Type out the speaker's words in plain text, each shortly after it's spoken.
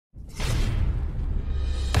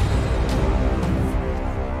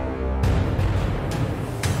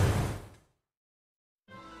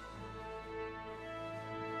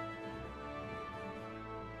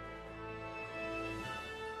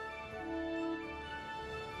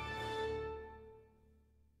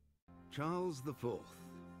Charles IV,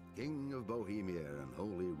 King of Bohemia and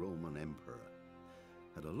Holy Roman Emperor,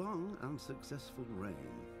 had a long and successful reign.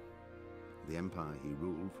 The empire he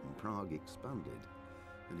ruled from Prague expanded,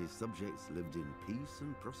 and his subjects lived in peace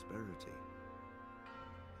and prosperity.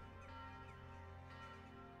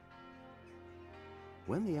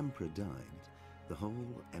 When the emperor died, the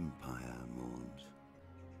whole empire mourned.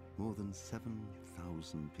 More than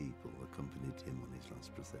 7,000 people accompanied him on his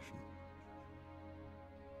last procession.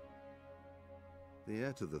 The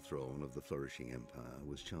heir to the throne of the flourishing empire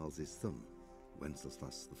was Charles's son,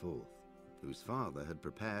 Wenceslas IV, whose father had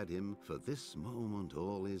prepared him for this moment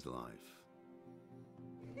all his life.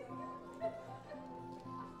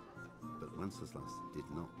 But Wenceslas did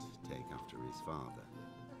not take after his father.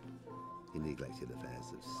 He neglected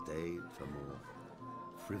affairs of state for more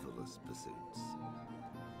frivolous pursuits.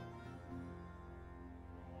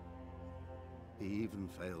 He even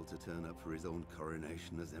failed to turn up for his own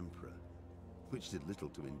coronation as emperor, which did little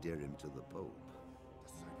to endear him to the Pope.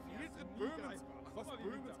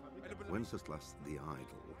 Wenceslas the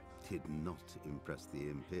Idle did not impress the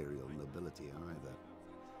imperial nobility either.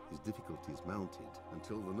 His difficulties mounted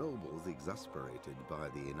until the nobles, exasperated by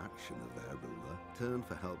the inaction of their ruler, turned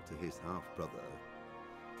for help to his half-brother,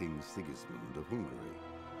 King Sigismund of Hungary.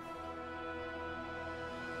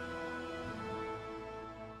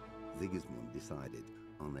 Sigismund decided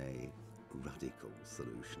on a radical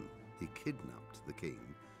solution. He kidnapped the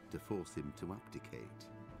king to force him to abdicate,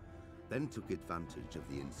 then took advantage of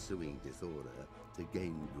the ensuing disorder to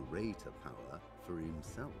gain greater power for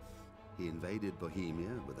himself. He invaded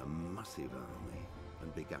Bohemia with a massive army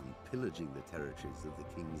and began pillaging the territories of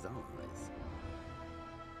the king's allies.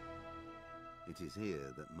 It is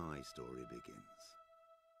here that my story begins.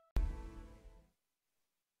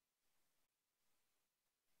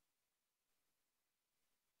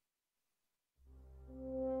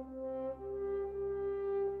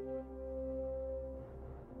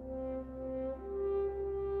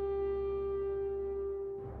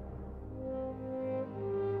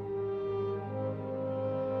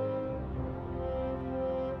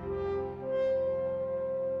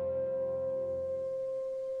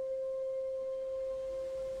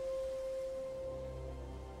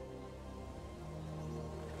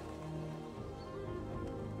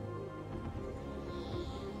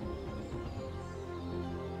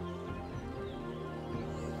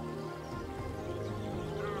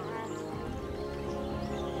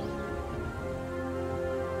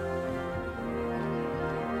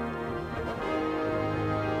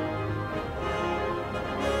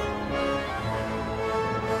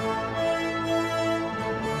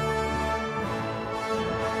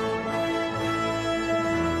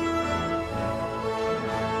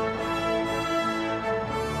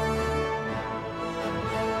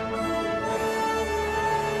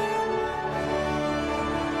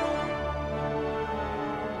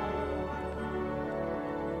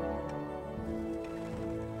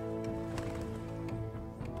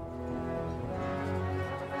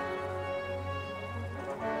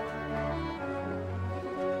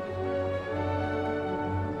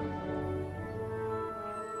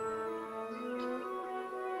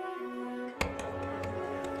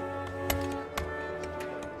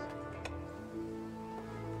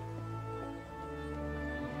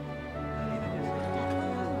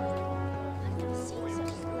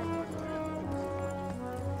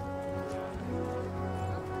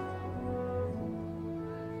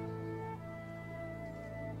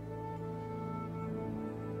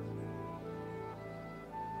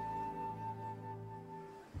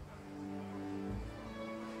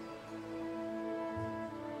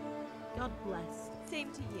 God bless.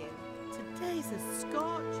 Same to you. Today's a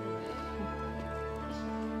scorcher.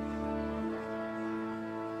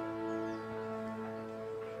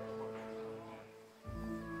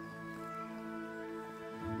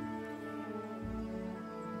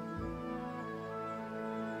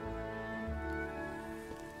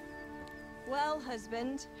 Well,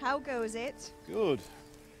 husband, how goes it? Good.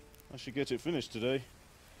 I should get it finished today.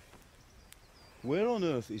 Where on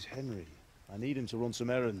earth is Henry? I need him to run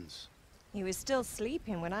some errands. He was still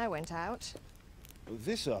sleeping when I went out. At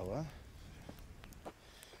this hour?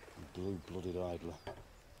 Blue-blooded idler.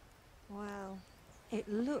 Well, it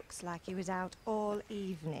looks like he was out all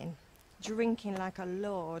evening, drinking like a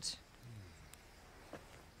lord.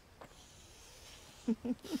 Go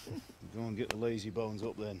and get the lazy bones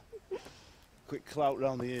up then. Quick clout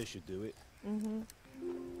round the ear should do it. Mm-hmm.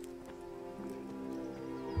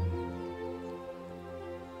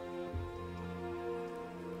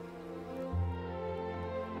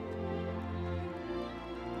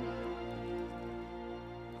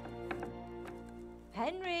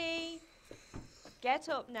 Henry! Get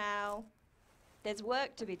up now. There's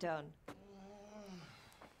work to be done.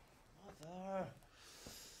 Mother.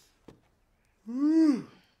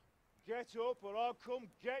 Get up or I'll come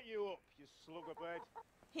get you up, you slugabed.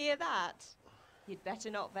 Hear that? You'd better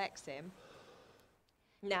not vex him.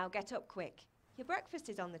 Now get up quick. Your breakfast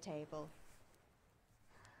is on the table.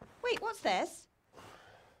 Wait, what's this?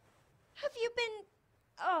 Have you been...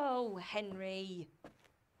 Oh, Henry.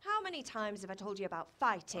 How many times have I told you about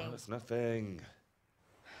fighting? Oh, it's nothing.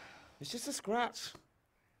 It's just a scratch.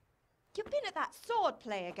 You've been at that sword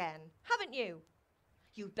play again, haven't you?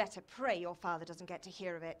 You'd better pray your father doesn't get to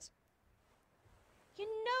hear of it. You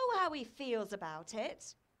know how he feels about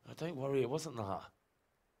it. Oh, don't worry, it wasn't that.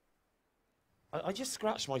 I just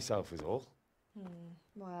scratched myself is all.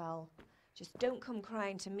 Well, just don't come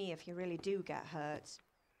crying to me if you really do get hurt.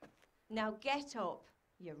 Now get up,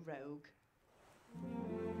 you rogue.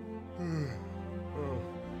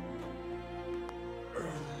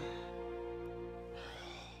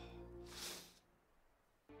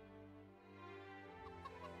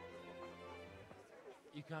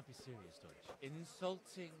 You can't be serious, Deutsch.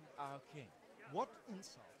 Insulting our king. What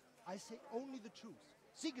insult? I say only the truth.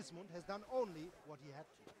 Sigismund has done only what he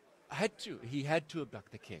had to. He had to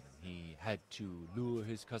abduct the king. He had to lure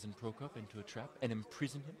his cousin Prokop into a trap and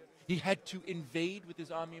imprison him. He had to invade with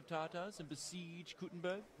his army of Tatars and besiege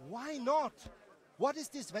Kuttenberg. Why not? What is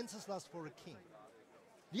this Wenceslas for a king?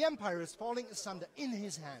 The empire is falling asunder in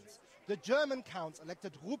his hands. The German counts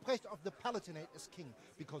elected Ruprecht of the Palatinate as king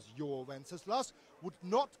because your Wenceslas would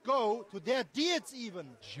not go to their deeds even.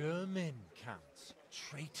 German counts.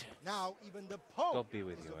 Traitors. Now even the Pope God be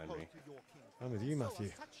with is you, opposed Henry. to your king. I'm with you, So Matthew. are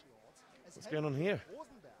such lords as What's Henry going on here?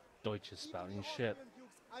 wasn't there. Deutsch is spouting shit.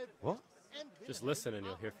 What? Just listen and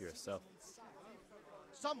you'll hear for yourself.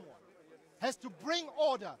 Someone has to bring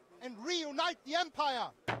order and reunite the empire.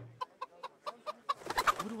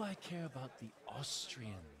 What do I care about the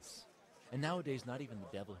Austrians? And nowadays, not even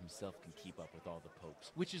the devil himself can keep up with all the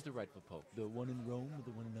popes. Which is the rightful pope? The one in Rome or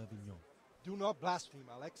the one in Avignon? Do not blaspheme,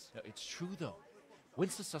 Alex. No, it's true, though.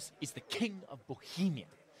 Wenceslas is the king of Bohemia.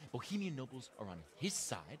 Bohemian nobles are on his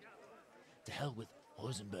side. To hell with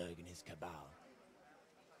Rosenberg and his cabal.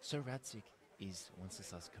 Sir Radzig is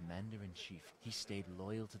Wenceslas' commander-in-chief. He stayed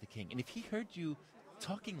loyal to the king. And if he heard you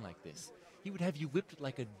talking like this, he would have you whipped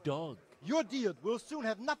like a dog. Your deed will soon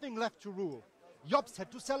have nothing left to rule. Jobst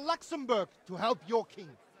had to sell Luxembourg to help your king.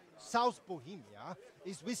 South Bohemia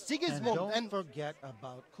is with Sigismund and don't forget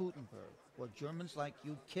about Kuttenberg, where Germans like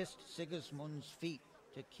you kissed Sigismund's feet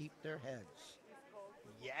to keep their heads.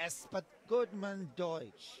 Yes, but... Goodman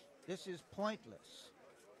Deutsch, this is pointless.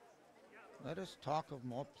 Let us talk of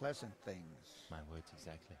more pleasant things. My words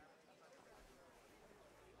exactly.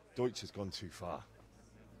 Deutsch has gone too far.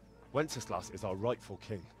 Wenceslas is our rightful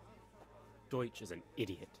king. Deutsch is an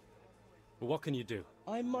idiot. But what can you do?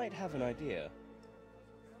 I might have an idea.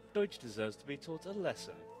 Deutsch deserves to be taught a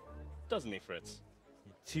lesson. Doesn't he, Fritz?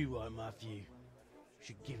 You're too right, Matthew.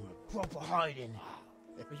 Should give him a proper hiding.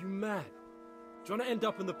 Are you mad? Do you want to end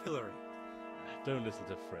up in the pillory? Don't listen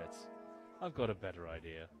to Fritz. I've got a better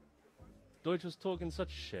idea. Deutsch was talking such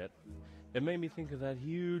shit, it made me think of that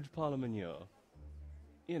huge parliament.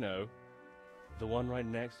 You know, the one right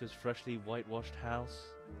next to his freshly whitewashed house.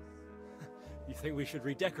 You think we should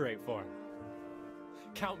redecorate for him?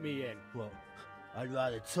 Count me in. Well, I'd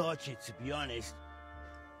rather torch it, to be honest.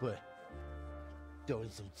 But throwing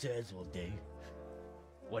some tears will do.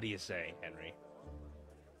 What do you say, Henry?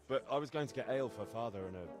 But I was going to get ale for father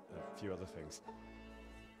and a few other things.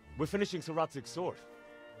 We're finishing Sir Radzig's sword.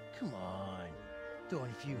 Come on.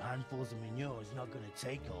 Throwing a few handfuls of manure is not going to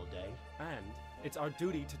take all day. And it's our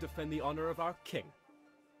duty to defend the honor of our king.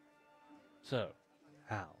 So,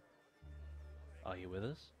 Hal, are you with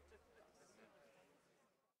us?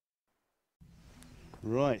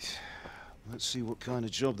 Right. Let's see what kind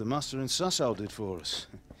of job the master in Sasau did for us.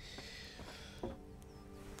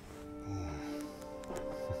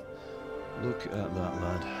 Look at that,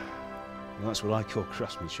 lad. That's what I call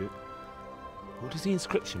craftsmanship. What does the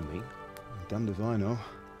inscription mean? Damned if I know.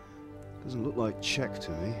 Doesn't look like Czech to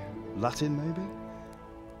me. Latin, maybe?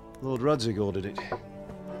 Lord Radzig ordered it.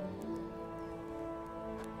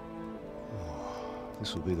 Oh,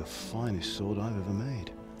 this will be the finest sword I've ever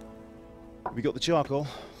made. Have you got the charcoal?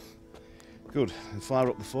 Good. Then fire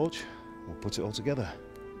up the forge. We'll put it all together.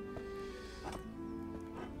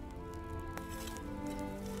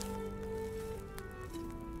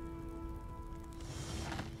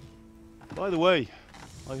 By the way,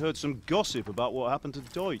 I heard some gossip about what happened to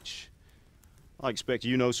Deutsch. I expect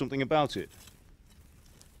you know something about it.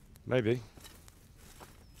 Maybe.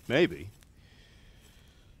 Maybe?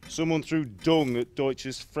 Someone threw dung at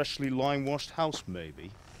Deutsch's freshly lime-washed house,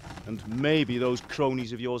 maybe. And maybe those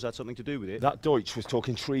cronies of yours had something to do with it. That Deutsch was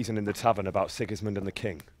talking treason in the tavern about Sigismund and the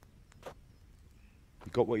king. He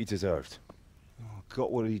got what he deserved. Oh,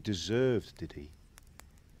 got what he deserved, did he?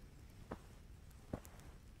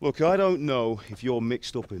 Look, I don't know if you're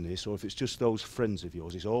mixed up in this or if it's just those friends of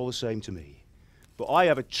yours. It's all the same to me. But I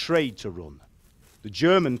have a trade to run. The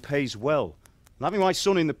German pays well. And having my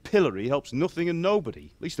son in the pillory helps nothing and nobody,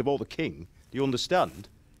 least of all the king. Do you understand?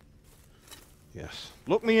 Yes.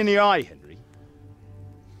 Look me in the eye, Henry.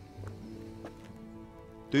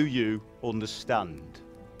 Do you understand?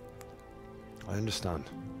 I understand.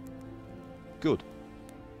 Good.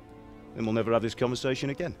 Then we'll never have this conversation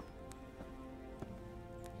again.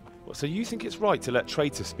 What, so you think it's right to let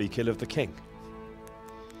traitors speak ill of the king?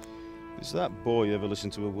 Does that boy ever listen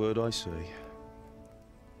to a word I say?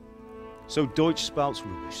 So Deutsch spouts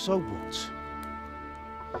rubbish, so what?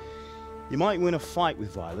 You might win a fight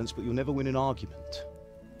with violence, but you'll never win an argument.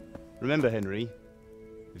 Remember, Henry,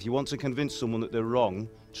 if you want to convince someone that they're wrong,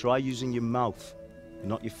 try using your mouth, and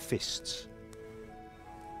not your fists.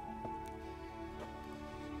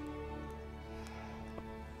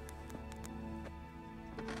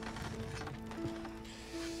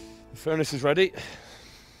 The furnace is ready.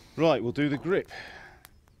 Right, we'll do the grip.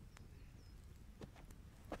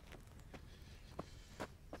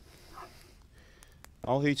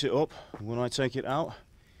 I'll heat it up, and when I take it out,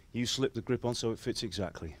 you slip the grip on so it fits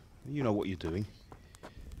exactly. You know what you're doing.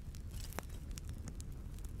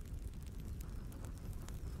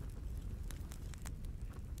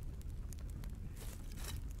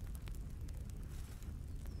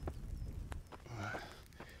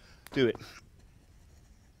 Do it.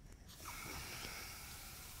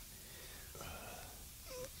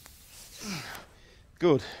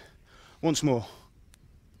 Good. Once more.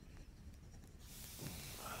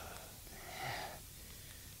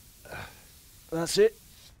 That's it.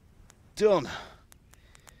 Done.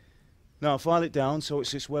 Now file it down so it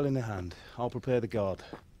sits well in the hand. I'll prepare the guard.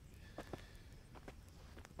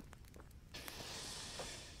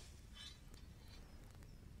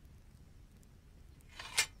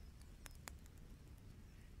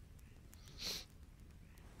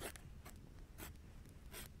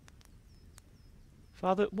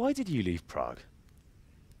 Father, why did you leave Prague?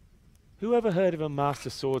 Who ever heard of a master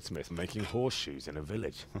swordsmith making horseshoes in a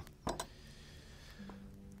village?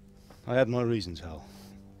 I had my reasons, Hal.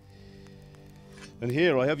 And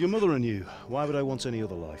here I have your mother and you. Why would I want any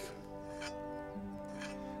other life?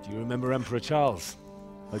 Do you remember Emperor Charles?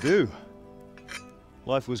 I do.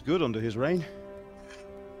 Life was good under his reign.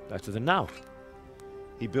 Better than now.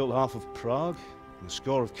 He built half of Prague, and a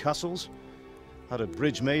score of castles, had a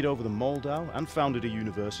bridge made over the Moldau, and founded a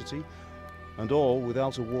university, and all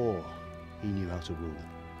without a war. He knew how to rule.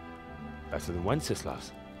 Better than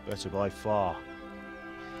Wenceslas. Better by far.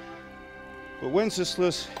 But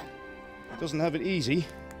Wenceslas doesn't have it easy.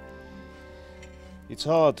 It's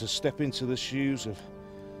hard to step into the shoes of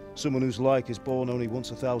someone whose like is born only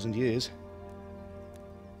once 1,000 years.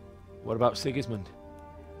 What about Sigismund?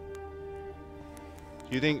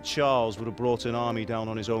 Do you think Charles would have brought an army down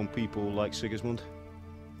on his own people like Sigismund?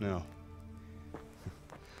 No.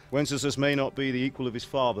 Wenceslas may not be the equal of his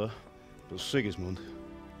father, but Sigismund,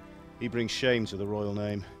 he brings shame to the royal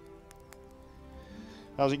name.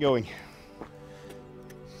 How's it going?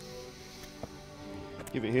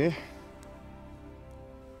 Give it here,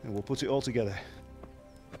 and we'll put it all together.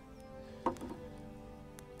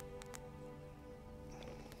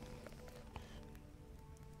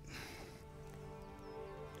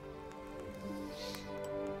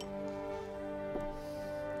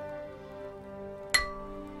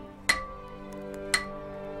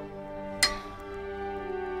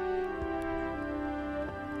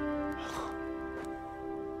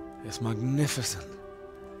 It's magnificent.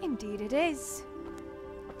 Indeed it is.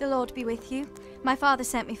 The Lord be with you. My father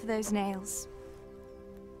sent me for those nails.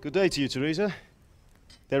 Good day to you, Teresa.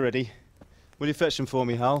 They're ready. Will you fetch them for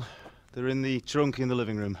me, Hal? They're in the trunk in the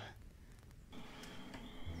living room.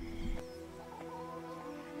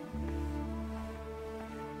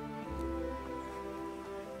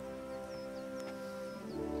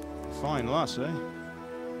 Fine lass, eh?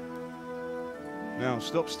 Now,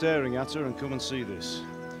 stop staring at her and come and see this.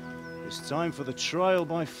 It's time for the trial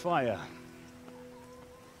by fire.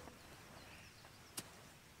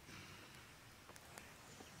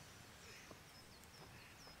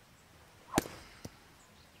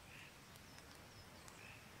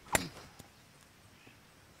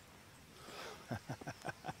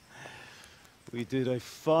 We did a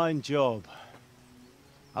fine job.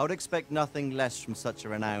 I would expect nothing less from such a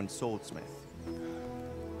renowned swordsmith.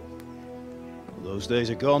 Those days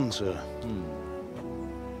are gone, sir.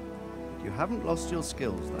 You haven't lost your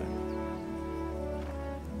skills, though.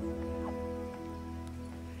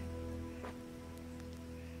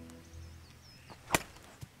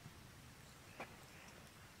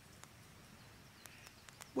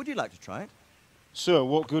 Would you like to try it? Sir,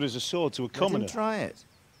 what good is a sword to a commoner? Let him try it.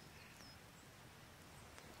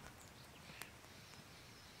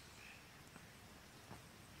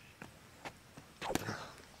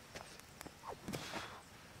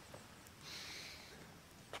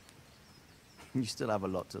 You still have a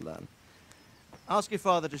lot to learn. Ask your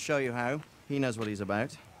father to show you how. He knows what he's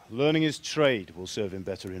about. Learning his trade will serve him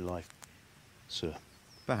better in life, sir.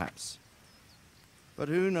 Perhaps. But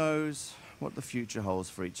who knows what the future holds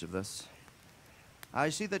for each of us. I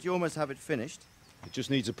see that you almost have it finished. It just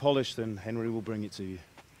needs a polish, then Henry will bring it to you.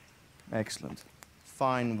 Excellent.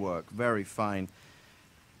 Fine work, very fine.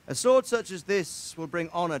 A sword such as this will bring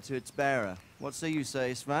honor to its bearer. What say you,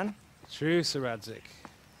 Svan? True, Sir Radzig.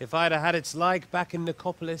 If I'd have had its like back in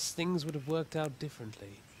Nicopolis, things would have worked out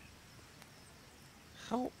differently.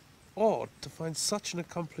 How odd to find such an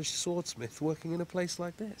accomplished swordsmith working in a place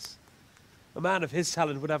like this. A man of his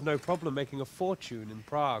talent would have no problem making a fortune in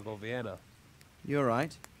Prague or Vienna. You're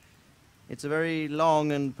right. It's a very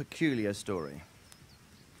long and peculiar story.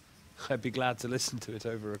 I'd be glad to listen to it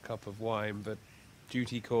over a cup of wine, but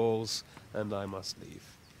duty calls, and I must leave.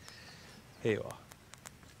 Here you are.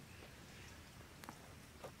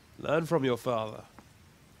 Learn from your father.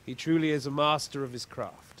 He truly is a master of his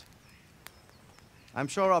craft. I'm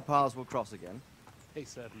sure our paths will cross again. He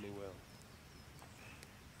certainly will.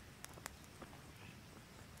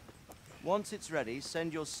 Once it's ready,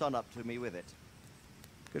 send your son up to me with it.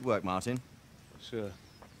 Good work, Martin. Sure.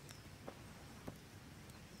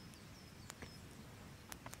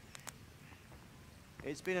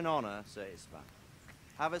 It's been an honor, Sir Isvan.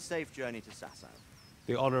 Have a safe journey to Sasau.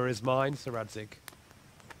 The honor is mine, Sir Radzig.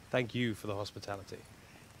 Thank you for the hospitality.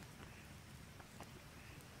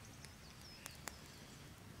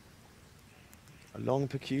 A long,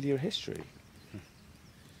 peculiar history.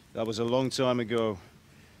 That was a long time ago.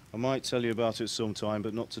 I might tell you about it sometime,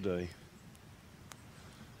 but not today.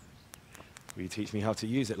 Will you teach me how to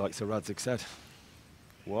use it, like Sir Radzig said?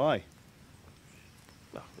 Why?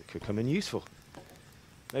 Well, it could come in useful.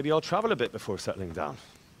 Maybe I'll travel a bit before settling down.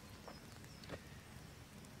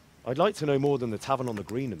 I'd like to know more than the tavern on the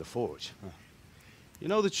green and the forge. You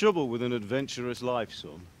know the trouble with an adventurous life,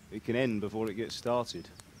 son? It can end before it gets started.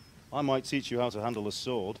 I might teach you how to handle a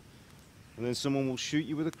sword, and then someone will shoot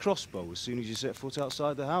you with a crossbow as soon as you set foot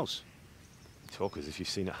outside the house. You talk as if you've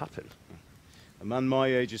seen it happen. A man my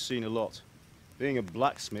age has seen a lot. Being a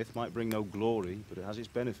blacksmith might bring no glory, but it has its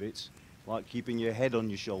benefits, like keeping your head on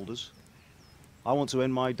your shoulders. I want to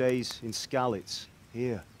end my days in Skalitz,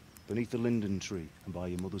 here, beneath the linden tree and by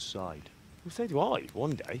your mother's side. Well, so do I,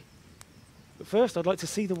 one day. But first, I'd like to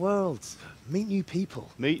see the world, meet new people.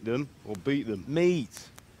 Meet them or beat them? Meet.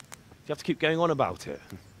 You have to keep going on about it.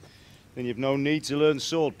 Then you've no need to learn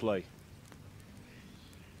swordplay.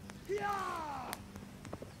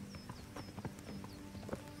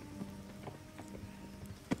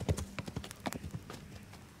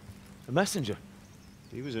 A messenger.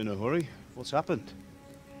 He was in a hurry. What's happened?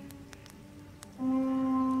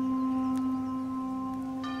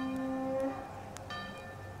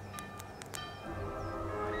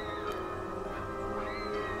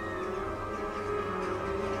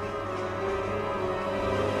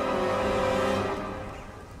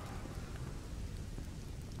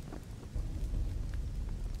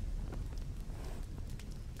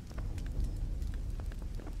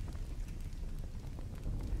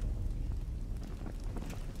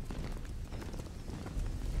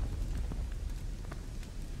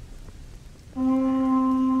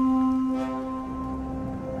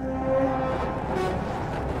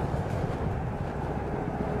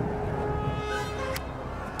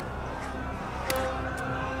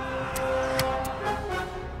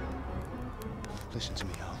 Listen to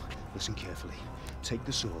me, Al. Listen carefully. Take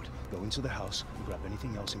the sword, go into the house, and grab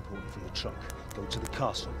anything else important from the trunk. Go to the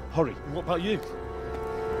castle. Hurry. And what about you?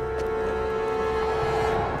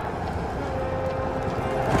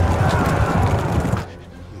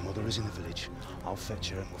 Your mother is in the village. I'll fetch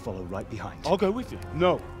her and we'll follow right behind. I'll go with you.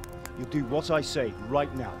 No. You'll do what I say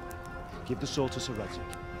right now. Give the sword to Sir Radzig.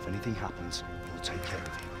 If anything happens, he'll take care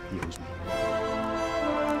of you. He owes me.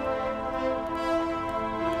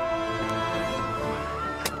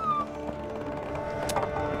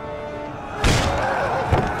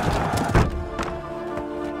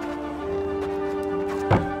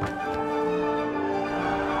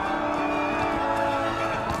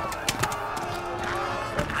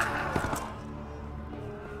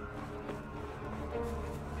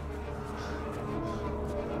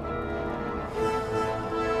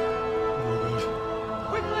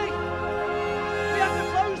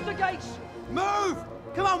 Move!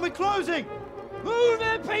 Come on, we're closing! Move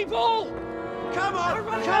it, people! Come on! We're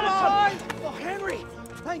running Come out of on! time! Oh, Henry!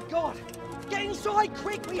 Thank God! Get inside,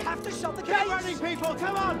 quick! We have to shut the gates! Get running, people!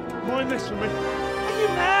 Come on! Mind this for me. Are you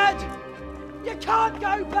mad? You can't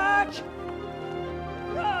go back!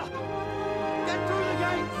 Get through the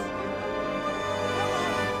gates!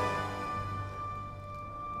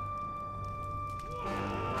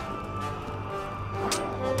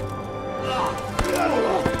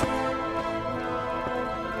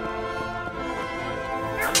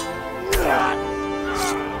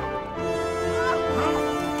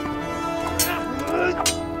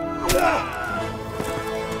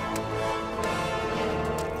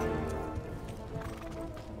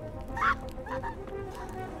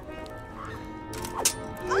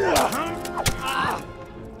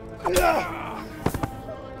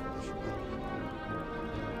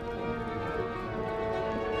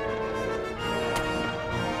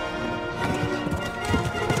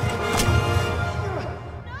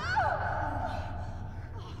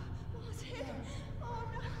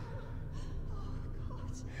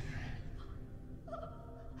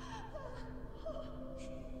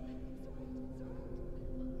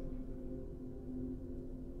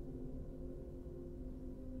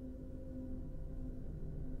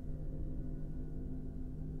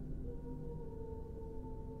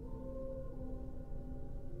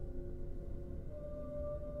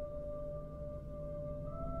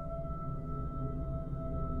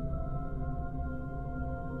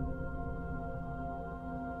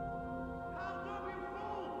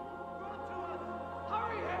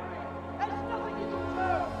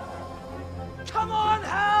 Come on,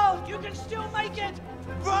 Hal! You can still make it!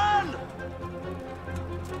 Run!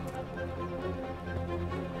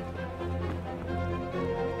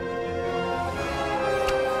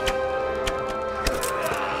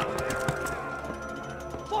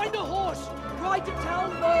 Find a horse! Ride to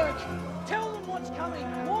Talberg! Tell them what's coming!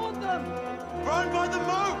 Warn them! Run by the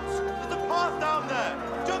moat! There's a path down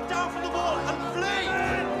there! Jump down from the wall and flee!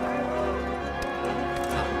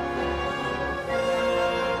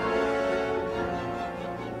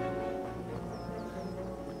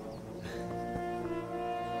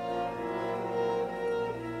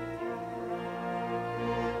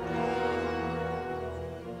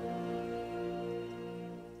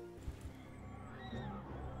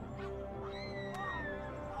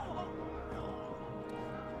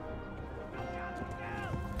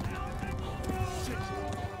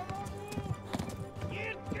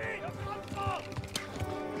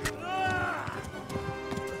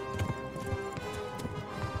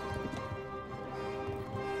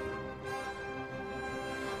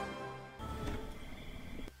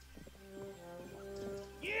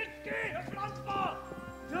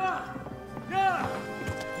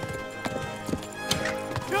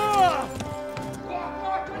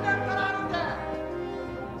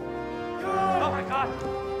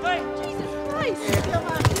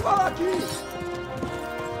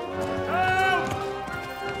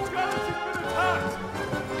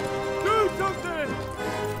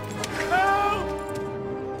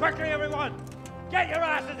 Quickly, everyone! Get your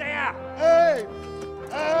asses here! Hey!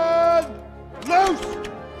 And loose!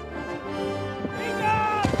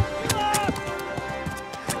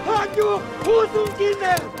 Hanju, Husum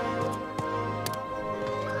Kinder!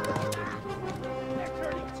 They're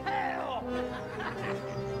turning tail!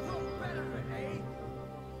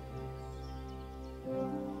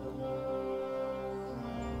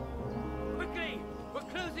 Quickly! We're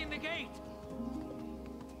closing the gate!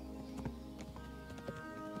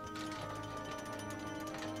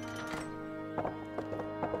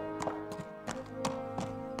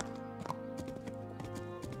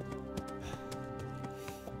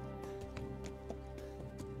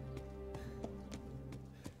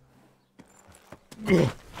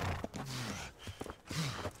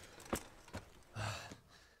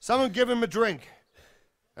 Someone give him a drink.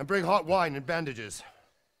 And bring hot wine and bandages.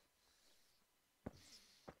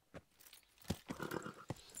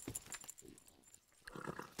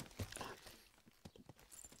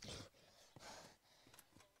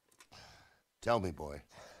 Tell me, boy,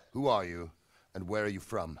 who are you and where are you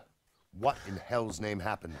from? What in hell's name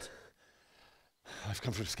happened? I've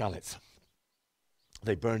come from Skalitz.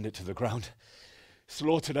 They burned it to the ground.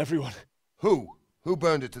 Slaughtered everyone. Who? Who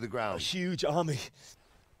burned it to the ground? A huge army.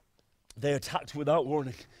 They attacked without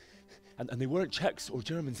warning. And they weren't Czechs or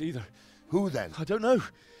Germans either. Who then? I don't know.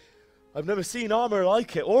 I've never seen armor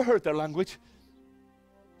like it or heard their language.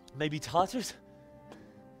 Maybe Tatars?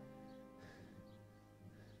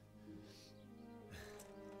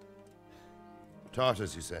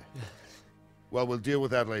 Tartars, you say? Well, we'll deal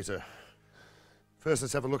with that later. First,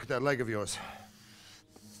 let's have a look at that leg of yours.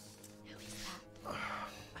 I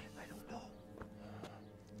don't know.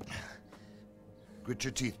 Grit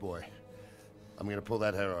your teeth, boy. I'm gonna pull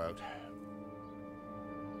that arrow out.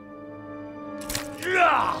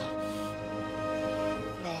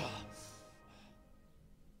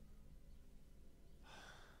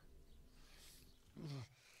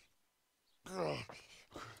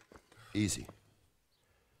 Easy.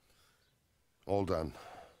 All done.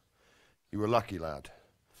 You were lucky, lad.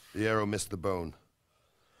 The arrow missed the bone.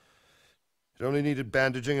 It only needed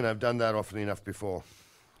bandaging, and I've done that often enough before.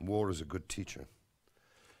 War is a good teacher.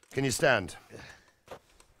 Can you stand?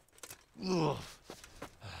 There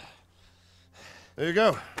you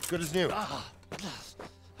go. Good as new.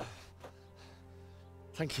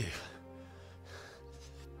 Thank you.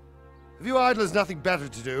 If you idlers nothing better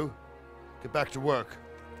to do, get back to work.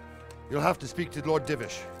 You'll have to speak to Lord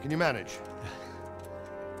Divish. Can you manage?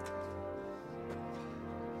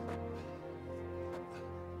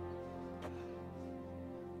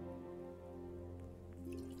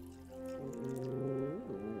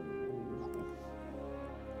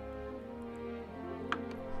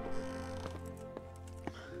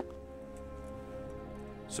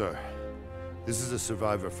 Sir, this is a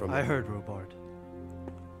survivor from... I heard, Robard.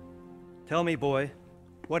 Tell me, boy,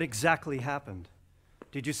 what exactly happened?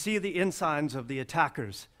 Did you see the ensigns of the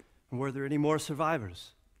attackers? And were there any more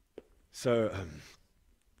survivors? So,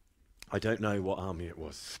 I don't know what army it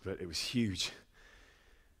was, but it was huge.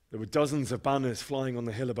 There were dozens of banners flying on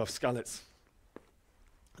the hill above Skalitz.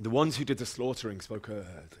 The ones who did the slaughtering spoke a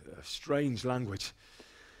strange language.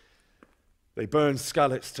 They burned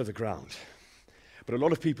Skalitz to the ground. But a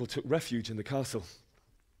lot of people took refuge in the castle.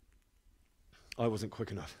 I wasn't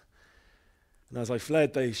quick enough. And as I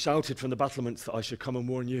fled, they shouted from the battlements that I should come and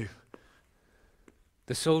warn you.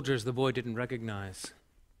 The soldiers the boy didn't recognize.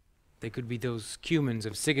 They could be those Cumans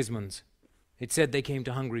of Sigismund's. It said they came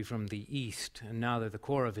to Hungary from the east, and now they're the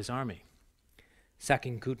core of his army.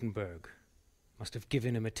 Sacking Gutenberg must have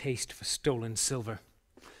given him a taste for stolen silver.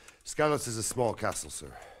 Skalitz is a small castle,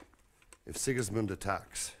 sir. If Sigismund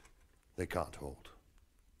attacks, they can't hold.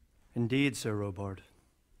 Indeed, Sir Robard.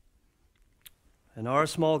 And our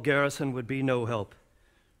small garrison would be no help,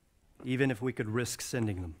 even if we could risk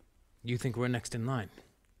sending them. You think we're next in line?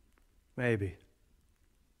 Maybe.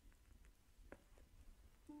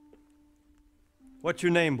 What's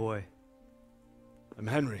your name, boy? I'm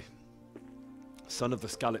Henry, son of the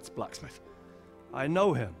Skalitz blacksmith. I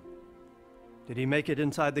know him. Did he make it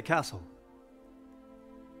inside the castle?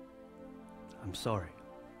 I'm sorry.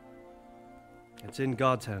 It's in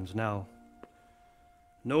God's hands now.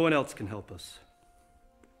 No one else can help us.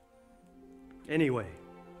 Anyway,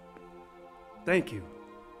 thank you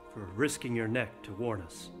for risking your neck to warn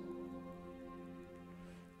us.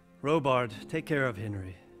 Robard, take care of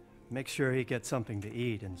Henry. Make sure he gets something to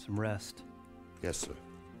eat and some rest. Yes, sir.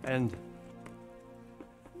 And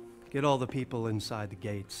get all the people inside the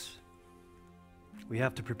gates. We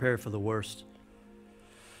have to prepare for the worst.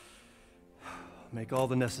 Make all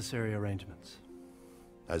the necessary arrangements.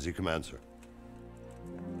 As you command, sir.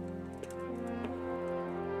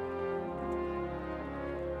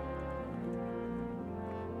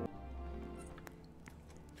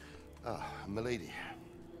 Ah, milady.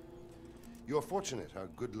 You're fortunate our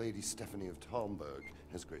good lady Stephanie of Talmberg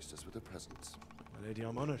has graced us with her presence. My lady,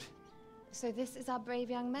 I'm honored. So this is our brave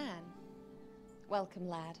young man. Welcome,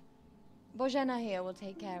 lad. Bozhena here will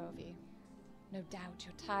take care of you. No doubt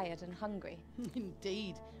you're tired and hungry.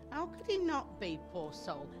 Indeed. How could he not be, poor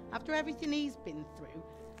soul? After everything he's been through,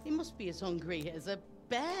 he must be as hungry as a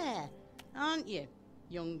bear, aren't you,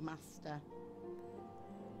 young master?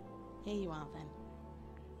 Here you are, then.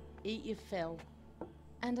 Eat your fill.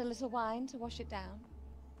 And a little wine to wash it down.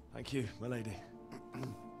 Thank you, my lady.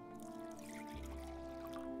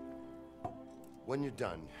 When you're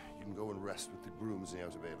done, you can go and rest with the grooms in the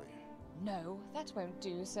Outer Bailey. No, that won't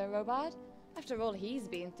do, Sir Robard. After all he's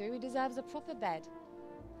been through, he deserves a proper bed.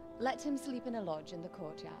 Let him sleep in a lodge in the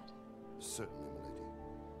courtyard. Certainly, milady.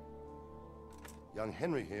 Young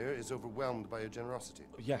Henry here is overwhelmed by your generosity.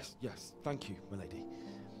 Yes, yes. Thank you, my lady.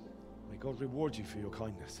 May God reward you for your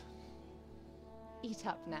kindness. Eat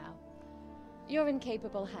up now. You're in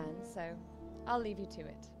capable hands, so I'll leave you to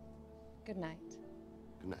it. Good night.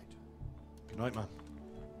 Good night. Good night, ma'am.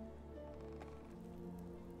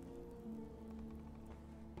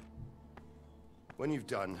 When you've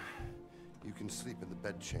done, you can sleep in the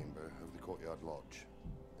bedchamber of the courtyard lodge.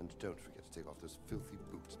 And don't forget to take off those filthy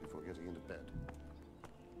boots before getting into bed.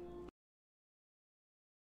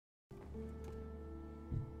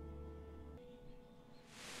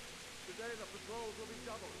 Today the patrols will be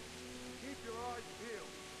doubled. Keep your eyes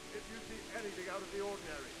anything out of the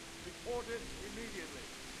ordinary, report it immediately.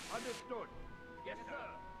 Understood? Yes, sir.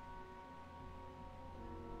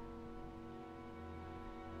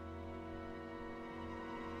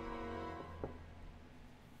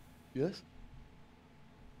 Yes?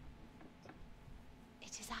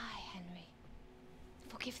 It is I, Henry.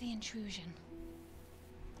 Forgive the intrusion.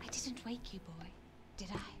 I didn't wake you, boy, did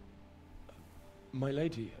I? My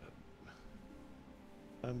lady,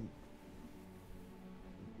 no,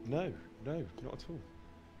 not at all.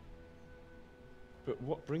 But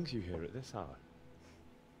what brings you here at this hour?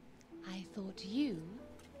 I thought you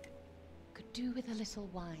could do with a little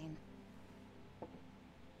wine.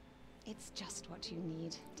 It's just what you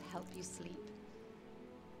need to help you sleep.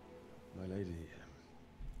 My lady,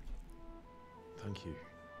 thank you.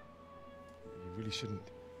 You really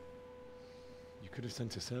shouldn't. You could have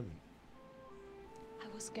sent a servant. I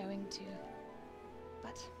was going to,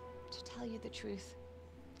 but to tell you the truth,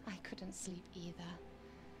 I couldn't sleep either.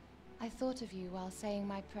 I thought of you while saying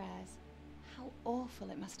my prayers. How awful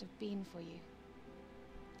it must have been for you.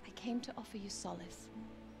 I came to offer you solace,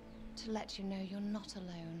 to let you know you're not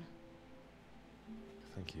alone.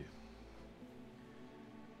 Thank you.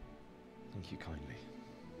 Thank you kindly.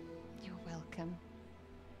 You're welcome.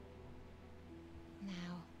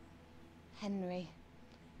 Now, Henry,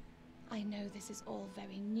 I know this is all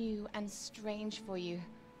very new and strange for you,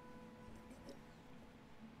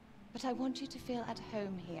 but I want you to feel at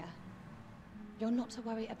home here. You're not to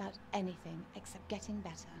worry about anything except getting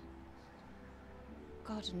better.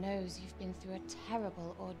 God knows you've been through a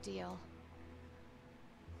terrible ordeal.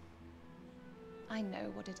 I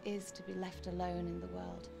know what it is to be left alone in the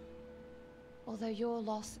world, although your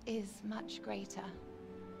loss is much greater.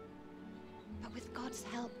 But with God's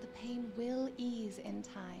help, the pain will ease in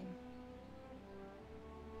time.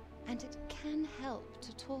 And it can help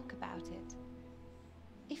to talk about it,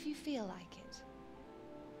 if you feel like it.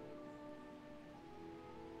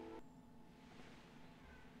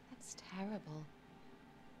 That's terrible.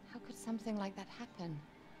 How could something like that happen?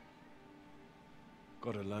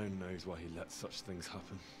 God alone knows why he lets such things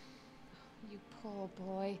happen. You poor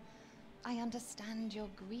boy. I understand your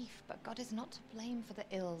grief, but God is not to blame for the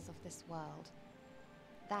ills of this world.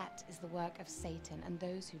 That is the work of Satan and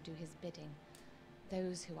those who do his bidding.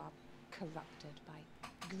 Those who are corrupted by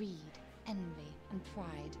greed, envy, and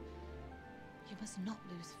pride. You must not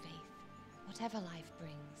lose faith, whatever life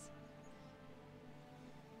brings.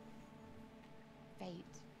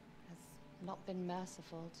 Fate has not been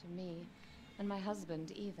merciful to me, and my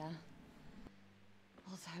husband either.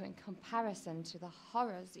 Although in comparison to the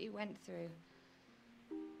horrors you went through.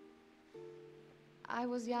 I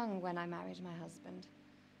was young when I married my husband.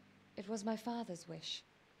 It was my father's wish.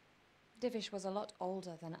 Divish was a lot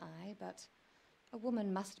older than I, but a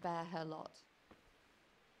woman must bear her lot.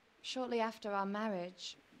 Shortly after our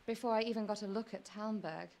marriage, before I even got a look at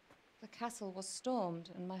Talmberg, the castle was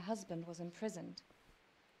stormed and my husband was imprisoned.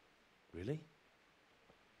 Really?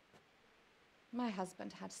 My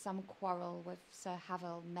husband had some quarrel with Sir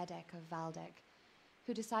Havel Medek of Valdek,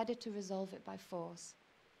 who decided to resolve it by force.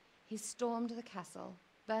 He stormed the castle,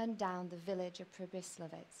 burned down the village of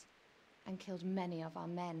Pribyslavitz, and killed many of our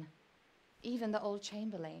men, even the old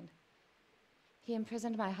chamberlain. He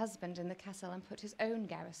imprisoned my husband in the castle and put his own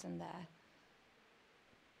garrison there.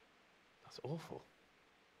 That's awful.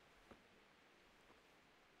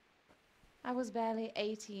 I was barely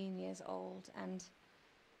 18 years old, and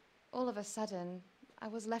all of a sudden, I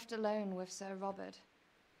was left alone with Sir Robert.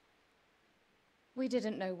 We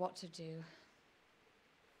didn't know what to do.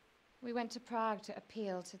 We went to Prague to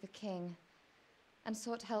appeal to the king and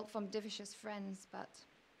sought help from Divish's friends, but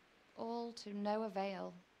all to no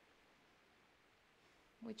avail.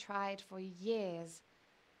 We tried for years,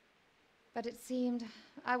 but it seemed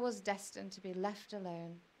I was destined to be left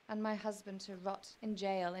alone and my husband to rot in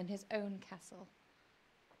jail in his own castle.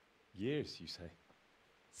 Years, you say?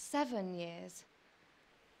 7 years.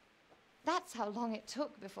 That's how long it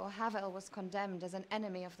took before Havel was condemned as an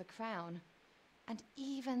enemy of the crown. And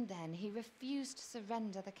even then, he refused to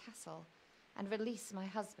surrender the castle and release my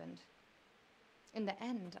husband. In the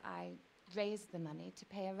end, I raised the money to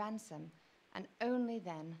pay a ransom, and only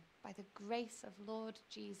then, by the grace of Lord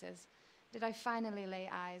Jesus, did I finally lay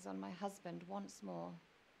eyes on my husband once more.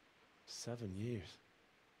 7 years?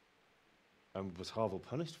 And was Havel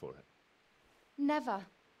punished for it? Never.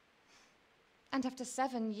 And after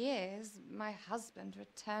 7 years, my husband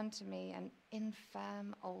returned to me an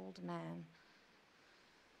infirm old man.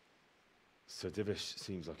 Sir Divish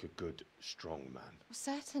seems like a good, strong man.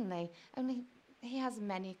 Certainly, only he has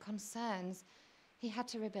many concerns. He had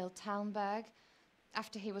to rebuild Talmberg,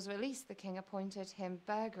 After he was released, the king appointed him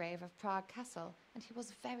Burgrave of Prague Castle, and he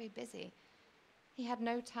was very busy. He had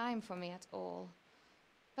no time for me at all.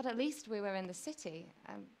 But at least we were in the city,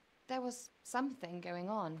 and there was something going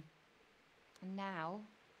on. And now,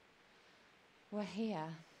 we're here.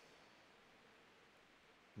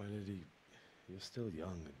 My lady, you're still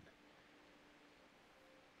young and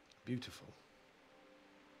beautiful.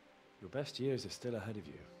 Your best years are still ahead of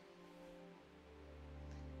you.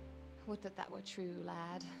 Would that that were true,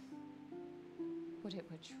 lad. Would it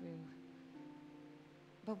were true.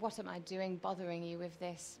 But what am I doing bothering you with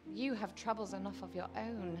this? You have troubles enough of your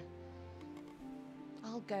own.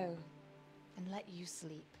 I'll go and let you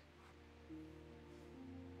sleep.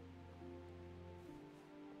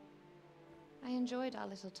 I enjoyed our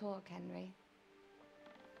little talk, Henry.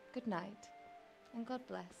 Good night, and God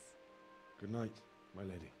bless. Good night, my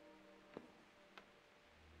lady.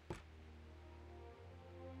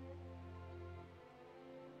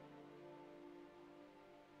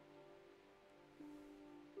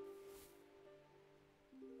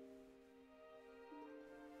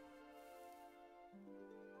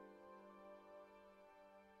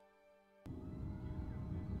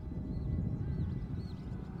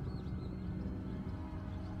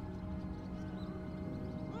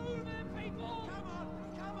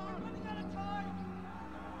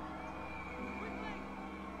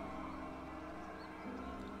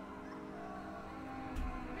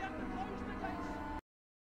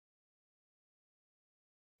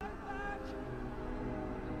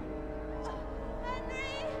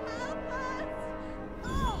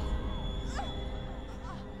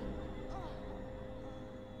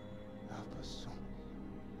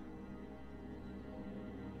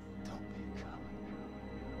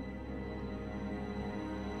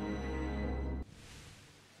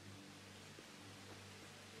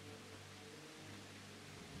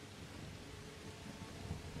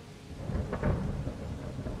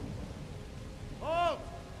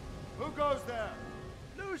 Goes there?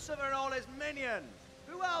 Lucifer and all his minions.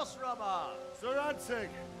 Who else, Robber? Sir Radzig.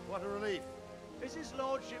 What a relief. Is his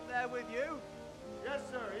lordship there with you? Yes,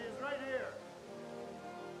 sir. He is right here.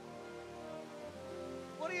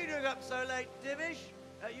 What are you doing up so late, Divish?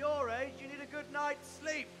 At your age, you need a good night's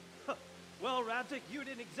sleep. Well, Radzig, you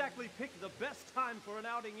didn't exactly pick the best time for an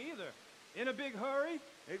outing either. In a big hurry?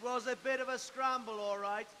 It was a bit of a scramble, all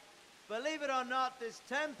right. Believe it or not, this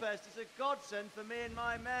tempest is a godsend for me and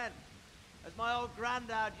my men. As my old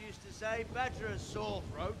granddad used to say, better a sore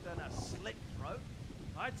throat than a slit throat.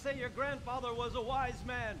 I'd say your grandfather was a wise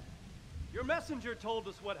man. Your messenger told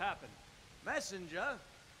us what happened. Messenger?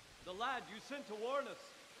 The lad you sent to warn us.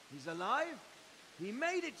 He's alive? He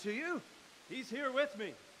made it to you? He's here with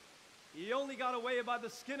me. He only got away by the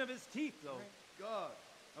skin of his teeth, though. Thank God.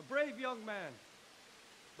 A brave young man.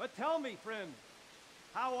 But tell me, friend,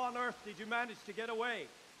 how on earth did you manage to get away?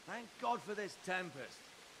 Thank God for this tempest.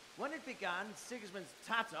 When it began, Sigismund's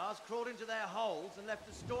Tatars crawled into their holes and left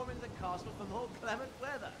a storm into the castle for more clement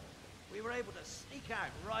weather. We were able to sneak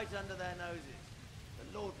out right under their noses.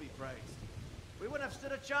 The Lord be praised. We wouldn't have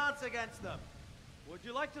stood a chance against them. Would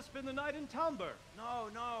you like to spend the night in Talmberg? No,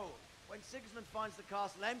 no. When Sigismund finds the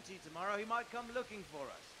castle empty tomorrow, he might come looking for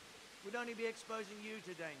us. We'd only be exposing you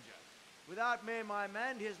to danger. Without me and my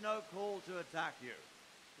men, he has no call to attack you.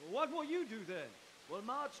 Well, what will you do then? We'll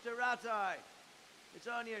march to Ratai. It's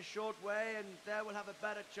only a short way, and there we'll have a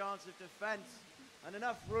better chance of defense, and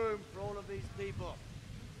enough room for all of these people.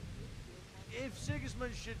 If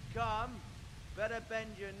Sigismund should come, better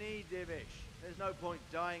bend your knee, Divish. There's no point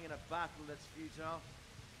dying in a battle that's futile.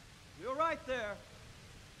 You're right there.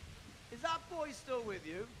 Is that boy still with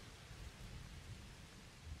you?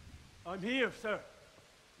 I'm here, sir.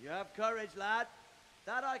 You have courage, lad.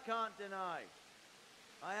 That I can't deny.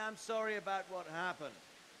 I am sorry about what happened.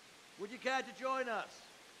 Would you care to join us?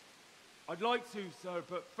 I'd like to, sir,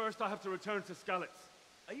 but first I have to return to Skalitz.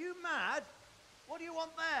 Are you mad? What do you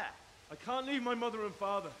want there? I can't leave my mother and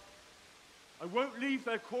father. I won't leave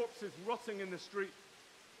their corpses rotting in the street.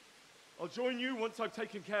 I'll join you once I've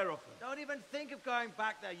taken care of them. Don't even think of going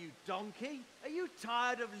back there, you donkey. Are you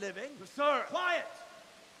tired of living? But sir! Quiet!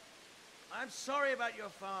 I'm sorry about your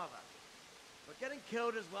father, but getting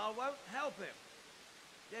killed as well won't help him.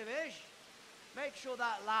 Divish, make sure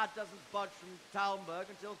that lad doesn't budge from Talmberg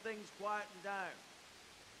until things quieten down.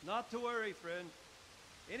 Not to worry, friend.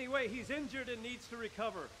 Anyway, he's injured and needs to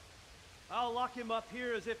recover. I'll lock him up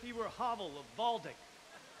here as if he were Havel of Baldic.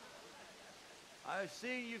 I've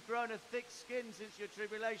seen you've grown a thick skin since your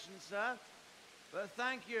tribulation, sir. But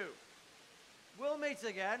thank you. We'll meet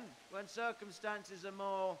again when circumstances are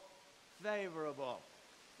more favorable.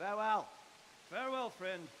 Farewell. Farewell,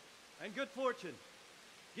 friend, and good fortune.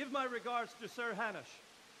 Give my regards to Sir Hanush.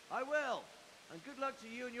 I will. And good luck to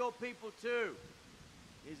you and your people too.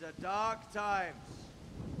 These are dark times.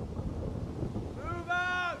 Move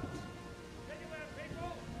out! Anywhere,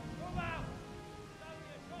 people! Move out! It's only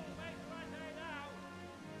a troublemaker right there now!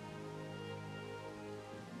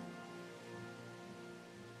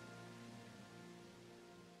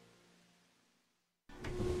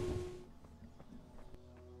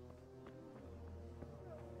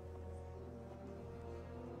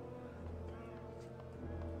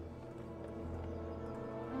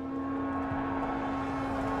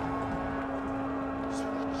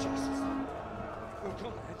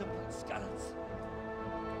 Skalitz.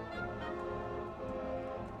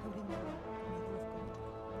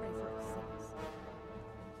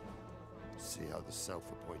 See how the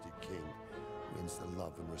self-appointed king wins the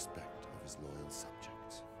love and respect of his loyal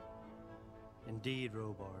subjects. Indeed,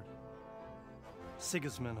 Robard.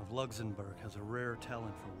 Sigismund of Luxembourg has a rare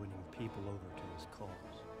talent for winning people over to his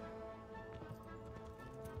cause.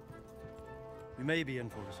 We may be in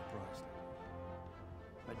for a surprise, though.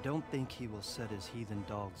 I don't think he will set his heathen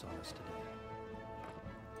dogs on us today.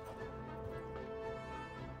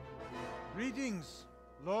 Greetings,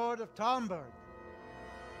 Lord of Talmberg.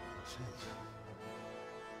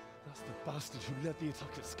 That's the bastard who led the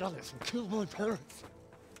attack at Skalitz and killed my parents.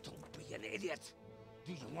 Don't be an idiot.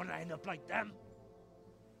 Do you want to end up like them?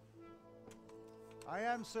 I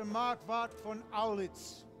am Sir Markwart von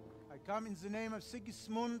Aulitz. I come in the name of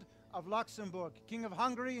Sigismund of Luxembourg, King of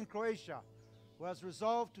Hungary and Croatia, who has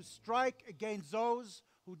resolved to strike against those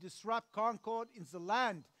who disrupt concord in the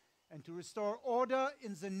land and to restore order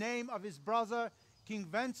in the name of his brother, King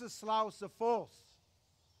Wenceslaus IV.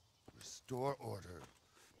 Restore order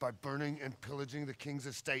by burning and pillaging the king's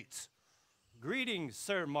estates. Greetings,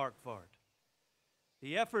 Sir Markwart.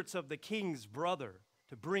 The efforts of the king's brother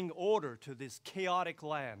to bring order to this chaotic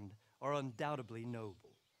land are undoubtedly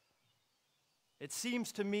noble. It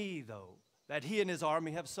seems to me, though, that he and his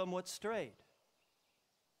army have somewhat strayed.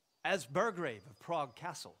 As Burgrave of Prague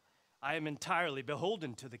Castle, I am entirely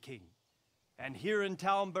beholden to the king, and here in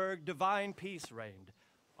Talmberg divine peace reigned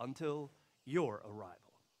until your arrival.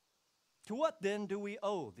 To what then do we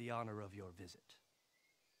owe the honor of your visit?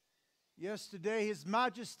 Yesterday, His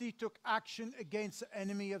Majesty took action against the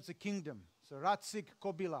enemy of the kingdom, Sir Radzig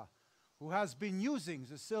Kobila, who has been using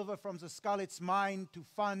the silver from the Skalitz mine to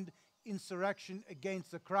fund insurrection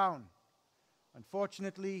against the crown.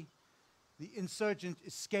 Unfortunately, the insurgent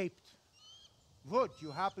escaped. Would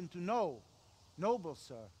you happen to know, noble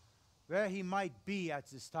sir, where he might be at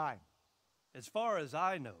this time? As far as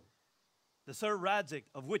I know, the Sir Radzig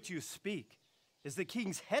of which you speak is the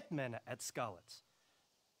king's hetman at Skalitz.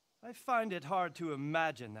 I find it hard to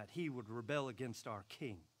imagine that he would rebel against our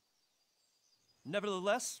king.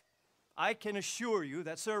 Nevertheless, I can assure you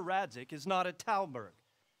that Sir Radzig is not at Talmberg.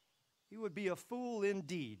 He would be a fool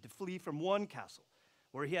indeed to flee from one castle,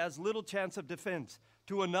 where he has little chance of defense,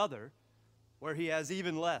 to another, where he has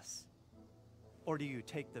even less. Or do you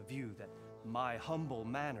take the view that my humble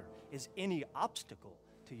manner is any obstacle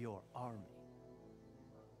to your army?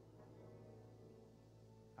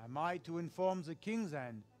 Am I to inform the king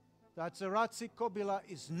then that Sir Radzig Kobila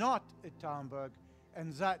is not at Talmberg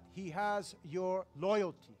and that he has your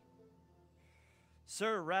loyalty?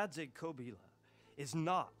 Sir Radzig Kobila is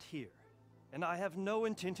not here, and I have no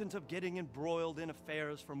intentions of getting embroiled in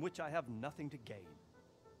affairs from which I have nothing to gain.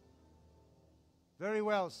 Very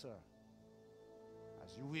well, sir.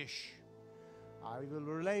 As you wish. I will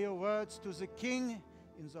relay your words to the king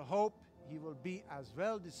in the hope he will be as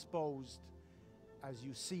well disposed as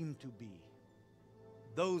you seem to be.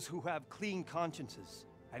 Those who have clean consciences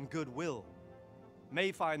and goodwill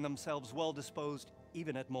may find themselves well disposed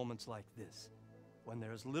even at moments like this, when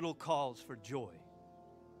there is little cause for joy.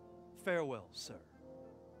 Farewell, sir.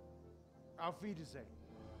 Auf Wiedersehen.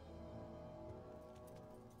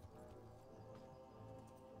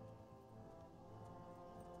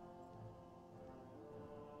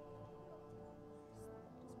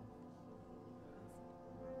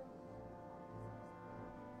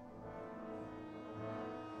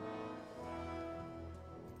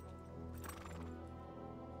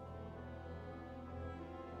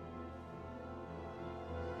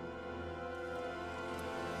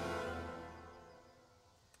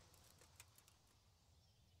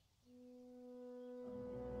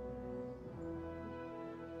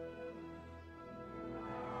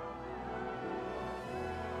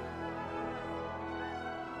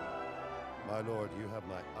 My lord, you have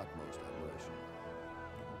my utmost admiration.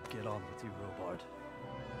 Get on with you, Robard.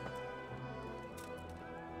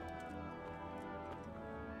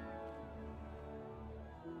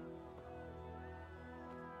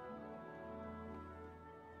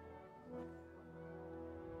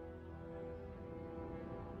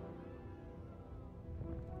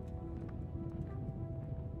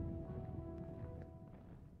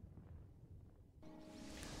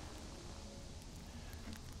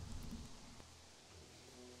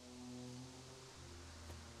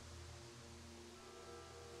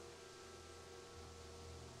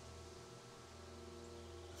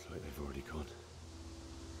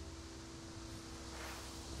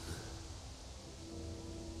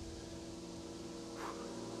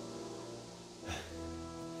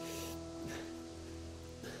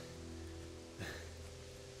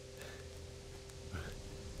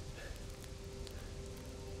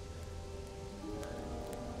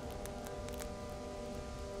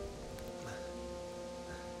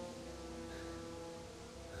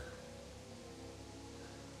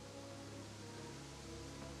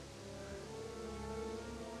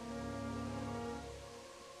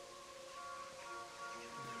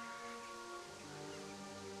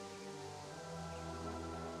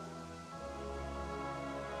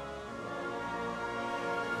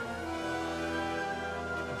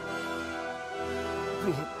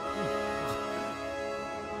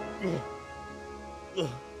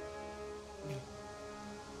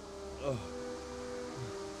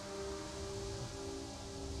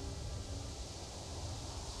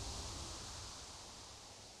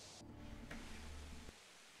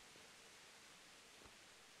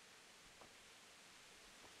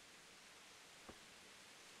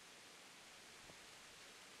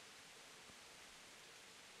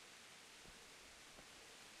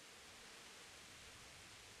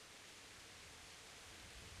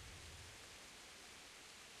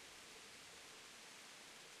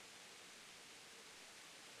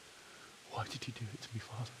 Why did you do it to me,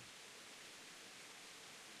 Father?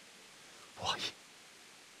 Why?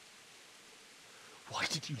 Why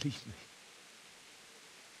did you leave me?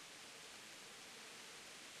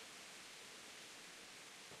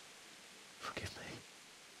 Forgive me.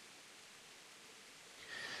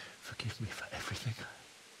 Forgive me for everything.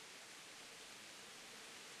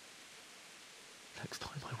 Next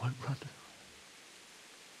time I won't run.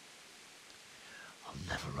 I'll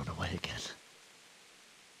never run away again.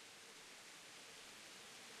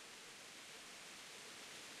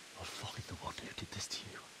 I'll find the one who did this to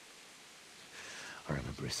you. I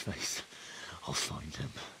remember his face. I'll find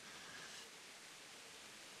him.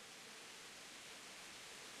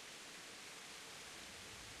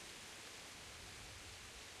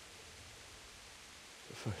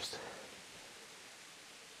 But first,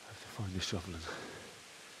 I have to find the shovel and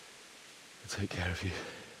take care of you.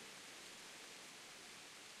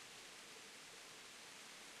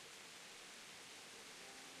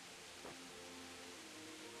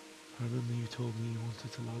 I remember you told me you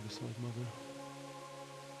wanted to lie beside Mother.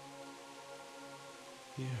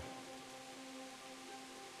 Here.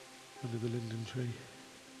 Under the linden tree.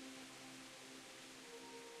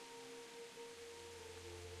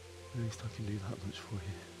 At least I can do that much for you.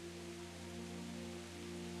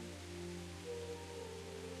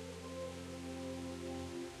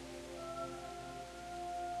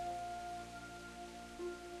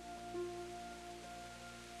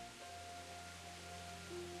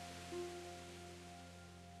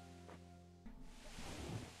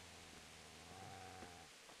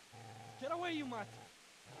 Get away, you mutt!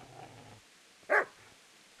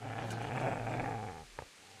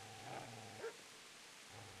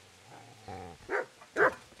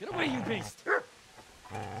 Get away, you beast!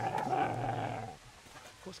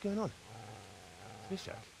 What's going on?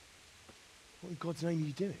 Bishop? What in God's name are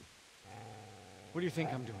you doing? What do you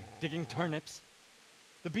think I'm doing? Digging turnips?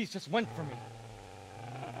 The beast just went for me.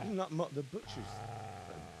 Isn't that Mutt the butcher's?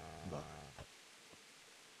 Mutt?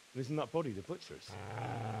 Isn't that body the butcher's?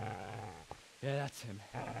 Yeah, that's him.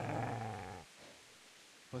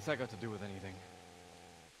 What's that got to do with anything?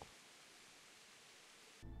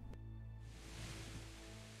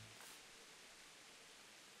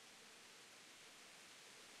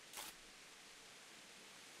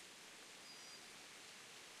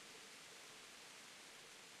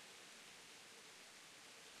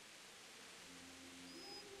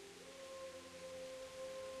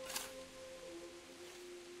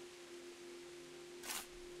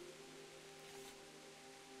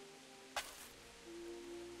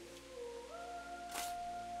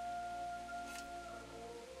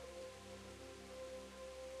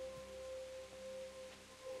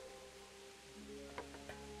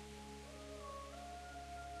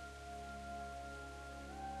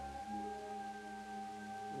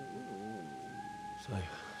 So,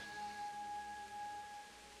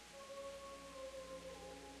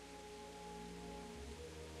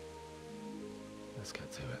 let's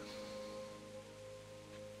get to it.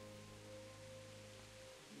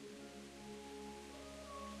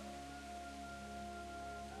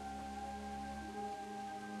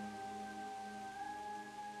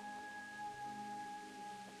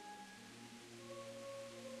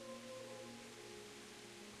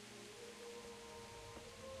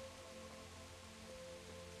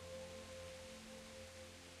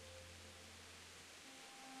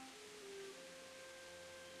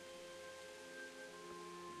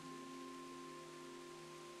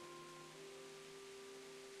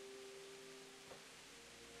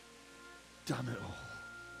 Damn it all.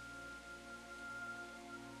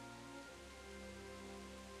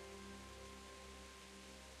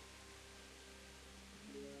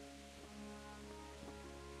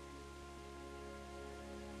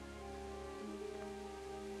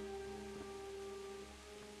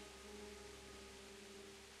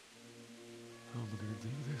 How am I going to do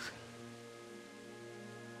this?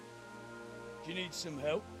 Do you need some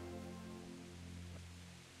help?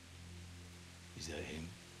 Is that him?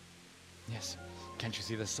 Yes. Can't you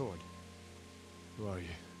see the sword? Who are you?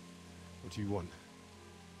 What do you want?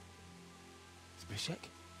 It's Bishek?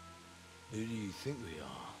 Who do you think we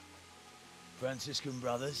are? Franciscan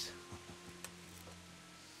brothers?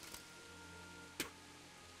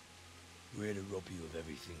 We're here to rob you of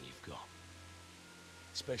everything you've got.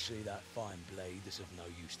 Especially that fine blade that's of no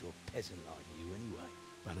use to a peasant like you anyway.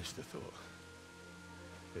 Banish the thought.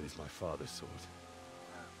 It is my father's sword.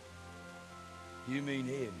 You mean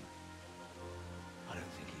him? I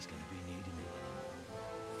don't think he's going to be needing it anymore.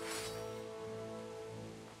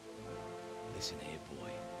 Listen here,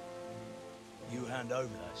 boy. You hand over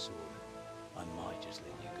that sword, I might just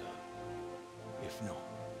let you go. If not,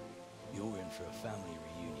 you're in for a family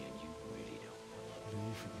reunion you really don't want.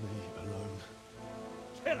 Leave me alone.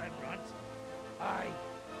 Kill him, Runt! Aye,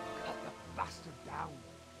 cut the bastard down.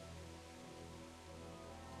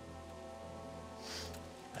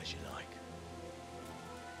 As you like.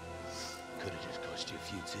 Could have just cost you a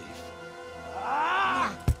few teeth.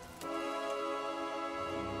 Ah!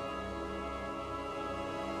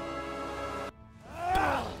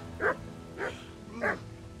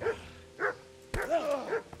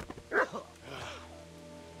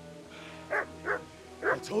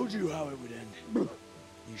 I told you how it would end.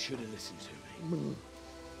 You should have listened to me.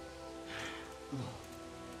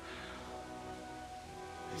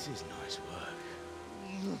 This is nice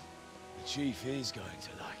work. The chief is going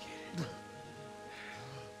to like it.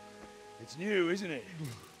 It's new, isn't it?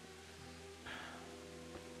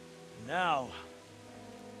 Now,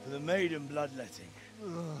 for the maiden bloodletting.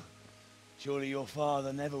 Surely your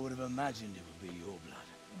father never would have imagined it would be your blood.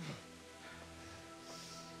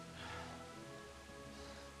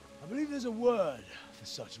 I believe there's a word for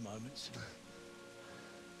such moments.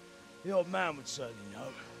 The old man would certainly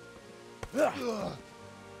know. But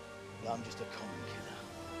I'm just a common killer.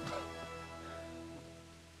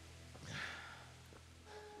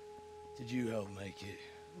 Did you help make it?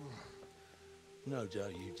 No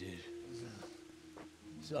doubt you did.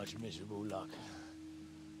 Such miserable luck.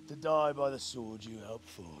 To die by the sword you helped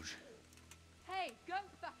forge. Hey, go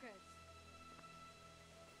fuckers!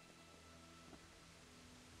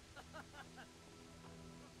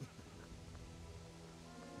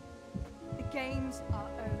 The games are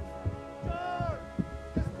over.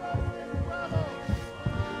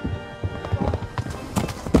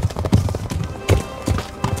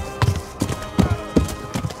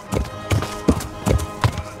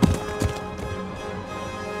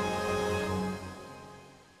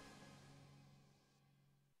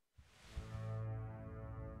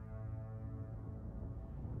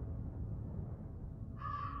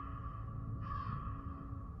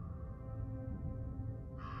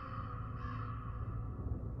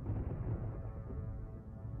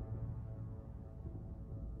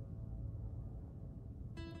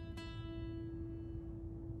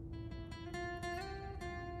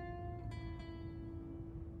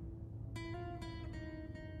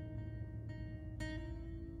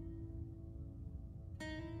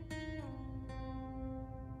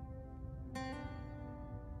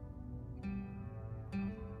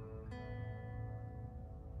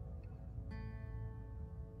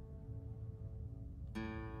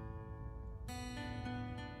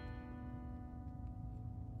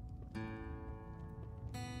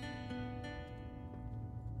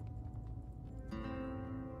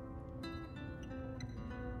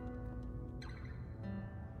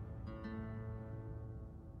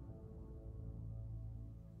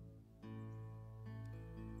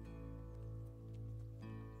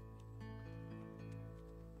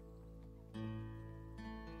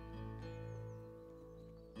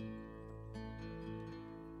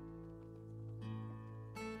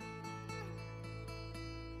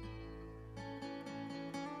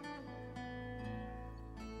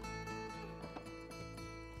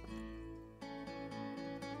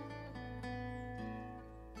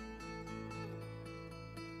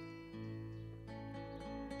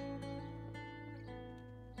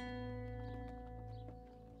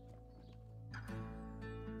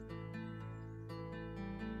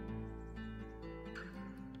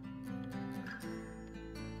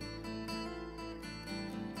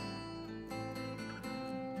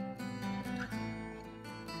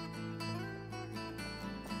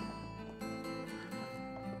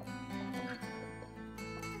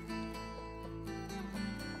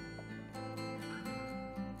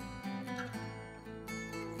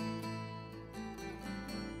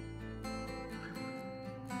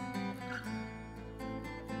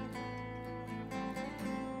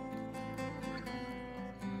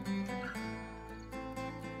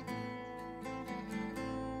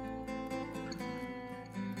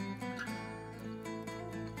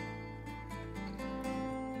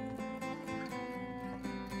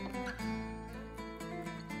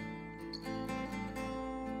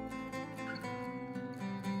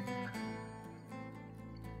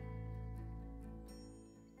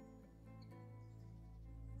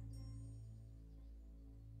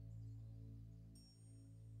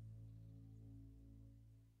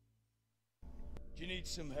 Do you need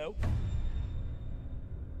some help?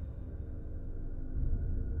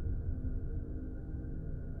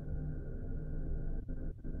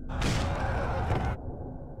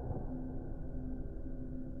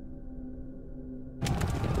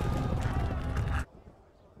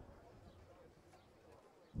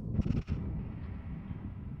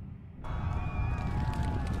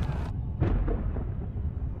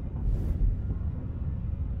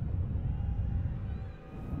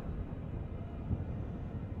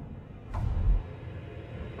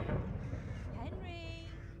 Henry!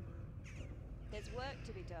 There's work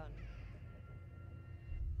to be done.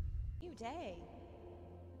 New day.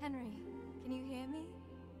 Henry, can you hear me?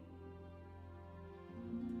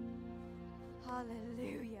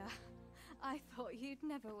 Hallelujah. I thought you'd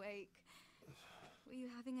never wake. Were you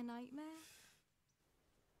having a nightmare?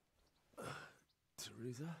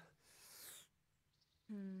 Teresa?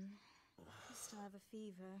 You still have a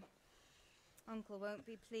fever. Uncle won't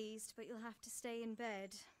be pleased, but you'll have to stay in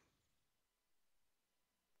bed.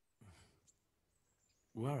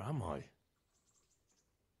 Where am I?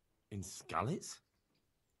 In Skalitz?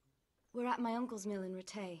 We're at my uncle's mill in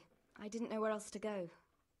Rattay. I didn't know where else to go.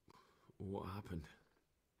 What happened?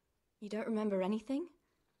 You don't remember anything?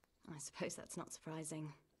 I suppose that's not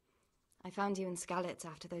surprising. I found you in Skalitz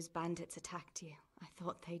after those bandits attacked you. I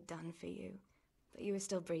thought they'd done for you, but you were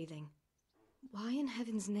still breathing. Why in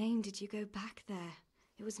heaven's name did you go back there?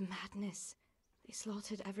 It was madness. They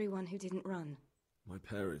slaughtered everyone who didn't run. My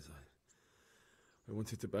parents, I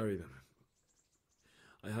wanted to bury them.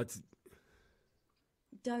 I had to...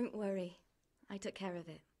 Don't worry. I took care of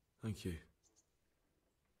it. Thank you.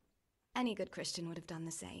 Any good Christian would have done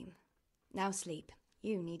the same. Now sleep.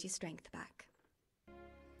 You need your strength back.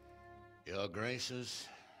 Your Graces,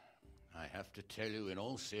 I have to tell you in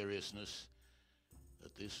all seriousness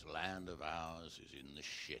that this land of ours is in the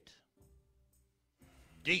shit.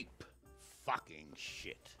 Deep fucking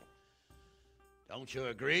shit. Don't you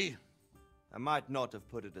agree? I might not have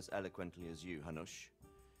put it as eloquently as you, Hanush,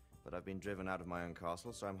 but I've been driven out of my own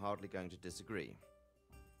castle, so I'm hardly going to disagree.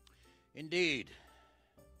 Indeed.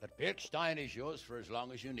 But Birkstein is yours for as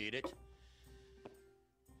long as you need it.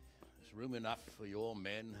 There's room enough for your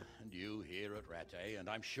men and you here at Rattay, and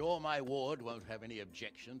I'm sure my ward won't have any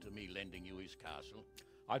objection to me lending you his castle.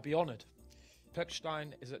 I'd be honored.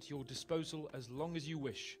 Perkstein is at your disposal as long as you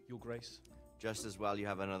wish, Your Grace. Just as well you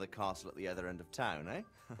have another castle at the other end of town, eh?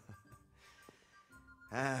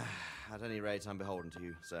 At any rate, I'm beholden to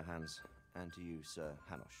you, Sir Hans, and to you, Sir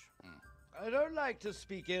Hanush. I don't like to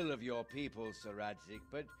speak ill of your people, Sir Radzig,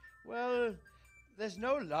 but, well, there's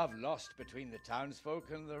no love lost between the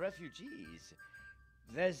townsfolk and the refugees.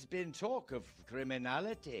 There's been talk of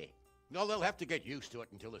criminality. No, they'll have to get used to it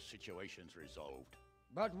until the situation's resolved.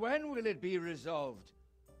 But when will it be resolved?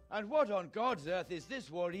 And what on God's earth is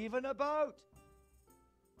this war even about?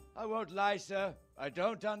 I won't lie, sir. I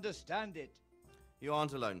don't understand it. You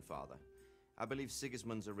aren't alone, Father. I believe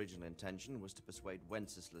Sigismund's original intention was to persuade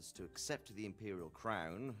Wenceslas to accept the imperial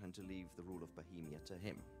crown and to leave the rule of Bohemia to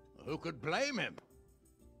him. Who could blame him?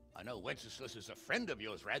 I know Wenceslas is a friend of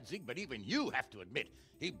yours, Radzig, but even you have to admit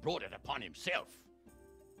he brought it upon himself.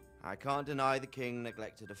 I can't deny the king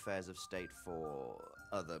neglected affairs of state for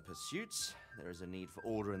other pursuits. There is a need for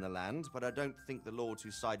order in the land, but I don't think the lords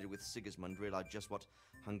who sided with Sigismund realized just what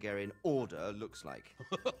Hungarian order looks like.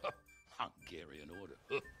 Hungarian order.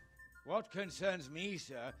 What concerns me,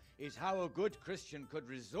 sir, is how a good Christian could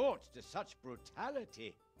resort to such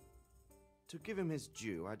brutality. To give him his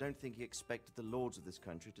due, I don't think he expected the lords of this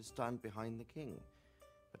country to stand behind the king.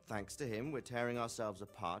 But thanks to him, we're tearing ourselves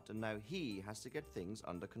apart, and now he has to get things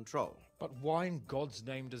under control. But why in God's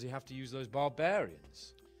name does he have to use those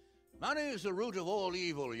barbarians? Money is the root of all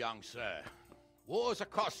evil, young sir. Wars are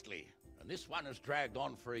costly, and this one has dragged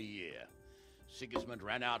on for a year. Sigismund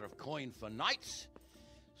ran out of coin for knights,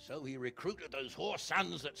 so he recruited those whore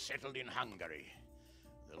sons that settled in Hungary.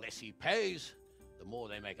 The less he pays, the more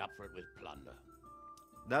they make up for it with plunder.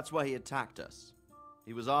 That's why he attacked us.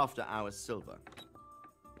 He was after our silver.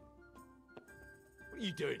 What are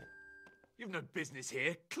you doing? You've no business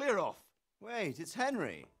here. Clear off. Wait, it's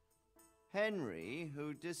Henry. Henry,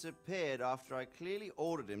 who disappeared after I clearly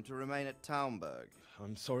ordered him to remain at Taumberg.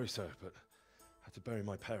 I'm sorry, sir, but I had to bury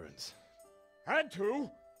my parents. Had to?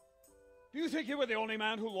 Do you think you were the only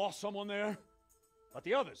man who lost someone there? But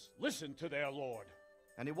the others listened to their lord.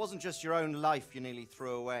 And it wasn't just your own life you nearly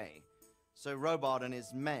threw away. So Robard and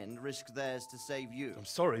his men risked theirs to save you. I'm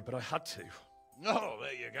sorry, but I had to. Oh,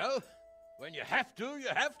 there you go. When you have to,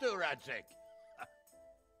 Radzig.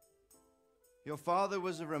 Your father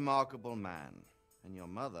was a remarkable man, and your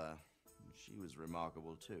mother, she was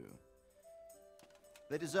remarkable too.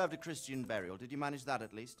 They deserved a Christian burial. Did you manage that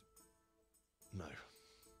at least? No.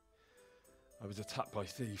 I was attacked by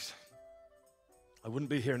thieves. I wouldn't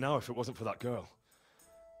be here now if it wasn't for that girl.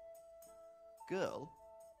 Girl?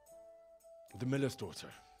 The miller's daughter,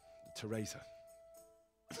 Teresa.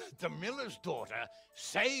 The miller's daughter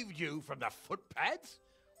saved you from the footpads?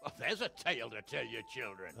 Well, there's a tale to tell your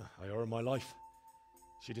children. I owe her my life.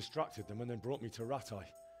 She distracted them and then brought me to Ratai.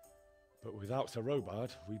 But without Sir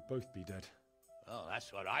Robard, we'd both be dead. Oh,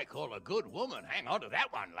 that's what I call a good woman. Hang on to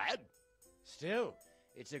that one, lad. Still,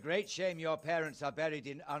 it's a great shame your parents are buried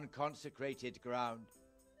in unconsecrated ground.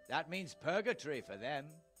 That means purgatory for them.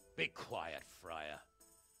 Be quiet, Friar.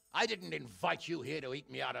 I didn't invite you here to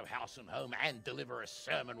eat me out of house and home and deliver a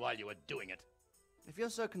sermon while you were doing it. If you're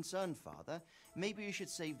so concerned, Father, maybe you should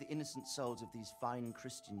save the innocent souls of these fine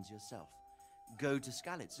Christians yourself. Go to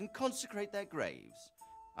Skalitz and consecrate their graves.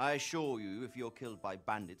 I assure you, if you're killed by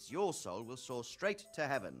bandits, your soul will soar straight to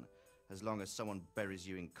heaven, as long as someone buries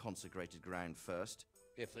you in consecrated ground first.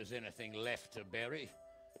 If there's anything left to bury,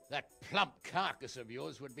 that plump carcass of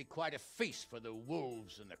yours would be quite a feast for the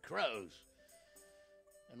wolves and the crows.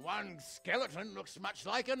 And one skeleton looks much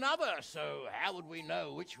like another, so how would we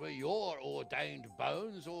know which were your ordained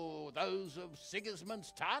bones or those of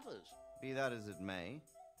Sigismund's Tartars? Be that as it may,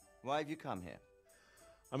 why have you come here?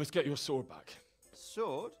 I must get your sword back.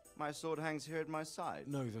 Sword? My sword hangs here at my side.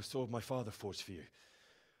 No, the sword my father forged for you.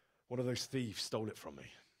 One of those thieves stole it from me.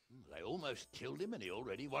 They almost killed him and he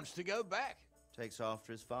already wants to go back. Takes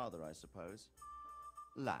after his father, I suppose.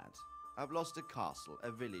 Lad, I've lost a castle,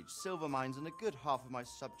 a village, silver mines, and a good half of my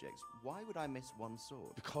subjects. Why would I miss one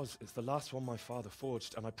sword? Because it's the last one my father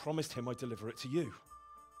forged, and I promised him I'd deliver it to you.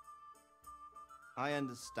 I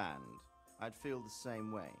understand. I'd feel the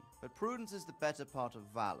same way. But prudence is the better part of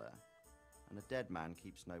valor, and a dead man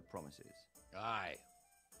keeps no promises. Aye.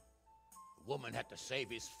 The woman had to save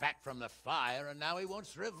his fat from the fire, and now he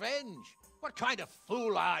wants revenge. What kind of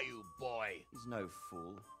fool are you, boy? He's no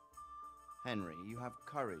fool. Henry, you have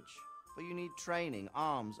courage, but you need training,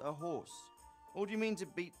 arms, a horse. Or do you mean to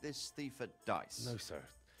beat this thief at dice? No, sir.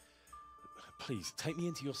 Please, take me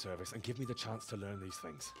into your service and give me the chance to learn these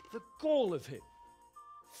things. The gall of him.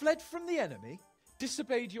 Fled from the enemy,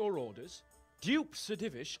 disobeyed your orders, duped Sir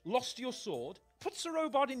Divish, lost your sword, put Sir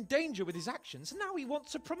Robard in danger with his actions, and now he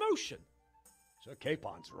wants a promotion. Sir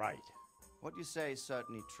Capon's right. What you say is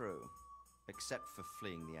certainly true, except for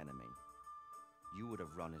fleeing the enemy. You would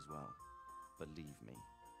have run as well, believe me.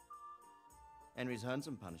 Henry's earned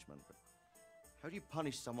some punishment, but how do you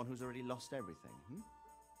punish someone who's already lost everything,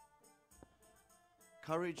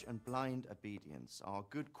 Courage and blind obedience are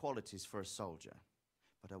good qualities for a soldier,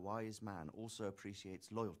 but a wise man also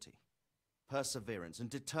appreciates loyalty, perseverance, and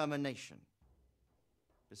determination.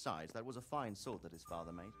 Besides, that was a fine sword that his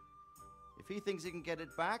father made. If he thinks he can get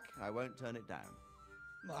it back, I won't turn it down.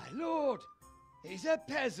 My lord, he's a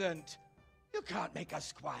peasant. You can't make a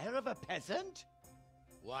squire of a peasant.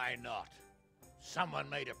 Why not? Someone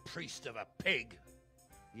made a priest of a pig.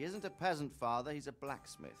 He isn't a peasant, Father. He's a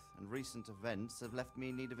blacksmith, and recent events have left me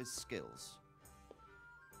in need of his skills.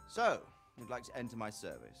 So, you'd like to enter my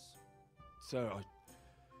service? Sir,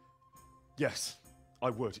 Yes, I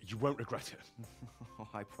would. You won't regret it.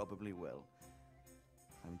 I probably will.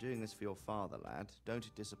 I'm doing this for your father, lad. Don't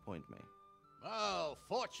disappoint me. Oh,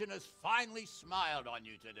 fortune has finally smiled on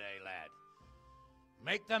you today, lad.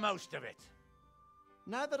 Make the most of it.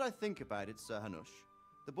 Now that I think about it, Sir Hanush,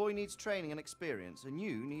 the boy needs training and experience, and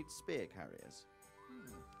you need spear carriers.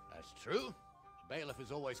 That's true. The bailiff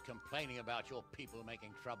is always complaining about your people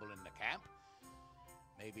making trouble in the camp.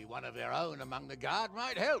 Maybe one of their own among the guard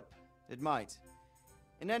might help. It might.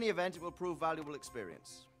 In any event, it will prove valuable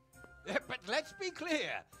experience. But let's be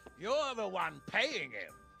clear. You're the one paying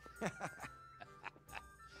him.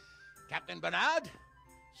 Captain Bernard,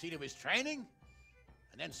 see to his training,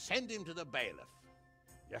 and then send him to the bailiff.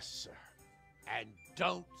 Yes, sir. And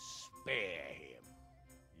don't spare him.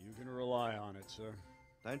 You can rely on it, sir.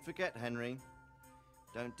 Don't forget, Henry.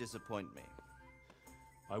 Don't disappoint me.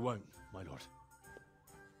 I won't, my lord.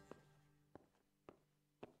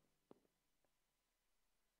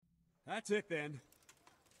 That's it, then.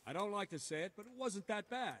 I don't like to say it, but it wasn't that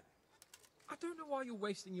bad. I don't know why you're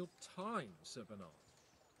wasting your time, Sir Bernard.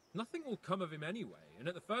 Nothing will come of him anyway, and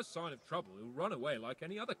at the first sign of trouble, he'll run away like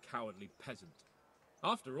any other cowardly peasant.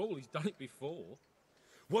 After all, he's done it before.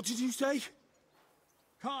 What did you say?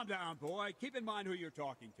 Calm down, boy. Keep in mind who you're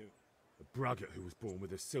talking to. A braggart who was born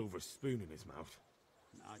with a silver spoon in his mouth.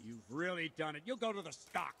 Now, you've really done it. You'll go to the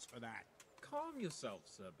stocks for that. Calm yourself,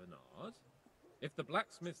 Sir Bernard. If the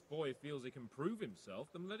blacksmith's boy feels he can prove himself,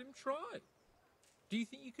 then let him try. Do you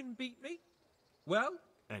think you can beat me? Well?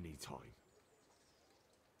 Any time.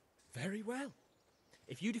 Very well.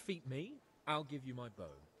 If you defeat me, I'll give you my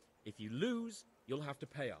bow. If you lose, you'll have to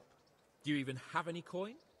pay up. Do you even have any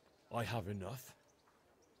coin? I have enough.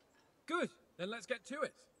 Good, then let's get to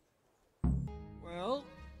it. Well,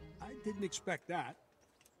 I didn't expect that.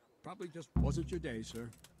 Probably just wasn't your day, sir.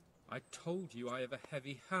 I told you I have a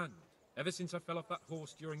heavy hand, ever since I fell off that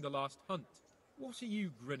horse during the last hunt. What are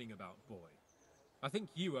you grinning about, boy? I think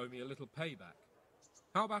you owe me a little payback.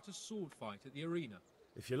 How about a sword fight at the arena?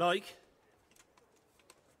 If you like.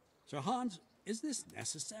 Sir Hans, is this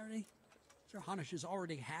necessary? Sir Hanush has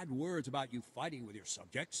already had words about you fighting with your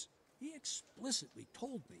subjects. He explicitly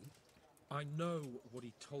told me. I know what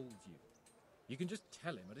he told you. You can just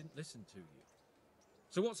tell him I didn't listen to you.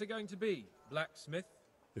 So what's it going to be, blacksmith?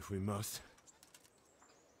 If we must.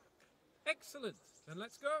 Excellent, then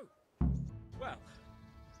let's go. Well,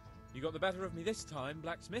 you got the better of me this time,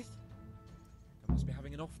 blacksmith. I must be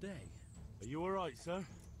having an off day. Are you all right, sir?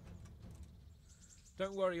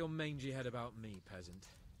 Don't worry your mangy head about me, peasant.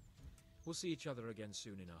 We'll see each other again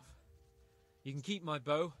soon enough. You can keep my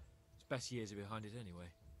bow. Its best years are behind it anyway.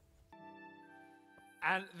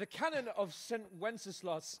 And the canon of St.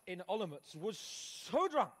 Wenceslas in Olomouc was so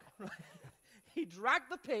drunk, he dragged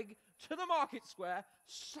the pig to the market square,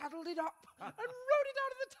 saddled it up, and rode it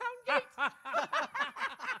out of the town gate.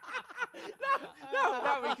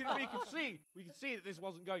 No, we can see that this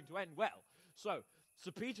wasn't going to end well. So, Sir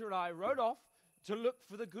Peter and I rode off to look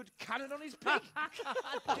for the good canon on his pig.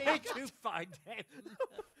 Did you find him?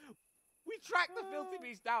 We tracked the filthy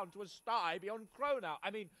beast down to a sty beyond Cronau. I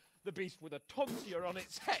mean, the beast with a tonsure on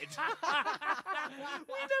its head. We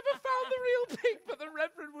never found the real pig, but the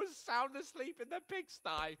Reverend was sound asleep in the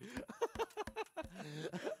pigsty.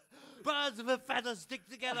 Birds of a feather stick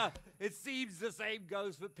together. It seems the same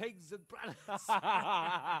goes for pigs and planets.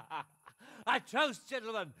 I toast,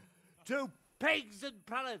 gentlemen, to pigs and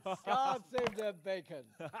planets. God save the bacon.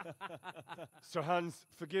 Sir Hans,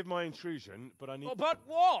 forgive my intrusion, but I need... Oh, but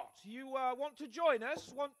what? You want to join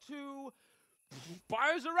us? Want to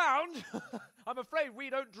buy us around? I'm afraid we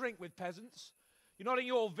don't drink with peasants. You're not in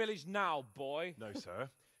your village now, boy. No, sir.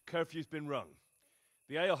 Curfew's been rung.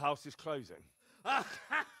 The alehouse is closing.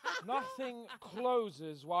 Nothing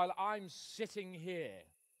closes while I'm sitting here.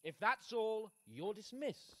 If that's all, you're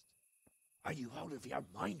dismissed. Are you out of your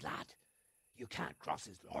mind, lad? You can't cross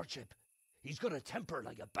his lordship. He's got a temper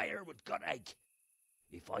like a bear with gut ache.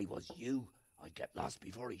 If I was you, I'd get lost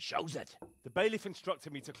before he shows it. The bailiff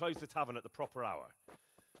instructed me to close the tavern at the proper hour.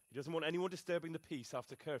 He doesn't want anyone disturbing the peace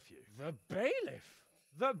after curfew. The bailiff?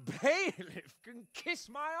 The bailiff can kiss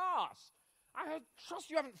my arse. I trust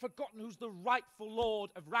you haven't forgotten who's the rightful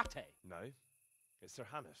lord of Rattay. No, it's Sir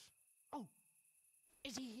Hanush. Oh,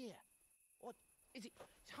 is he here? What, is he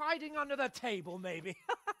hiding under the table, maybe?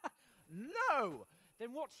 No!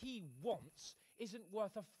 Then what he wants isn't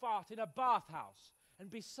worth a fart in a bathhouse. And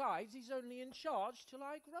besides, he's only in charge till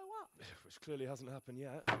I grow up. Which clearly hasn't happened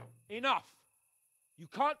yet. Enough! You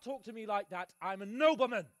can't talk to me like that. I'm a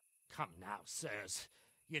nobleman. Come now, sirs.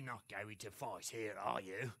 You're not going to fight here, are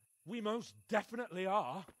you? We most definitely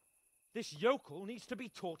are. This yokel needs to be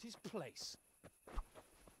taught his place.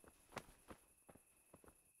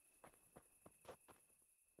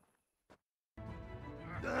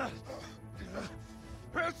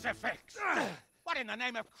 Crucifix! What in the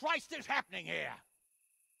name of Christ is happening here?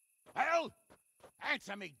 Well,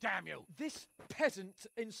 answer me, damn you! This peasant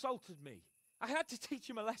insulted me. I had to teach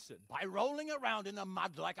him a lesson. By rolling around in the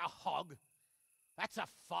mud like a hog? That's a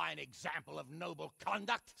fine example of noble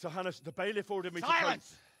conduct. Sir Hanush, the bailiff ordered me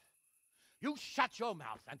Silence! You shut your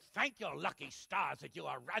mouth and thank your lucky stars that you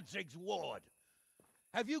are Radzig's ward.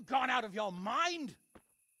 Have you gone out of your mind?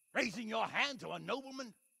 Raising your hand to a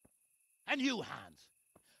nobleman? And you, Hans,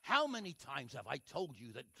 how many times have I told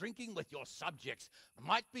you that drinking with your subjects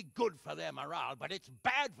might be good for their morale, but it's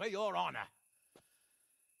bad for your honor?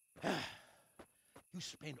 You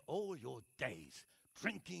spend all your days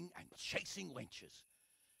drinking and chasing wenches,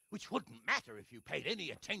 which wouldn't matter if you paid any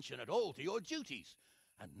attention at all to your duties.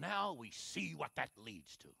 And now we see what that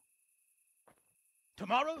leads to.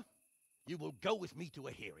 Tomorrow, you will go with me to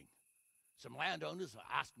a hearing. Some landowners have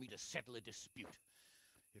asked me to settle a dispute.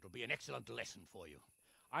 It'll be an excellent lesson for you.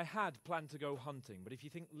 I had planned to go hunting, but if you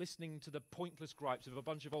think listening to the pointless gripes of a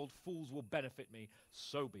bunch of old fools will benefit me,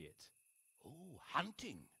 so be it. Oh,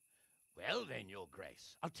 hunting. Well then, Your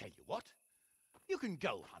Grace, I'll tell you what. You can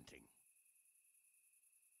go hunting.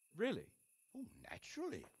 Really? Oh,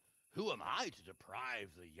 naturally. Who am I to deprive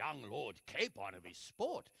the young Lord Capon of his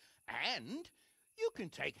sport? And you can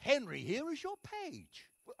take Henry here as your page.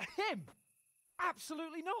 Him?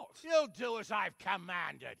 Absolutely not. You'll do as I've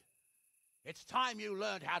commanded. It's time you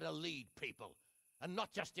learned how to lead people, and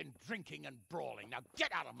not just in drinking and brawling. Now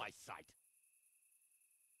get out of my sight.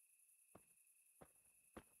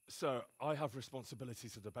 Sir, I have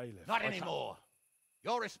responsibilities of the bailiff. Not anymore.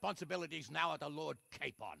 Your responsibilities now are the Lord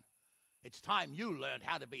Capon. It's time you learned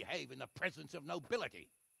how to behave in the presence of nobility.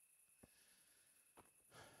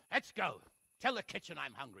 Let's go. Tell the kitchen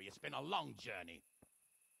I'm hungry. It's been a long journey.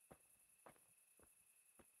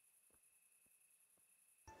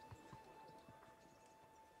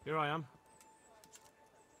 Here I am.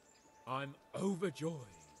 I'm overjoyed.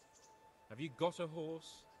 Have you got a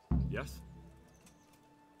horse? Yes.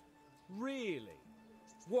 Really?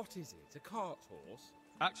 What is it? A cart horse?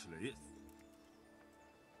 Actually, it's...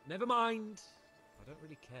 Never mind. I don't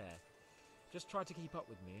really care. Just try to keep up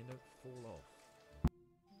with me and don't fall off.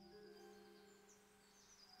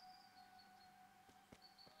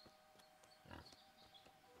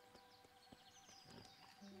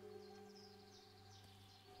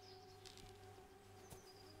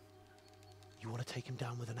 You want to take him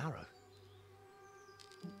down with an arrow?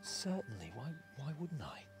 Certainly. Why wouldn't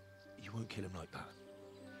I? You won't kill him like that.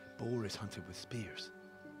 Boar is hunted with spears.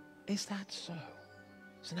 Is that so?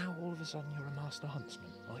 So now all of a sudden you're a master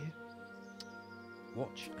huntsman, are you?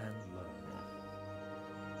 Watch and learn.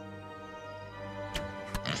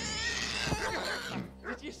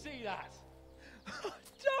 Did you see that?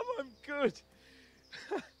 Damn, I'm good.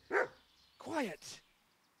 Quiet.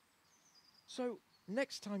 So,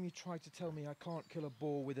 next time you try to tell me I can't kill a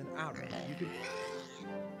boar with an arrow, you can...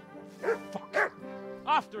 Fuck!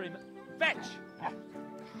 After him! Fetch!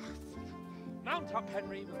 Mount up,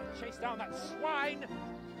 Henry. We're going to chase down that swine!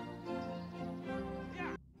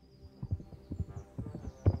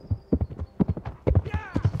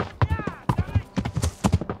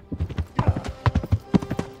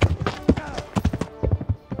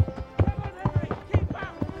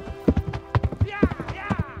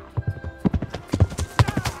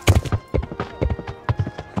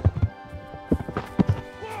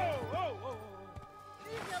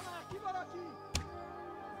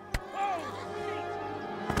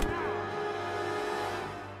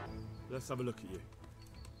 Let's have a look at you.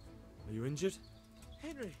 Are you injured?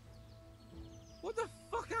 Henry! What the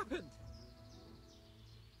fuck happened?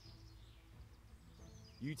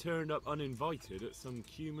 You turned up uninvited at some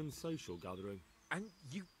Cuman social gathering. And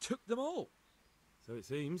you took them all? So it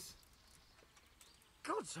seems.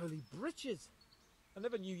 God's holy britches! I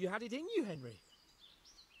never knew you had it in you, Henry.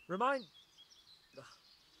 Remind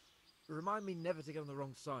me never to get on the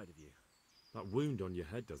wrong side of you. That wound on your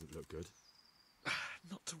head doesn't look good.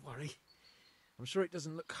 Not to worry. I'm sure it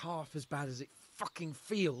doesn't look half as bad as it fucking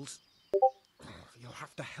feels. You'll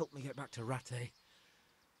have to help me get back to Rattay.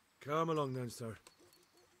 Come along then, sir.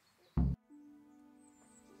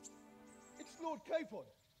 It's Lord Capon.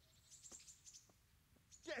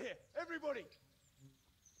 Get here, everybody.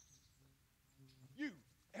 You,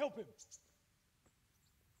 help him.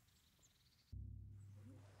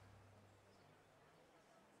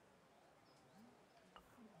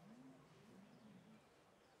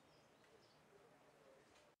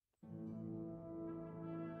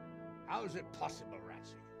 How is it possible,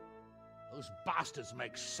 Radzig? Those bastards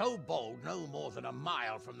make so bold no more than a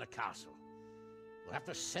mile from the castle. We'll have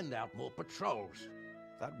to send out more patrols.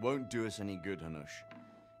 That won't do us any good, Hanush.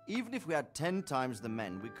 Even if we had 10 times the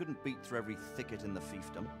men, we couldn't beat through every thicket in the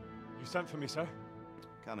fiefdom. You sent for me, sir?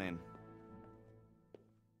 Come in.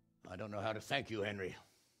 I don't know how to thank you, Henry.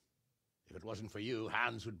 If it wasn't for you,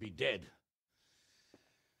 Hans would be dead.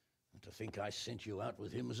 And to think I sent you out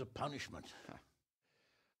with him as a punishment.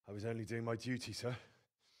 I was only doing my duty, sir.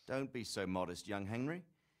 Don't be so modest, young Henry.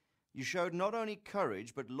 You showed not only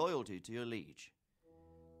courage, but loyalty to your liege.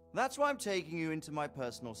 That's why I'm taking you into my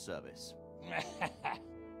personal service.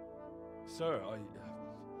 Sir,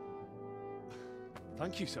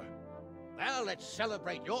 thank you, sir. Well, let's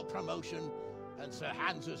celebrate your promotion and Sir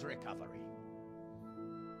Hans's recovery.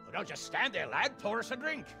 Well, don't just stand there, lad. Pour us a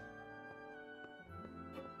drink.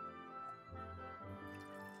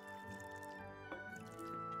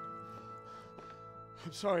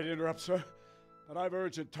 I'm sorry to interrupt, sir, but I've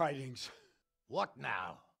urgent tidings. What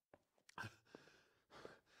now?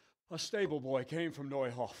 A stable boy came from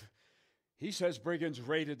Neuhof. He says brigands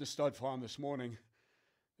raided the stud farm this morning.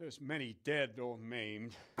 There's many dead or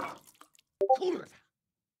maimed.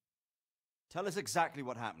 Tell us exactly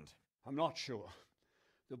what happened. I'm not sure.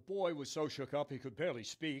 The boy was so shook up he could barely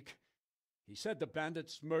speak. He said the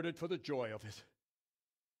bandits murdered for the joy of it.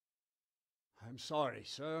 I'm sorry,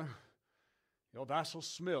 sir. Your vassal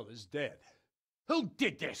Smill is dead. Who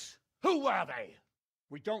did this? Who were they?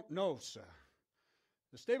 We don't know, sir.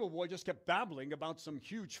 The stable boy just kept babbling about some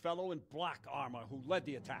huge fellow in black armor who led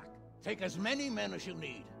the attack. Take as many men as you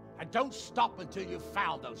need, and don't stop until you've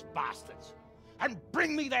found those bastards. And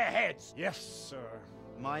bring me their heads! Yes, sir.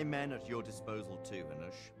 My men at your disposal too,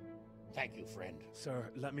 Hanush. Thank you, friend. Sir,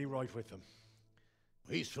 let me ride with them.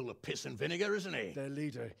 He's full of piss and vinegar, isn't he? Their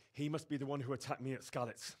leader, he must be the one who attacked me at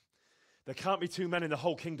Skalitz. There can't be 2 men in the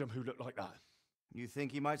whole kingdom who look like that. You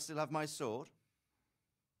think he might still have my sword?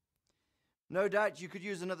 No doubt you could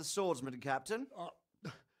use another swordsman, Captain.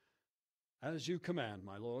 As you command,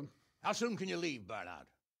 my lord. How soon can you leave, Bernard?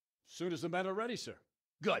 Soon as the men are ready, sir.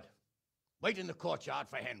 Good. Wait in the courtyard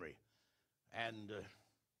for Henry. And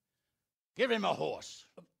give him a horse.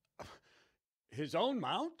 His own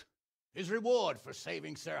mount? His reward for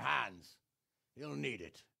saving Sir Hans. He'll need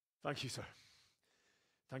it. Thank you, sir.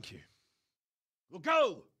 Thank you. Well,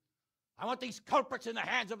 go! I want these culprits in the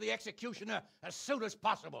hands of the executioner as soon as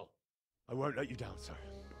possible. I won't let you down, sir.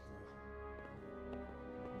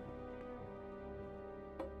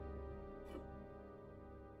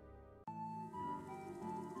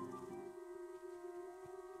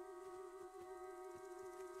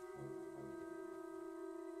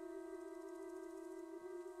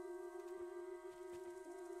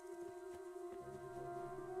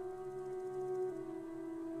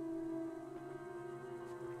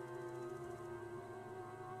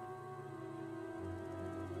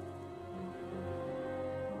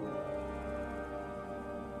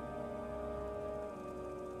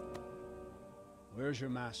 Where's your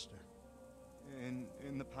master?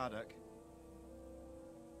 In the paddock.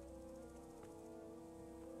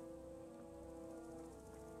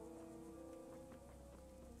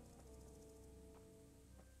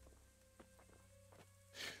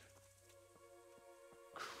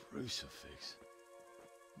 Crucifix?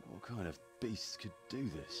 What kind of beast could do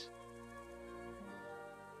this?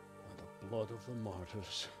 By the blood of the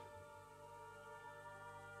martyrs.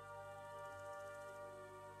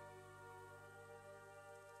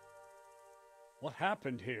 What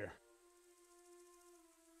happened here?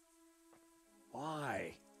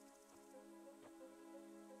 Why?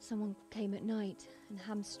 Someone came at night and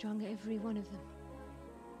hamstrung every one of them.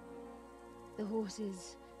 The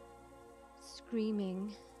horses,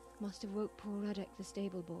 screaming, must have woke poor Radzig, the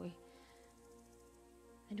stable boy.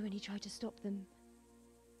 And when he tried to stop them...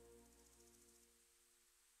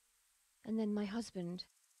 And then my husband,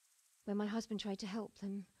 when my husband tried to help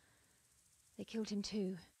them, they killed him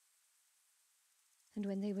too. And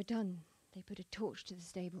when they were done, they put a torch to the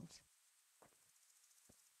stables.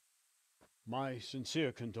 My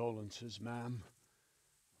sincere condolences, ma'am.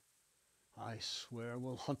 I swear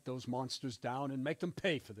we'll hunt those monsters down and make them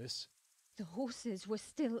pay for this. The horses were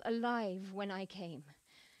still alive when I came.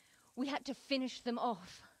 We had to finish them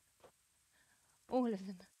off. All of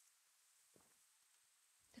them.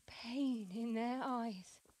 The pain in their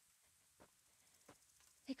eyes.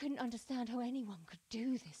 They couldn't understand how anyone could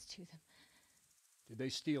do this to them. Did they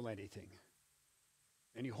steal anything?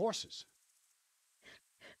 Any horses?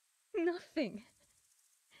 Nothing.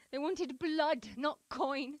 They wanted blood, not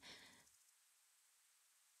coin.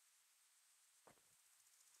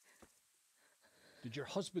 Did your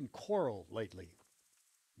husband quarrel lately?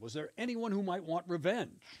 Was there anyone who might want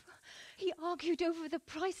revenge? He argued over the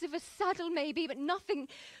price of a saddle, maybe, but nothing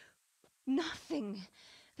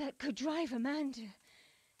that could drive a man to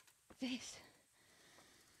this.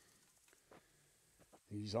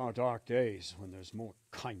 These are dark days when there's more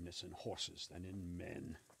kindness in horses than in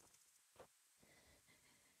men.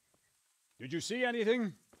 Did you see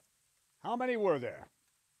anything? How many were there?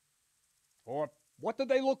 Or what did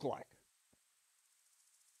they look like?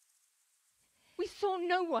 We saw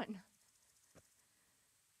no one.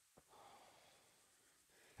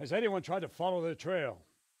 Has anyone tried to follow the trail?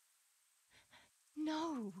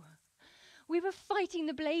 No. We were fighting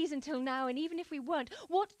the blaze until now, and even if we weren't,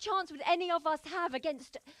 what chance would any of us have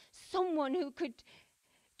against someone who could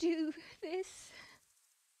do this?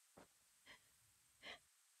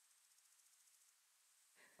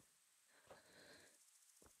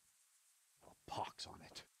 A pox on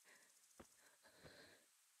it.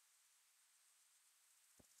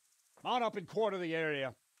 Mount up and quarter the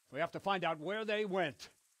area. We have to find out where they went.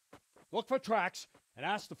 Look for tracks and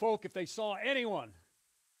ask the folk if they saw anyone.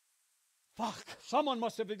 Fuck, someone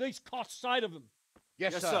must have at least caught sight of them.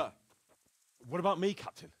 Yes, sir. What about me,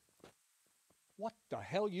 Captain? What the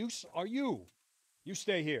hell use are you? You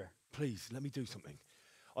stay here. Please, let me do something.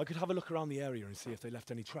 I could have a look around the area and see if they left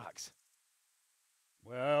any tracks.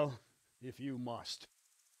 Well, if you must.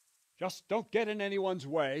 Just don't get in anyone's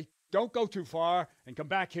way, don't go too far, and come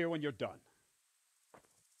back here when you're done.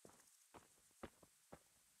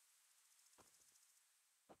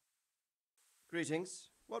 Greetings.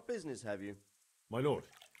 What business have you? My lord,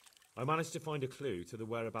 I managed to find a clue to the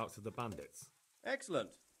whereabouts of the bandits. Excellent.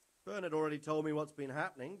 Bernard already told me what's been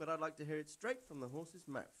happening, but I'd like to hear it straight from the horse's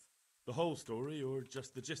mouth. The whole story, or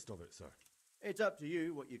just the gist of it, sir? It's up to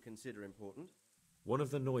you what you consider important. One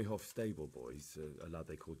of the Neuhoff stable boys, a lad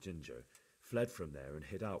they called Ginger, fled from there and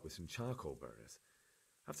hid out with some charcoal burners.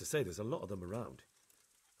 I have to say, there's a lot of them around.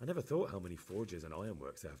 I never thought how many forges and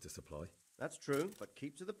ironworks they have to supply. That's true, but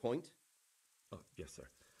keep to the point. Oh, yes, sir.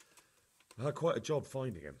 I had quite a job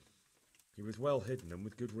finding him. He was well hidden and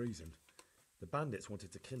with good reason. The bandits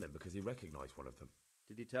wanted to kill him because he recognised one of them.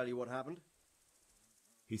 Did he tell you what happened?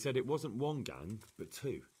 He said it wasn't one gang, but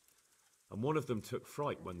two. And one of them took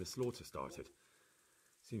fright when the slaughter started.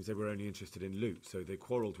 Seems they were only interested in loot, so they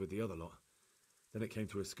quarrelled with the other lot. Then it came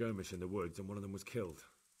to a skirmish in the woods and one of them was killed.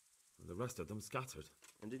 And the rest of them scattered.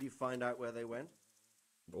 And did you find out where they went?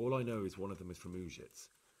 All I know is one of them is from Ujits.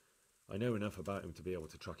 I know enough about him to be able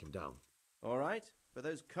to track him down. All right, but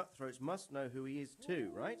those cutthroats must know who he is too,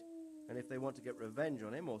 right? And if they want to get revenge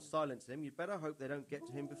on him or silence him, you'd better hope they don't get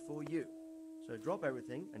to him before you. So drop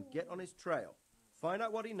everything and get on his trail. Find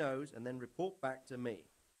out what he knows and then report back to me.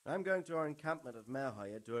 I'm going to our encampment at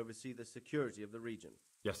Merhayed to oversee the security of the region.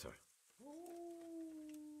 Yes, sir.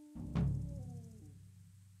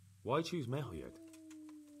 Why choose Merhayed?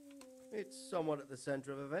 It's somewhat at the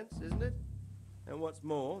centre of events, isn't it? And what's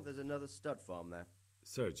more, there's another stud farm there.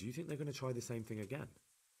 Sir, do you think they're going to try the same thing again?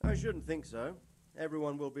 I shouldn't think so.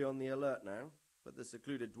 Everyone will be on the alert now, but the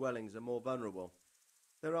secluded dwellings are more vulnerable.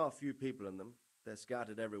 There are few people in them. They're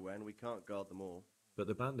scattered everywhere and we can't guard them all. But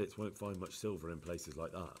the bandits won't find much silver in places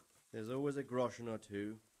like that. There's always a groschen or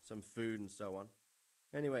two, some food and so on.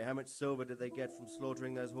 Anyway, how much silver did they get from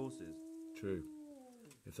slaughtering those horses? True.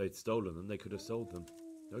 If they'd stolen them, they could have sold them.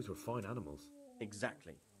 Those were fine animals.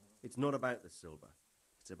 Exactly. It's not about the silver.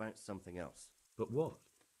 It's about something else. But what?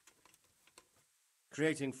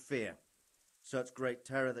 Creating fear. Such great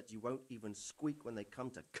terror that you won't even squeak when they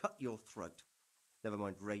come to cut your throat. Never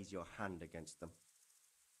mind raise your hand against them.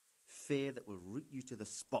 Fear that will root you to the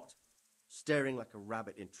spot, staring like a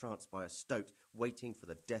rabbit entranced by a stoat, waiting for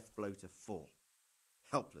the death blow to fall.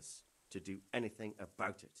 Helpless to do anything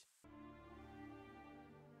about it.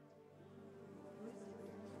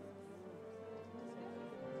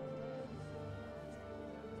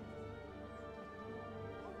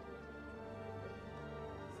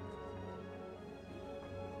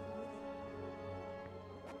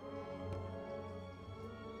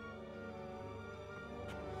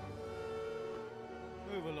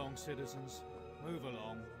 Move along, citizens. Move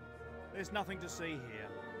along. There's nothing to see here.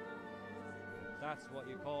 That's what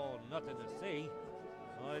you call nothing to see.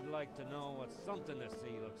 I'd like to know what something to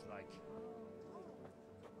see looks like.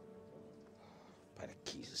 By the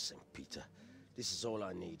keys of St. Peter, this is all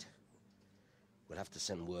I need. We'll have to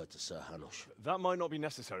send word to Sir Hanush. That might not be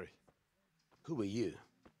necessary. Who are you?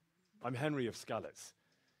 I'm Henry of Skalitz,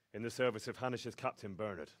 in the service of Hanush's captain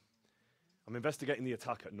Bernard. I'm investigating the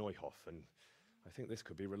attack at Neuhoff, and I think this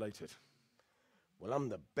could be related. Well, I'm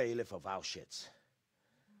the bailiff of Auschwitz.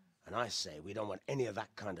 And I say we don't want any of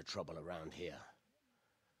that kind of trouble around here.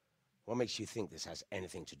 What makes you think this has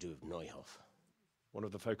anything to do with Neuhoff? One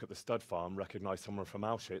of the folk at the stud farm recognized someone from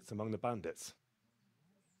Auschwitz among the bandits.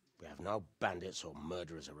 We have no bandits or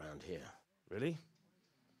murderers around here. Really?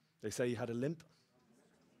 They say he had a limp?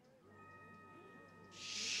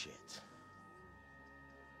 Shit.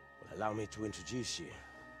 Well, allow me to introduce you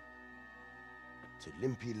to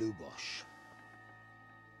Limpy Lubosh.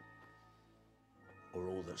 Or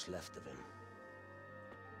all that's left of him.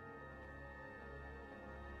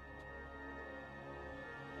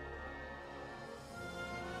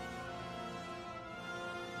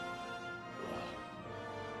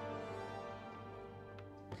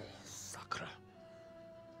 Sacre.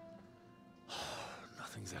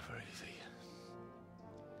 Nothing's ever easy.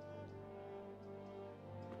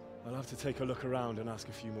 I'll have to take a look around and ask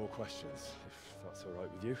a few more questions, if that's all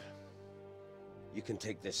right with you. You can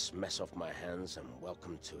take this mess off my hands and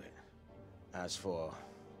welcome to it. As for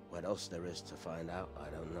what else there is to find out, I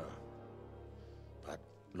don't know. But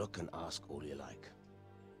look and ask all you like.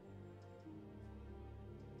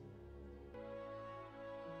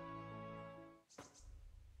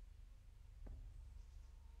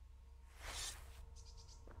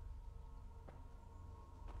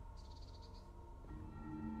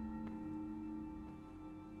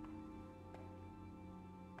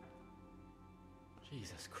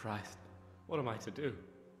 Jesus Christ, what am I to do?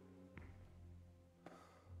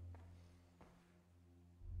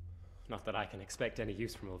 Not that I can expect any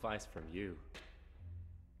useful advice from you.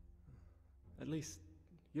 At least,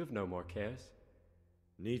 you have no more cares.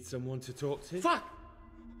 Need someone to talk to? Fuck!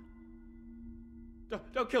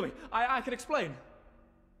 Don't kill me. I can explain.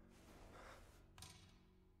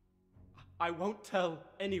 I won't tell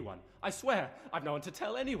anyone. I swear. I've no one to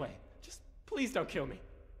tell anyway. Just please don't kill me.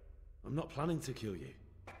 I'm not planning to kill you.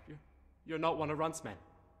 You're not one of Runt's men?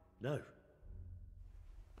 No.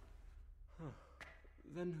 Huh.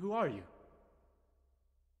 Then who are you?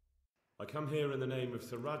 I come here in the name of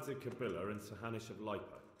Sir Radzig Kabila and Sir Hanish of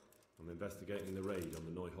Lipa. I'm investigating the raid on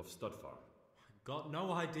the Neuhof stud farm. I've got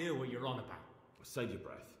no idea what you're on about. Save your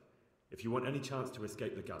breath. If you want any chance to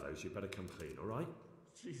escape the gallows, you better come clean, alright?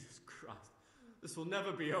 Jesus Christ. This will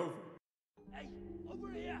never be over. Hey, over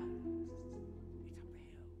here!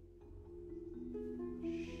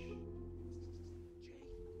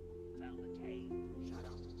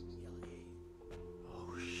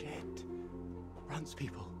 Oh, shit. Runt's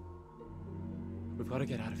people. We've got to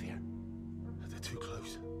get out of here. They're too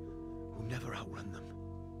close. We'll never outrun them.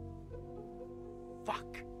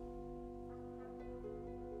 Fuck!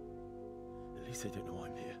 At least they don't know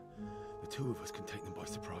I'm here. The two of us can take them by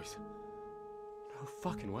surprise. No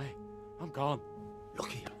fucking way. I'm gone.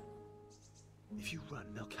 Look here. If you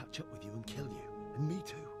run, they'll catch up with you and kill you. And me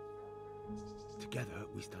too. Together,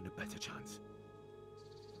 we stand a better chance.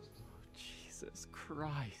 Jesus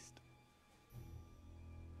Christ.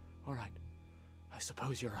 All right. I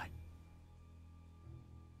suppose you're right.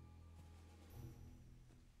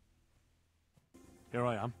 Here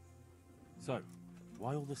I am. So,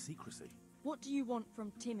 why all the secrecy? What do you want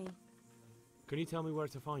from Timmy? Can you tell me where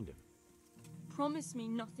to find him? Promise me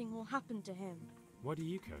nothing will happen to him. Why do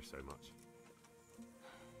you care so much?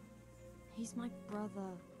 He's my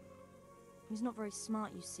brother. He's not very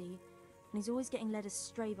smart, you see, and he's always getting led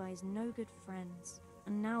astray by his no-good friends.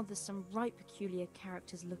 And now there's some right peculiar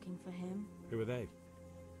characters looking for him. Who are they?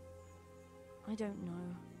 I don't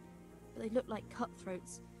know, but they look like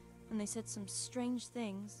cutthroats, and they said some strange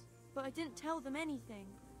things, but I didn't tell them anything.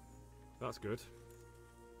 That's good.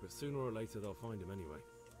 But sooner or later they'll find him anyway.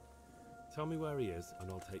 Tell me where he is, and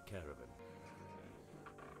I'll take care of him.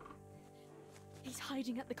 He's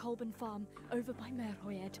hiding at the Kolben farm, over by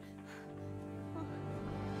Merhoyed.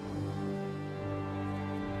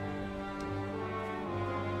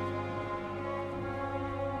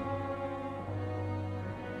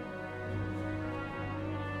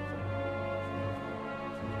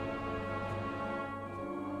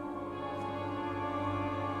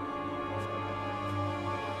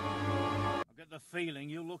 The feeling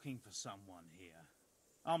you're looking for someone here.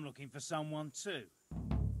 I'm looking for someone too.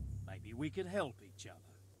 Maybe we could help each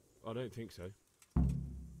other. I don't think so.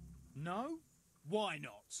 No? Why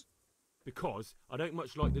not? Because I don't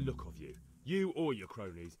much like the look of you. You or your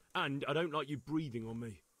cronies. And I don't like you breathing on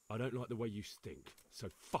me. I don't like the way you stink. So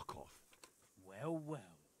fuck off. Well,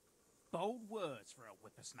 well. Bold words for a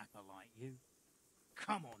whippersnapper like you.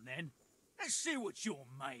 Come on then. Let's see what you're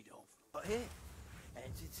made of. Here.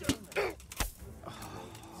 Entertainment.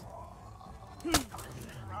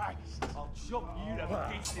 Christ! I'll chop you to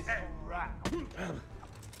pieces, rat!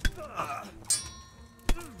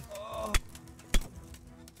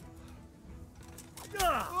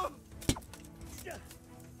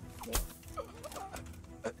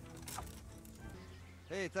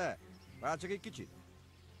 Hé, te! Várj csak egy kicsit!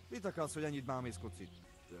 Mit akarsz, hogy ennyit bámészkodsz itt?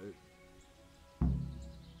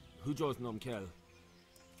 Húgyoznom kell.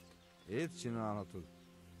 Itt csinálhatod.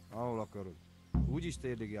 Ahol akarod. Úgyis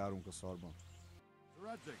térdig járunk a szarban.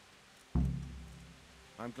 Radzig.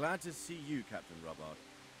 I'm glad to see you, Captain Robart.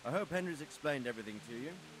 I hope Henry's explained everything to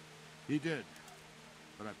you. He did,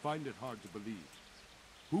 but I find it hard to believe.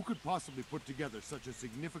 Who could possibly put together such a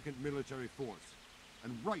significant military force,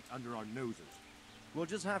 and right under our noses? We'll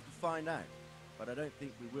just have to find out, but I don't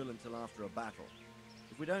think we will until after a battle.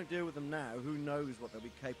 If we don't deal with them now, who knows what they'll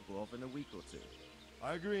be capable of in a week or two.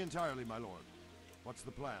 I agree entirely, my lord. What's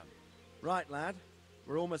the plan? Right, lad.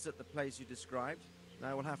 We're almost at the place you described.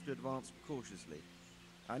 Now we'll have to advance cautiously.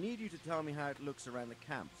 I need you to tell me how it looks around the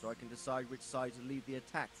camp, so I can decide which side to lead the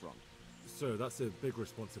attack from. Sir, that's a big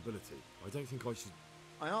responsibility. I don't think I should...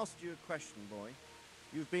 I asked you a question, boy.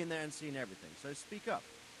 You've been there and seen everything, so speak up.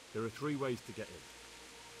 There are 3 ways to get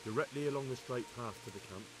in. Directly along the straight path to the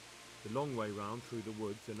camp, the long way round through the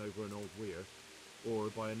woods and over an old weir, or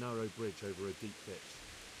by a narrow bridge over a deep ditch.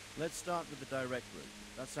 Let's start with the direct route.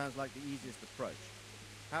 That sounds like the easiest approach.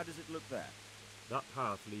 How does it look there? That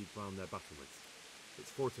path leads round their battlements.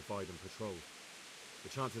 It's fortified and patrolled. The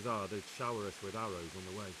chances are they'd shower us with arrows on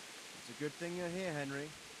the way. It's a good thing you're here, Henry.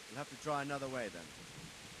 We'll have to try another way then.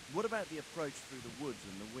 What about the approach through the woods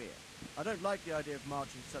and the weir? I don't like the idea of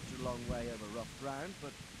marching such a long way over rough ground,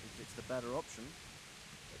 but if it's the better option...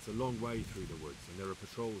 A It's a long way through the woods, and there are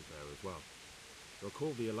patrols there as well. They'll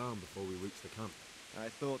call the alarm before we reach the camp. I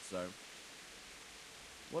thought so.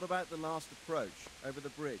 What about the last approach, over the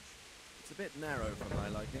bridge? It's a bit narrow for my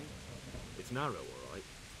liking. It's narrow, all right,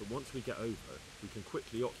 but once we get over, we can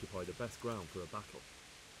quickly occupy the best ground for a battle.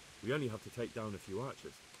 We only have to take down a few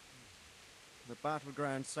archers. The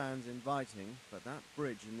battleground sounds inviting, but that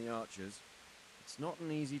bridge and the archers, it's not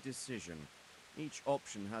an easy decision. Each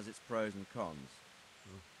option has its pros and cons.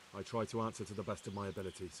 Well, I try to answer to the best of my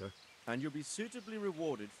ability, sir. And you'll be suitably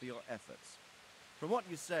rewarded for your efforts. From what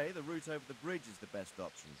you say, the route over the bridge is the best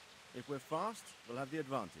option. If we're fast, we'll have the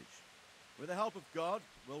advantage. With the help of God,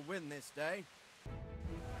 we'll win this day.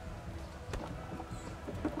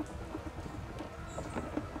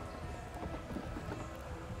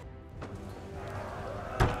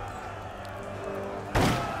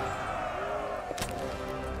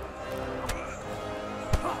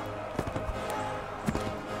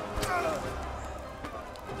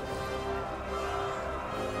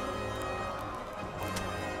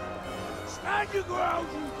 Stand your ground,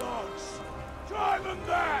 you dogs! Drive them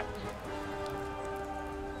back!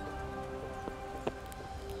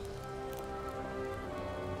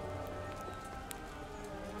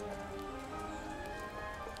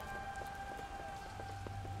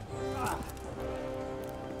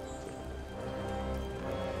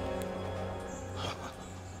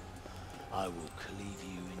 I will cleave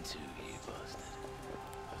you in two, you bastard.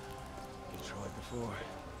 You tried before,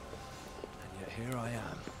 and yet here I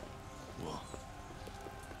am. What?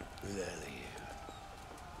 Who the hell are you?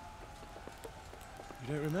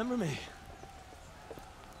 You don't remember me?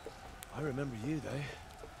 I remember you, though.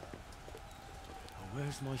 Oh,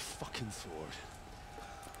 where's my fucking sword?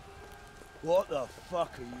 What the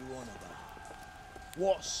fuck are you on about?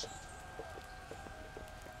 What's...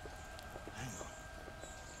 Hang on.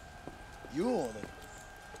 You're the...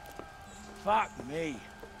 Fuck me.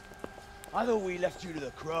 I thought we left you to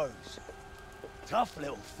the crows. Tough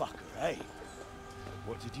little fucker, eh?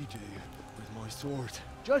 What did you do with my sword?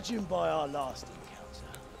 Judging by our last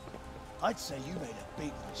encounter, I'd say you made a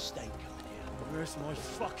big mistake coming here. Where's my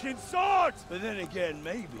fucking sword? But then again,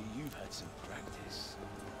 maybe you've had some practice.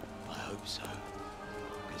 I hope so.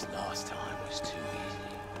 Because last time was too easy.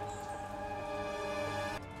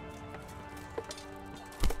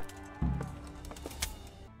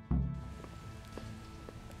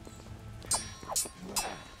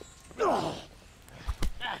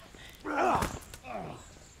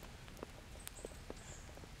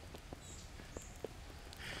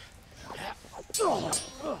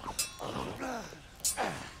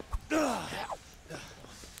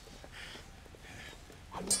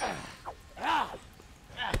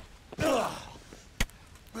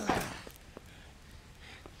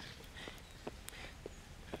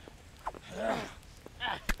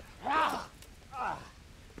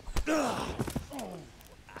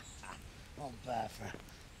 On bad for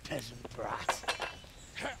peasant brat.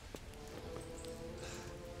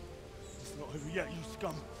 It's not over yet, you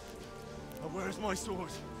scum. Now where's my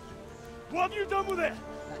sword? What have you done with it?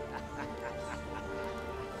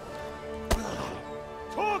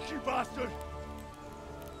 Talk, you bastard!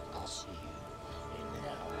 I'll see you in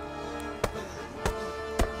hell.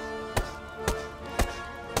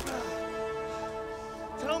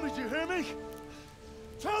 Tell me, do you hear me?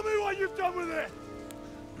 Tell me what you've done with it!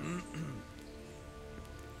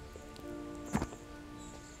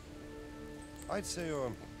 I'd say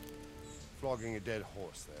you're flogging a dead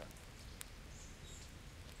horse there.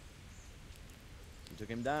 You took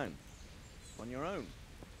him down. On your own.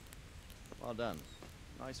 Well done.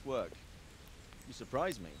 Nice work. You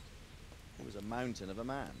surprised me. He was a mountain of a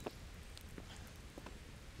man.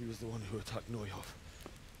 He was the one who attacked Neuhoff.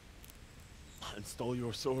 And stole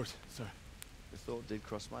your sword, sir. The thought did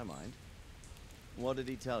cross my mind. What did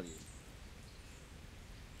he tell you?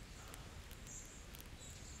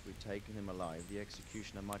 If we'd taken him alive, the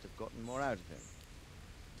executioner might have gotten more out of him.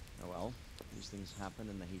 Oh well, these things happen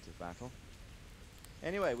in the heat of battle.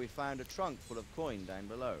 Anyway, we found a trunk full of coin down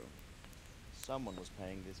below. Someone was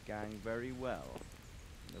paying this gang very well.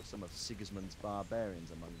 There were some of Sigismund's barbarians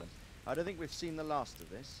among them. I don't think we've seen the last of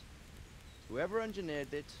this. Whoever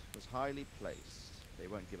engineered it was highly placed. They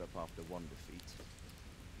won't give up after one defeat.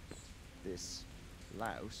 This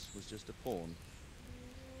louse was just a pawn.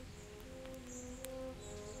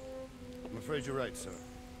 I'm afraid you're right, sir.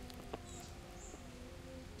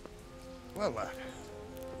 Well, lad,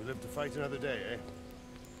 we live to fight another day, eh?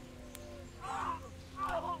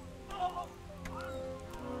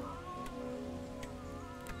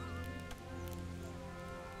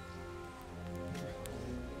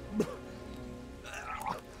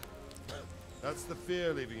 That's the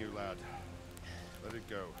fear leaving you, lad. Let it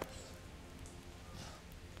go.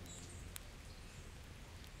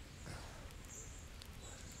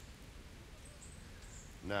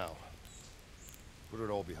 Now, put it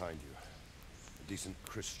all behind you. A decent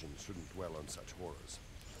Christian shouldn't dwell on such horrors.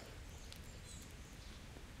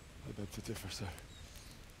 I beg to differ, sir.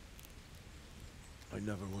 I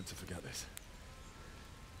never want to forget this.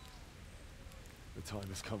 The time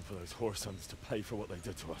has come for those whoresons to pay for what they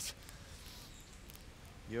did to us.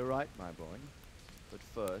 You're right, my boy. But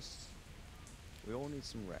first, we all need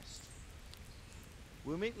some rest.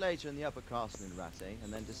 We'll meet later in the upper castle in Rate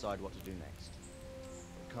and then decide what to do next.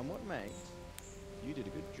 But come what may, you did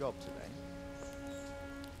a good job today.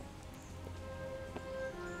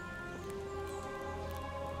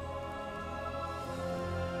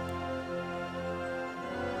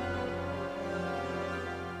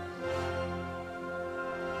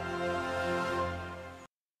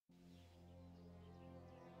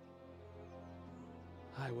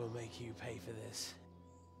 I will make you pay for this.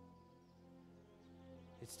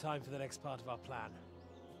 It's time for the next part of our plan.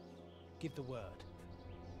 Give the word.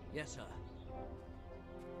 Yes, sir.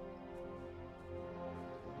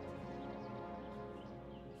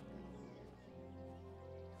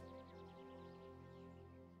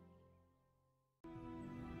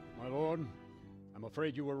 My lord, I'm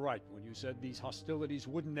afraid you were right when you said these hostilities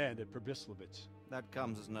wouldn't end at Pribyslavitz. That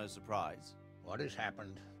comes as no surprise. What has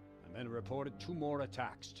happened? The men reported 2 more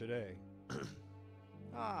attacks today.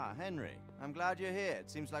 Ah, Henry. I'm glad you're here. It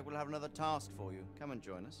seems like we'll have another task for you. Come and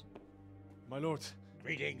join us. My lord.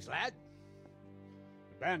 Greetings, lad.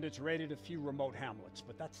 The bandits raided a few remote hamlets,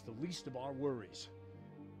 but that's the least of our worries.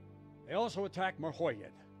 They also attacked Merhoyed,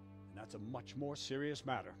 and that's a much more serious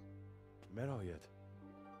matter. Merhoyed?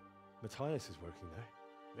 Matthias is working there.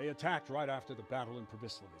 They attacked right after the battle in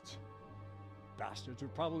Pribyslavitz. Bastards were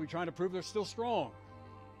probably trying to prove they're still strong.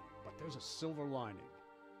 But there's a silver lining.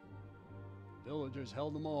 The villagers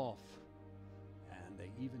held them off, and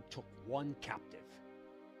they even took 1 captive.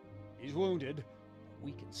 He's wounded, but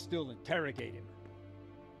we can still interrogate him.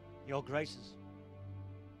 Your Graces,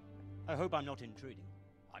 I hope I'm not intruding.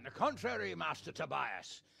 On the contrary, Master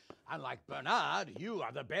Tobias. Unlike Bernard, you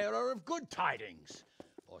are the bearer of good tidings.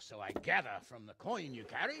 Or so I gather from the coin you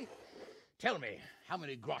carry. Tell me, how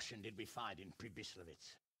many groschen did we find in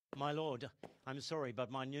Pribyslavitz? My lord, I'm sorry,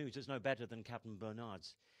 but my news is no better than Captain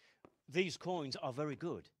Bernard's. These coins are very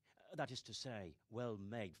good. That is to say,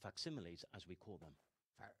 well-made facsimiles, as we call them.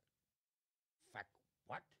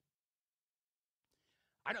 What?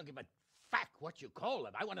 I don't give a fack what you call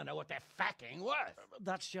them. I want to know what they're facking worth.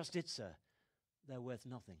 That's just it, sir. They're worth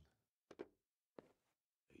nothing.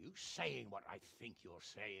 Are you saying what I think you're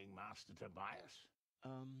saying, Master Tobias?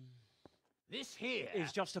 This here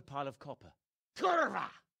is just a pile of copper. Kurva!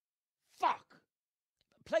 Fuck!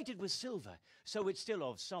 Plated with silver, so it's still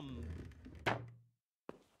of some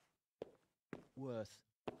worth.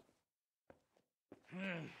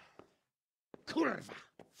 Kurva!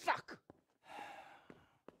 Fuck!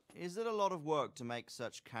 Is it a lot of work to make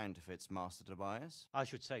such counterfeits, Master Tobias? I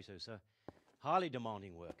should say so, sir. Highly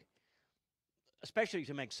demanding work. Especially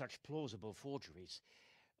to make such plausible forgeries.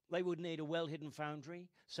 They would need a well-hidden foundry,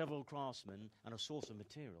 several craftsmen, and a source of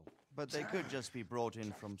material. But they could just be brought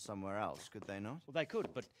in from somewhere else, could they not? Well, they could,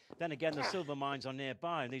 but then again, the silver mines are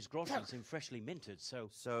nearby, and these groschen seem freshly minted, so...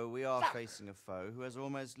 So we are facing a foe who has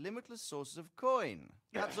almost limitless sources of coin.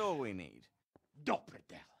 That's all we need.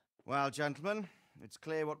 Doppelder. Well, gentlemen, it's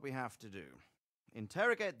clear what we have to do.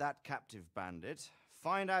 Interrogate that captive bandit,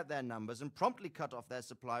 find out their numbers, and promptly cut off their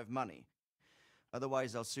supply of money.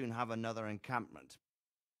 Otherwise, they'll soon have another encampment.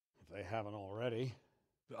 If they haven't already.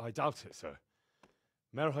 I doubt it, sir.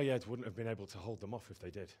 Merhoyed wouldn't have been able to hold them off if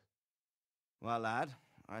they did. Well, lad,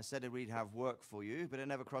 I said we'd have work for you, but it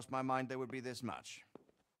never crossed my mind there would be this much.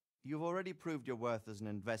 You've already proved your worth as an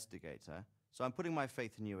investigator, so I'm putting my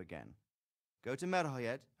faith in you again. Go to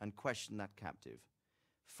Merhoyed and question that captive.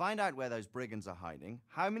 Find out where those brigands are hiding,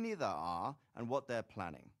 how many there are, and what they're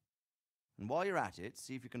planning. And while you're at it,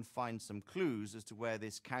 see if you can find some clues as to where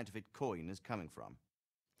this counterfeit coin is coming from.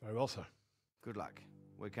 Very well, sir. Good luck.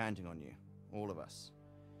 We're counting on you. All of us.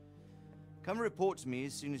 Come report to me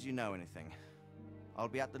as soon as you know anything. I'll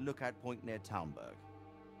be at the lookout point near Talmberg.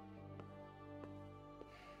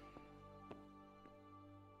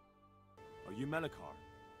 Are you Melikar?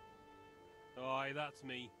 Aye, that's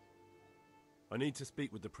me. I need to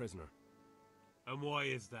speak with the prisoner. And why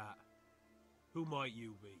is that? Who might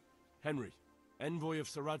you be? Henry, envoy of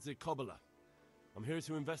Sir Radzig Kobyla. I'm here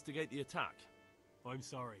to investigate the attack. I'm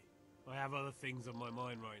sorry. I have other things on my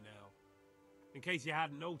mind right now. In case you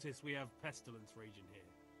hadn't noticed, we have pestilence raging here.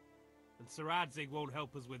 And Sir Radzig won't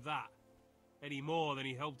help us with that, any more than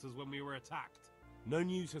he helped us when we were attacked. No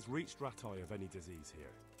news has reached Ratai of any disease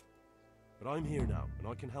here. But I'm here now, and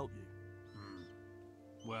I can help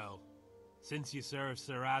you. Well, since you serve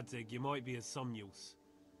Sir Radzig, you might be of some use.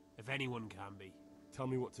 If anyone can be. Tell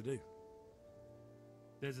me what to do.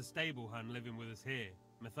 There's a stable hand living with us here,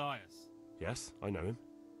 Matthias. Yes, I know him.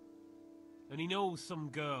 And he knows some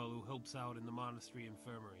girl who helps out in the monastery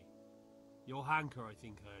infirmary. Johanka, I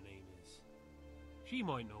think her name is. She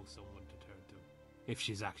might know someone to turn to, if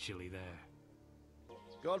she's actually there.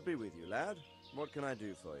 God be with you, lad. What can I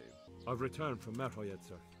do for you? I've returned from Merhoyed,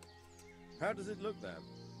 sir. How does it look then?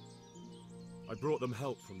 I brought them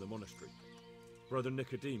help from the monastery. Brother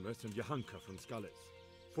Nicodemus and Johanka from Skalitz.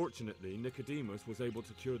 Fortunately, Nicodemus was able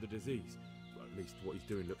to cure the disease. Well, at least what he's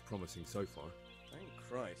doing looks promising so far. Thank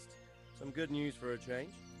Christ. Some good news for a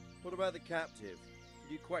change. What about the captive?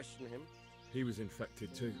 Did you question him? He was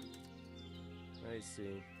infected too. I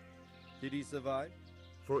see. Did he survive?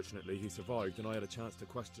 Fortunately, he survived and I had a chance to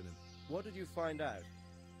question him. What did you find out?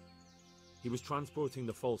 He was transporting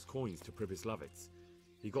the false coins to Fryvaldsky.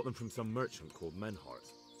 He got them from some merchant called Menhart.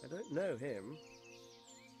 I don't know him.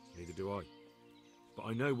 Neither do I. But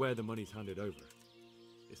I know where the money's handed over.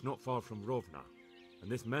 It's not far from Rovna,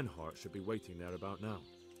 and this Menhart should be waiting there about now.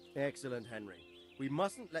 Excellent, Henry. We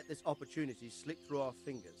mustn't let this opportunity slip through our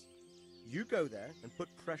fingers. You go there and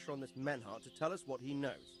put pressure on this Menhart to tell us what he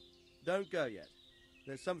knows. Don't go yet.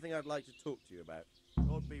 There's something I'd like to talk to you about.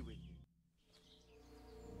 God be with you.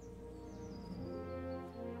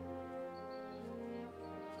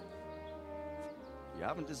 You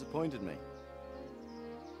haven't disappointed me.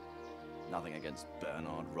 Nothing against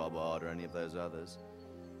Bernard, Robard, or any of those others.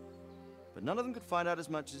 But none of them could find out as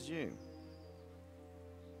much as you.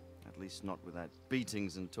 At least not without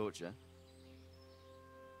beatings and torture.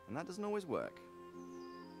 And that doesn't always work.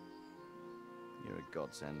 You're a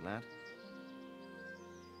godsend, lad.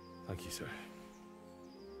 Thank you, sir.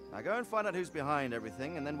 Now go and find out who's behind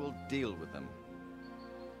everything, and then we'll deal with them.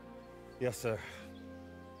 Yes, sir.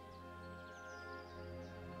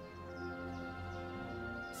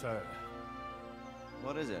 Sir.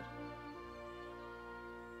 What is it?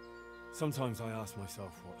 Sometimes I ask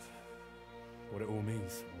myself what it all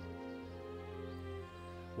means.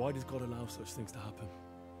 Why does God allow such things to happen?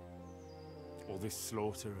 All this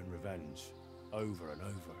slaughter and revenge, over and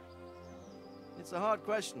over. It's a hard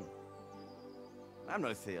question. I'm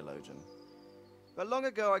no theologian. But long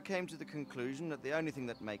ago I came to the conclusion that the only thing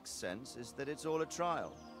that makes sense is that it's all a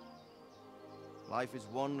trial. Life is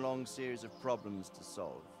one long series of problems to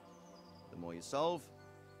solve. The more you solve,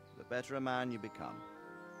 the better a man you become.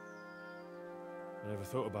 I never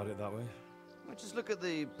thought about it that way. Well, just look at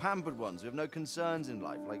the pampered ones who have no concerns in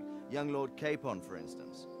life, like young Lord Capon, for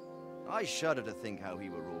instance. I shudder to think how he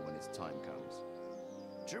will rule when his time comes.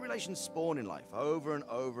 Tribulations spawn in life over and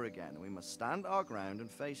over again, and we must stand our ground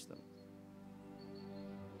and face them.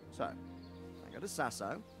 So, I go to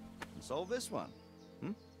Sasso and solve this one.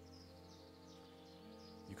 You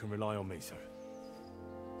can rely on me, sir.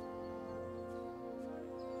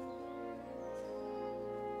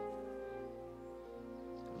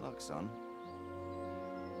 Good luck, son.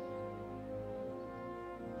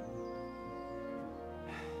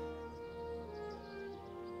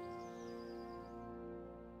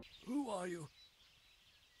 Who are you?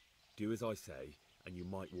 Do as I say, and you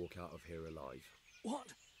might walk out of here alive.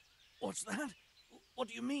 What? What's that? What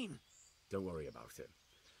do you mean? Don't worry about it.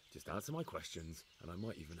 Just answer my questions, and I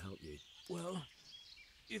might even help you. Well,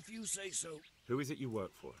 if you say so. Who is it you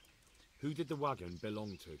work for? Who did the wagon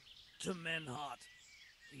belong to? To Menhart.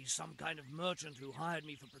 He's some kind of merchant who hired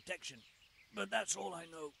me for protection. But that's all I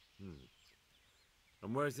know.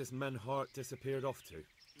 And where's this Menhart disappeared off to?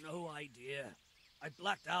 No idea. I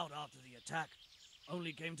blacked out after the attack.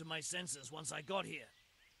 Only came to my senses once I got here.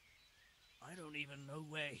 I don't even know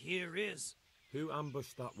where here is. Who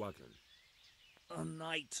ambushed that wagon? A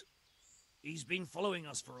knight. He's been following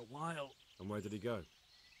us for a while. And where did he go?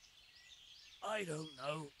 I don't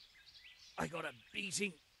know. I got a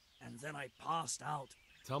beating, and then I passed out.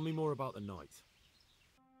 Tell me more about the knight.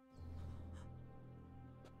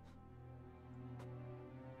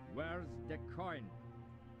 Where's the coin?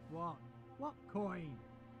 What? What coin?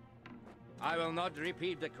 I will not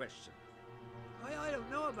repeat the question. I don't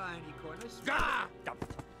know about any coin. I swear. Ah!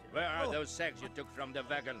 Where are those sacks you took from the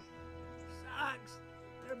wagon? Sacks?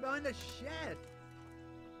 They're behind the shed.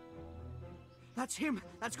 That's him.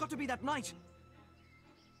 That's got to be that knight.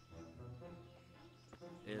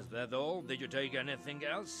 Is that all? Did you take anything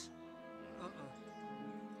else?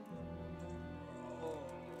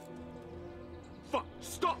 Fuck!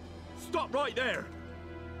 Stop! Stop right there!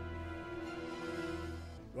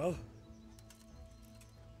 Well?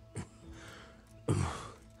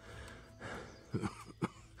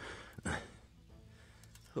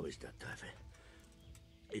 Who is that, David?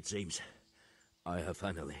 It seems I have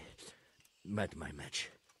finally met my match.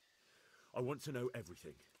 I want to know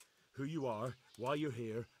everything. Who you are, why you're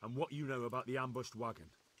here, and what you know about the ambushed wagon.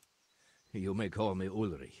 You may call me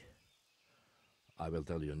Ulrich. I will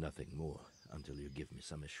tell you nothing more until you give me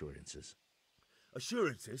some assurances.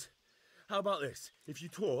 Assurances? How about this? If you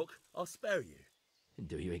talk, I'll spare you.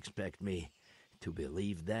 Do you expect me to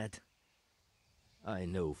believe that? I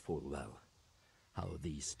know full well how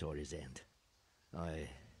these stories end. I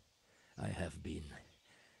have been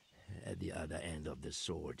at the other end of the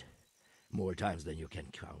sword more times than you can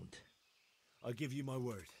count. I give you my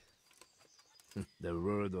word. The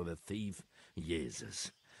word of a thief?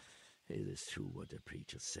 Jesus. It is true what the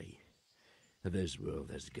preachers say. This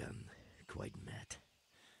world has gone quite mad.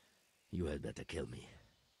 You had better kill me.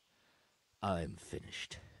 I'm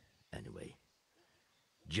finished, anyway.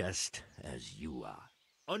 Just as you are.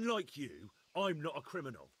 Unlike you, I'm not a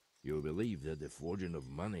criminal. You believe that the forging of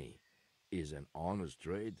money is an honest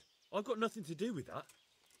trade? I've got nothing to do with that.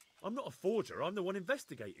 I'm not a forger, I'm the one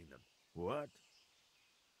investigating them. What?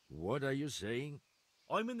 What are you saying?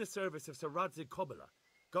 I'm in the service of Sir Radzig Kobyla,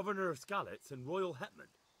 Governor of Skalitz and Royal Hetman.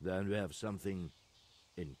 Then we have something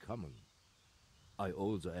in common. I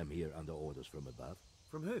also am here under orders from above.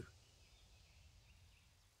 From who?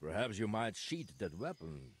 Perhaps you might sheath that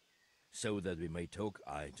weapon, so that we may talk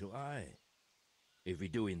eye to eye. If we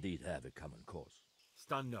do indeed have a common cause.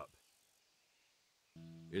 Stand up.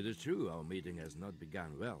 It is true our meeting has not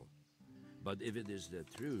begun well. But if it is the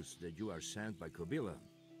truth that you are sent by Kobyla,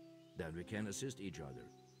 then we can assist each other.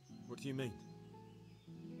 What do you mean?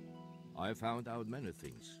 I found out many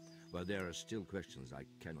things, but there are still questions I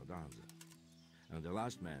cannot answer. And the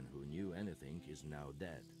last man who knew anything is now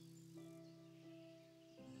dead.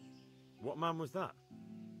 What man was that?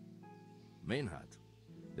 Meinhard,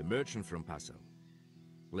 the merchant from Passau.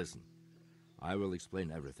 Listen, I will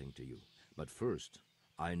explain everything to you, but first,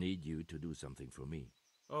 I need you to do something for me.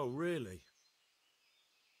 Oh, really?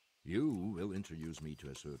 You will introduce me to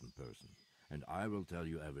a certain person, and I will tell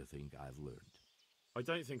you everything I've learned. I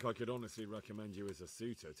don't think I could honestly recommend you as a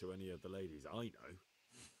suitor to any of the ladies I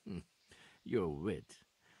know. Your wit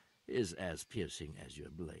is as piercing as your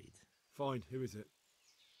blade. Fine, who is it?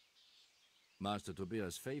 Master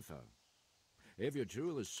Tobias Pfeiffer. If you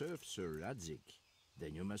truly serve Sir Radzig,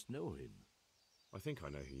 then you must know him. I think I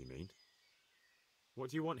know who you mean. What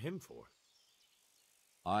do you want him for?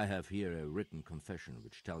 I have here a written confession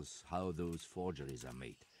which tells how those forgeries are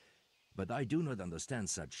made, but I do not understand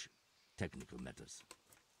such technical matters.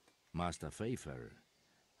 Master Pfeiffer,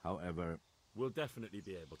 however... We'll definitely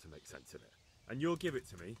be able to make sense of it. And you'll give it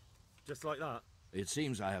to me, just like that? It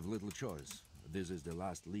seems I have little choice. This is the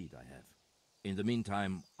last lead I have. In the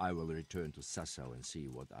meantime, I will return to Sassau and see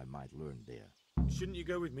what I might learn there. Shouldn't you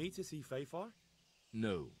go with me to see Pfeiffer?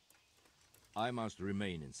 No. I must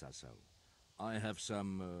remain in Sassau. I have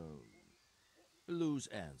some, loose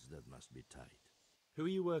ends that must be tied. Who are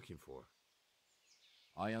you working for?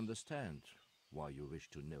 I understand why you wish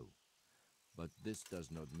to know, but this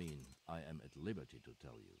does not mean I am at liberty to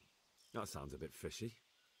tell you. That sounds a bit fishy.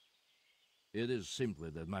 It is simply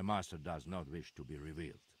that my master does not wish to be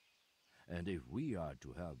revealed. And if we are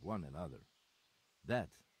to help one another, that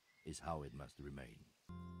is how it must remain.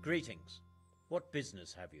 Greetings. What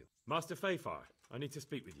business have you? Master Pfeiffer, I need to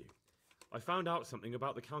speak with you. I found out something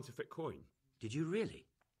about the counterfeit coin. Did you really?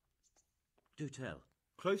 Do tell.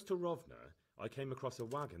 Close to Rovna, I came across a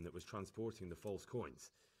wagon that was transporting the false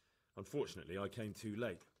coins. Unfortunately, I came too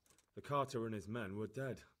late. The carter and his men were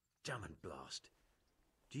dead. Damn and blast.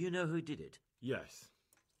 Do you know who did it? Yes.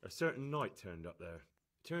 A certain knight turned up there.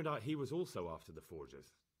 Turned out he was also after the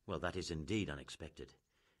forgers. Well, that is indeed unexpected.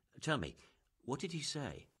 Tell me, what did he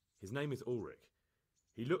say? His name is Ulrich.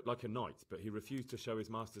 He looked like a knight, but he refused to show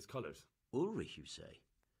his master's colours. Ulrich, you say?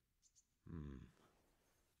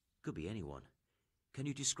 Could be anyone. Can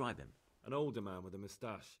you describe him? An older man with a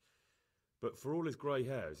moustache. But for all his grey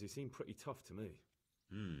hairs, he seemed pretty tough to me.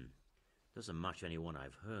 Doesn't match anyone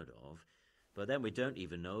I've heard of. But then we don't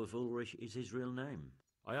even know if Ulrich is his real name.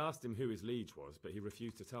 I asked him who his liege was, but he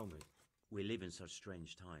refused to tell me. We live in such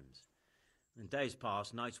strange times. In days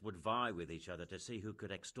past, knights would vie with each other to see who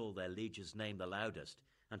could extol their liege's name the loudest.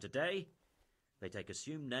 And today, they take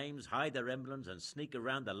assumed names, hide their emblems, and sneak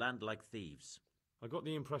around the land like thieves. I got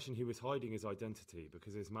the impression he was hiding his identity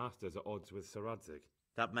because his master's at odds with Sir Radzig.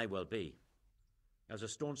 That may well be. As a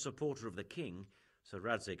staunch supporter of the king, Sir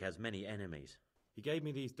Radzig has many enemies. He gave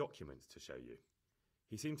me these documents to show you.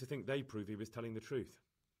 He seemed to think they prove he was telling the truth.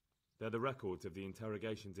 They're the records of the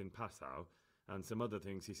interrogations in Passau, and some other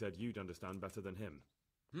things he said you'd understand better than him.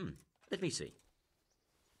 Let me see.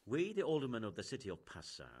 We, the aldermen of the city of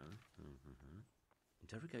Passau,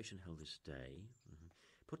 interrogation held this day,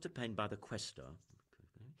 put to pen by the quaestor.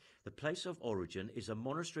 The place of origin is a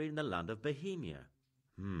monastery in the land of Bohemia.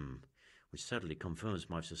 Which certainly confirms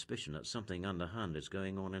my suspicion that something underhand is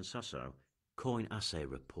going on in Sasso. Coin assay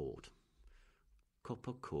report.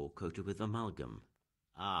 Copper core coated with amalgam.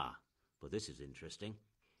 But this is interesting.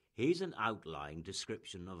 Here's an outline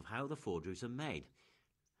description of how the forgeries are made.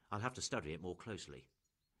 I'll have to study it more closely.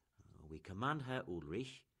 We command Herr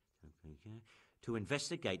Ulrich to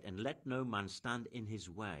investigate and let no man stand in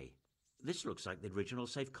his way. This looks like the original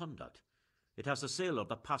safe conduct. It has the seal of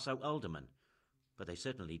the Passau alderman, but they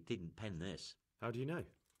certainly didn't pen this. How do you know?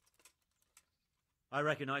 I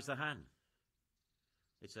recognize the hand.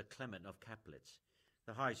 It's a Clement of Kaplitz,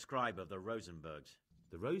 the high scribe of the Rosenbergs.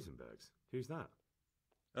 The Rosenbergs? Who's that?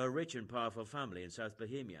 A rich and powerful family in South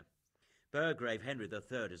Bohemia. Burgrave Henry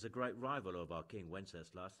III is a great rival of our King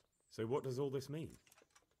Wenceslas. So what does all this mean?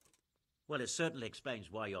 Well, it certainly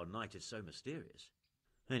explains why your knight is so mysterious.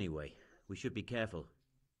 Anyway, we should be careful.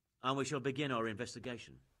 And we shall begin our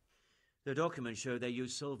investigation. The documents show they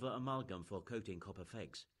use silver amalgam for coating copper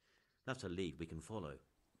fakes. That's a lead we can follow.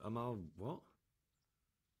 What?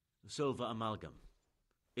 Silver amalgam.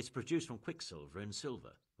 It's produced from quicksilver and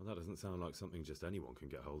silver. Well, that doesn't sound like something just anyone can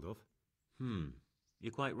get hold of.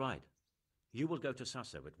 You're quite right. You will go to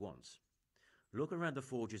Sasso at once. Look around the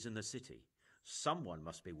forges in the city. Someone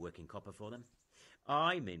must be working copper for them.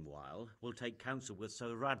 I, meanwhile, will take counsel with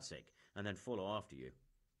Sir Radzig and then follow after you.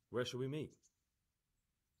 Where shall we meet?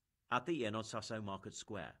 At the inn on Sasso Market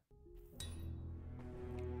Square.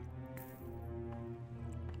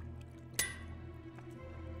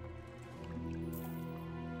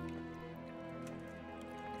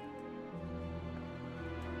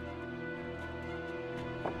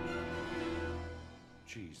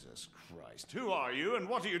 Jesus Christ. Who are you and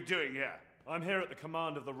what are you doing here? I'm here at the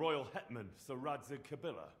command of the royal hetman, Sir Radzig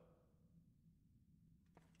Kabila.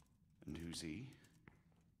 And who's he?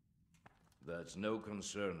 That's no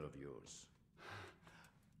concern of yours.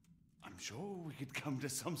 I'm sure we could come to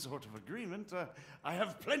some sort of agreement. I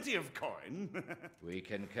have plenty of coin. We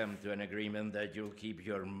can come to an agreement that you'll keep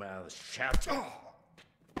your mouth shut.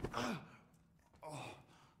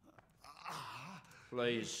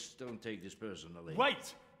 Please, don't take this personally.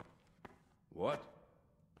 Wait! What?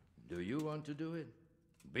 Do you want to do it?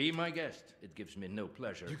 Be my guest. It gives me no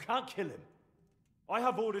pleasure. You can't kill him. I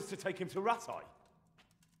have orders to take him to Rattay.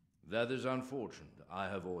 That is unfortunate. I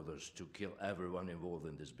have orders to kill everyone involved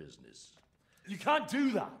in this business. You can't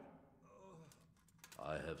do that!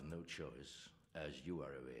 I have no choice, as you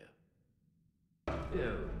are aware.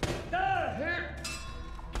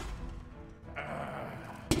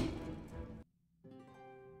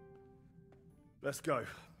 Let's go.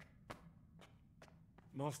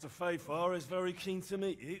 Master Fayfar is very keen to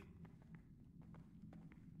meet you.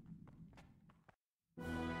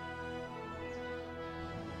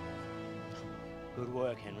 Good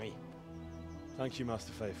work, Henry. Thank you,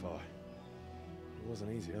 Master Fayfar. It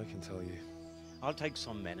wasn't easy, I can tell you. I'll take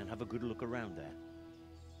some men and have a good look around there.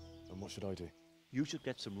 And what should I do? You should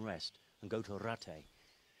get some rest and go to Rattay.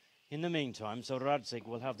 In the meantime, Sir Radzig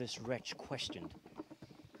will have this wretch questioned.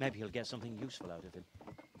 Maybe he'll get something useful out of him.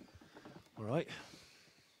 All right.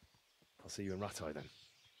 I'll see you in Rattay then.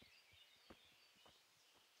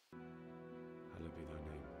 Hallowed be thy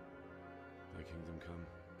name. Thy kingdom come.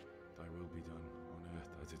 Thy will be done on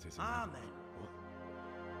earth as it is in Amen. heaven. What?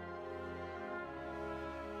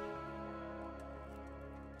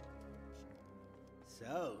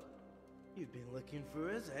 So, you've been looking for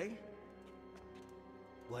us, eh?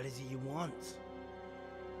 What is it you want?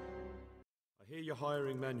 I hear you're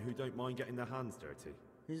hiring men who don't mind getting their hands dirty.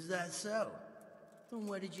 Is that so? And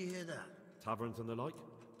where did you hear that? Taverns and the like?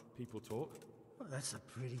 People talk? Well, that's a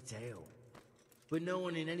pretty tale. But no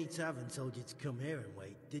one in any tavern told you to come here and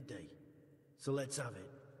wait, did they? So let's have it.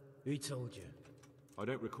 Who told you? I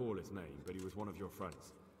don't recall his name, but he was one of your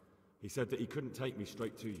friends. He said that he couldn't take me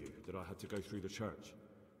straight to you, that I had to go through the church.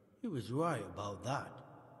 He was right about that.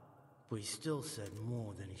 But he still said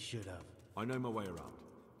more than he should have. I know my way around.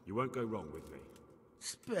 You won't go wrong with me.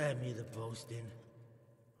 Spare me the boasting.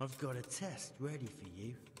 I've got a test ready for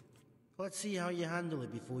you. Let's see how you handle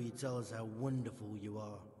it before you tell us how wonderful you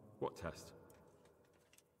are. What test?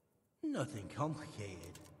 Nothing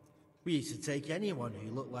complicated. We used to take anyone who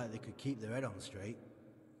looked like they could keep their head on straight.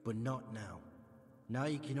 But not now. Now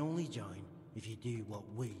you can only join if you do what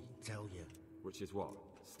we tell you. Which is what?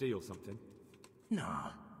 Steal something? Nah,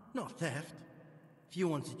 not theft. If you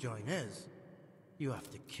want to join us, you have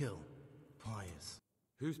to kill Pius.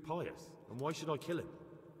 Who's Pius, and why should I kill him?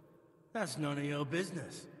 That's none of your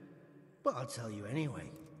business. But I'll tell you anyway,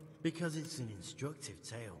 because it's an instructive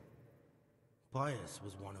tale. Pius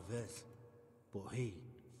was one of us, but he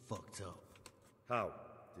fucked up. How?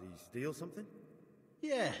 Did he steal something?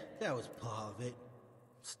 Yeah, that was part of it.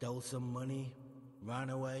 Stole some money, ran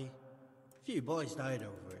away. A few boys died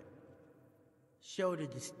over it. Showed a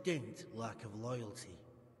distinct lack of loyalty.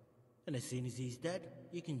 And as soon as he's dead,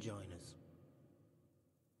 you can join us.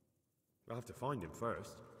 I'll have to find him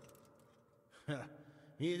first.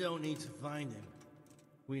 You don't need to find him.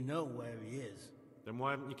 We know where he is. Then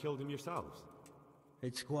why haven't you killed him yourselves?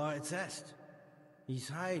 It's quite a test. He's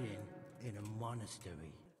hiding in a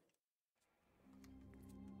monastery.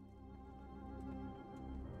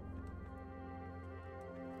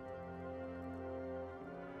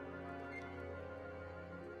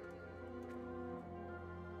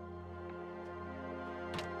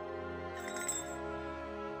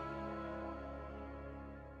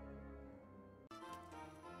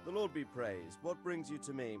 The Lord be praised. What brings you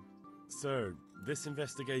to me? Sir, this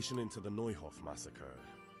investigation into the Neuhof massacre...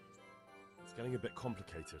 it's getting a bit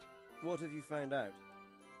complicated. What have you found out?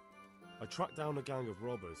 I tracked down a gang of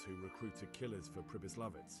robbers who recruited killers for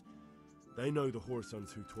Pribyslavitz. They know the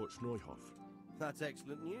Horsons who torched Neuhof. That's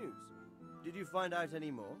excellent news. Did you find out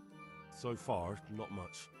any more? So far, not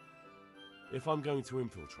much. If I'm going to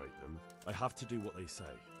infiltrate them, I have to do what they say.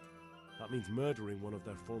 That means murdering one of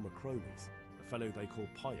their former cronies, a fellow they call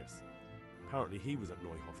Pius. Apparently he was at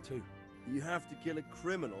Neuhof too. You have to kill a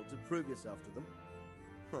criminal to prove yourself to them?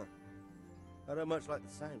 Huh. I don't much like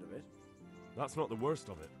the sound of it. That's not the worst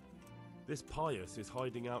of it. This Pius is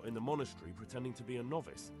hiding out in the monastery pretending to be a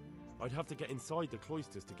novice. I'd have to get inside the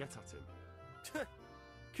cloisters to get at him.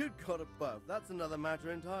 Good God above, that's another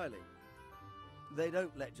matter entirely. They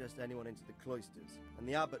don't let just anyone into the cloisters, and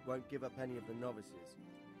the abbot won't give up any of the novices.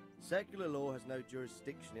 Secular law has no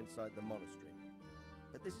jurisdiction inside the monastery.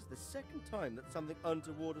 But this is the second time that something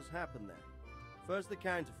untoward has happened there. First the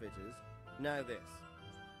counterfeiters, now this.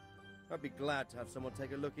 I'd be glad to have someone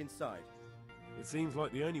take a look inside. It seems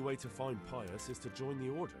like the only way to find Pius is to join the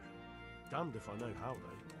order. Damned if I know how,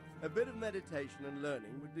 though. A bit of meditation and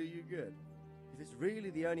learning would do you good. If it's really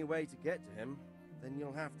the only way to get to him, then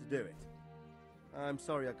you'll have to do it. I'm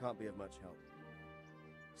sorry I can't be of much help.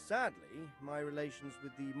 Sadly, my relations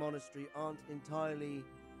with the monastery aren't entirely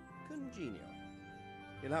congenial.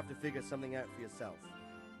 You'll have to figure something out for yourself.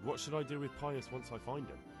 What should I do with Pius once I find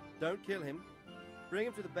him? Don't kill him. Bring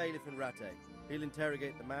him to the bailiff in Radzig. He'll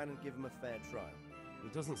interrogate the man and give him a fair trial.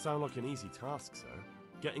 It doesn't sound like an easy task, sir.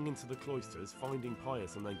 Getting into the cloisters, finding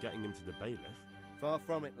Pius, and then getting him to the bailiff. Far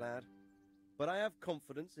from it, lad. But I have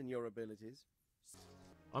confidence in your abilities.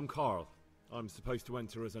 I'm Carl. I'm supposed to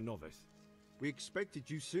enter as a novice. We expected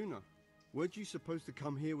you sooner. Weren't you supposed to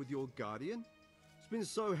come here with your guardian? It's been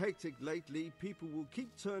so hectic lately, people will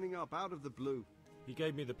keep turning up out of the blue. He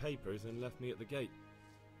gave me the papers and left me at the gate.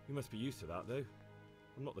 You must be used to that, though.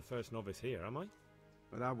 I'm not the first novice here, am I?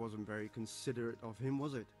 But that wasn't very considerate of him,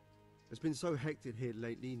 was it? It's been so hectic here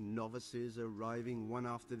lately, novices arriving one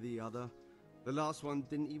after the other. The last one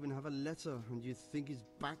didn't even have a letter, and you'd think his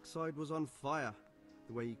backside was on fire,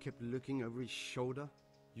 the way he kept looking over his shoulder.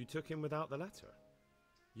 You took him without the letter?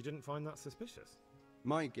 You didn't find that suspicious?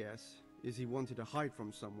 My guess is he wanted to hide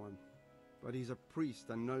from someone. But he's a priest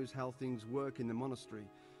and knows how things work in the monastery,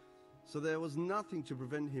 so there was nothing to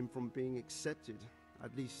prevent him from being accepted,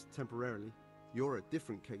 at least temporarily. You're a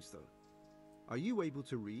different case, though. Are you able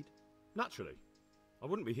to read? Naturally. I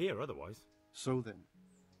wouldn't be here otherwise. So then,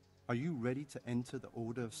 are you ready to enter the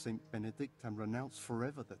Order of St. Benedict and renounce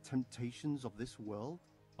forever the temptations of this world?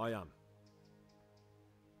 I am.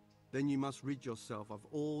 Then you must rid yourself of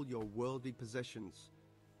all your worldly possessions.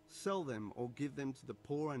 Sell them or give them to the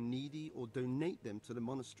poor and needy or donate them to the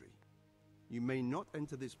monastery. You may not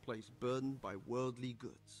enter this place burdened by worldly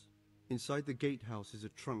goods. Inside the gatehouse is a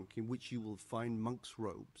trunk in which you will find monk's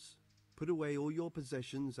robes. Put away all your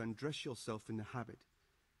possessions and dress yourself in the habit.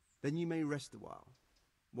 Then you may rest a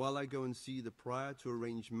while I go and see the prior to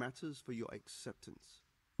arrange matters for your acceptance.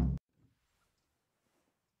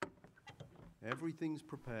 Everything's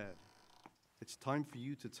prepared. It's time for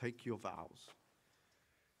you to take your vows.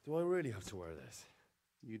 Do I really have to wear this?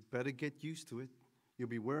 You'd better get used to it. You'll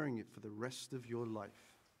be wearing it for the rest of your life.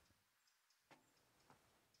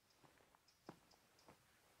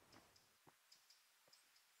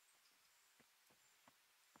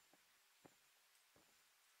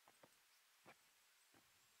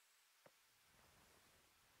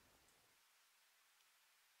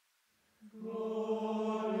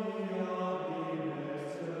 Gloria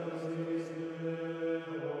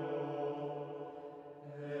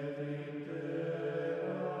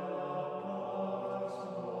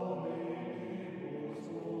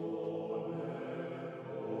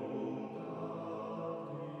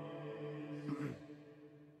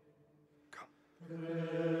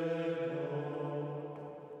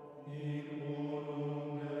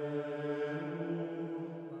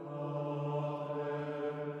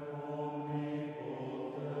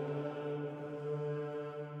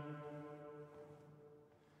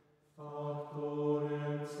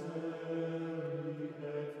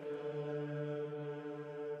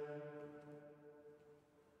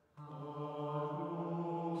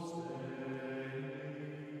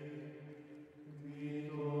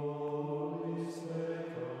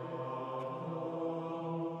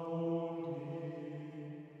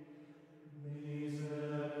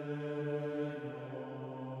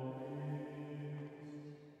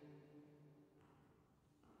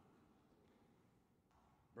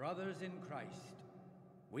Brothers in Christ,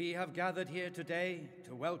 we have gathered here today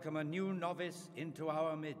to welcome a new novice into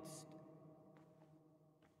our midst.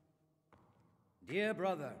 Dear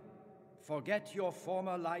brother, forget your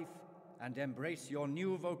former life and embrace your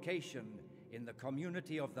new vocation in the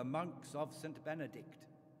community of the monks of St. Benedict.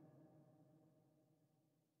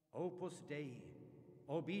 Opus Dei,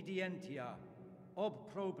 obedientia,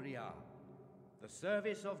 obprobria, the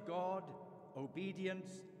service of God,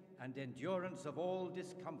 obedience, and endurance of all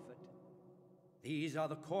discomfort. These are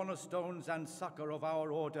the cornerstones and succor of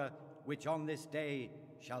our order, which on this day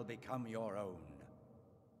shall become your own.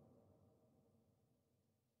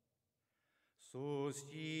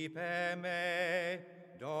 Suscipe me,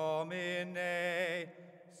 Domine,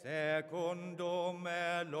 secundum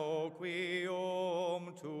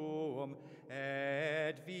eloquium tuum,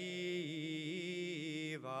 et vivam,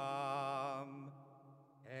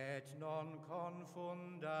 et non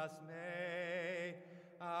confundas me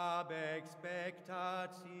ab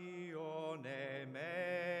expectatione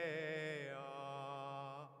mea.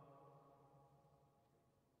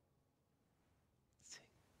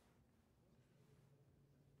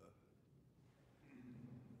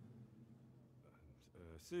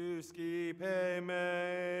 Suscipe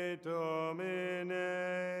me,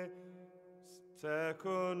 Domine,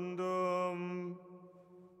 secundum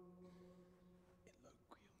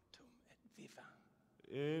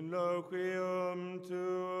in loquium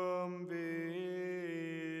tuum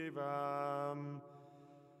vivam,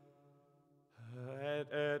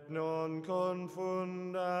 et non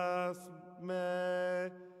confundas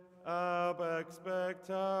me ab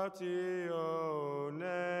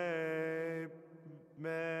expectatione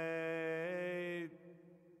mea.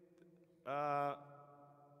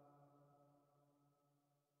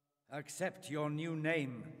 Accept your new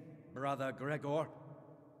name, Brother Gregor,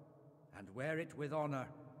 and wear it with honor.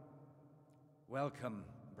 Welcome,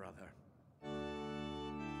 brother.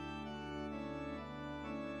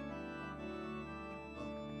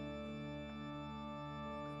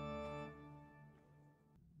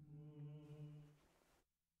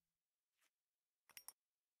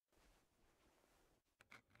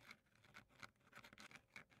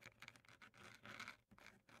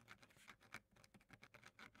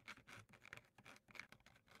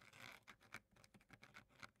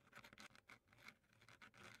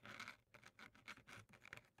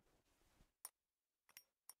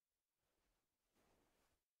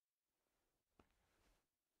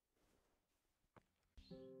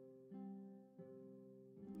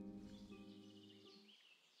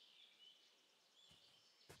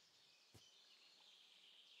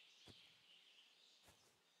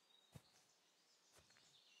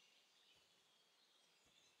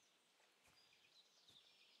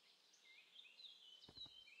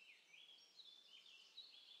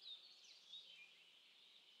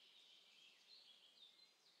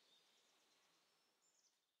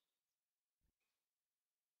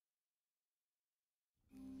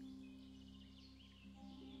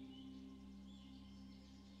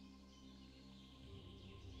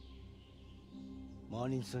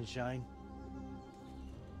 Morning, sunshine.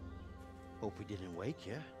 Hope we didn't wake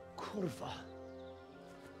you. Kurva!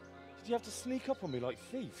 Did you have to sneak up on me like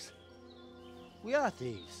thieves? We are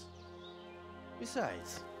thieves.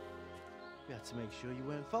 Besides, we had to make sure you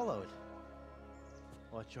weren't followed.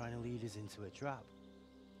 Or trying to lead us into a trap.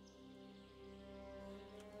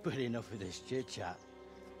 But enough of this chit-chat.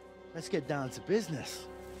 Let's get down to business.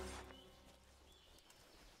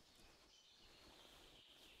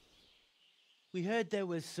 We heard there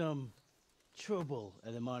was some trouble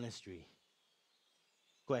at the monastery.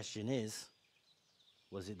 Question is,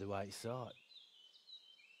 was it the right sort?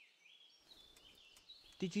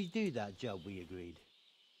 Did you do that job we agreed?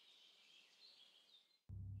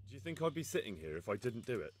 Do you think I'd be sitting here if I didn't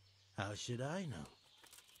do it? How should I know?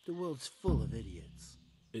 The world's full of idiots.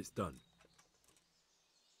 It's done.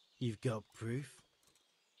 You've got proof?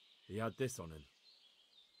 He had this on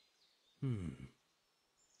him.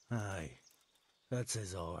 Aye. That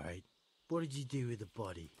says all right. What did you do with the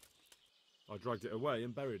body? I dragged it away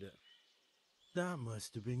and buried it. That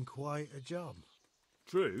must have been quite a job.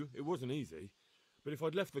 True, it wasn't easy. But if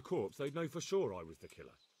I'd left the corpse, they'd know for sure I was the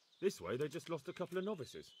killer. This way, they just lost a couple of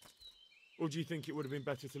novices. Or do you think it would have been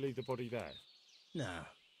better to leave the body there? Nah.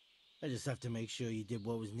 I just have to make sure you did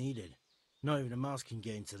what was needed. Not even a mouse can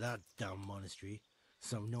get into that damn monastery,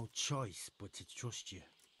 so I've no choice but to trust you.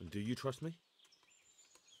 And do you trust me?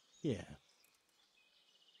 Yeah.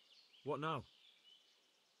 What now?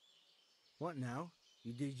 What now?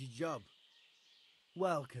 You did your job.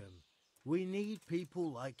 Welcome. We need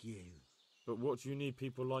people like you. But what do you need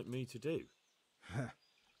people like me to do?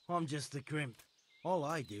 I'm just the crimp. All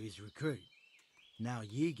I do is recruit. Now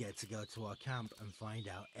you get to go to our camp and find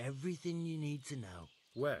out everything you need to know.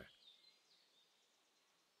 Where?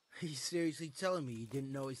 Are you seriously telling me you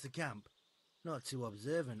didn't notice the camp? Not too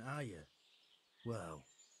observant, are you? Well,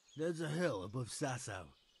 there's a hill above Sasau,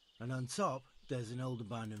 and on top there's an old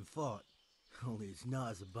abandoned fort. Only it's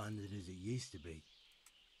not as abandoned as it used to be.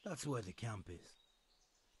 That's where the camp is.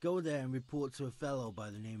 Go there and report to a fellow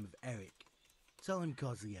by the name of Eric. Tell him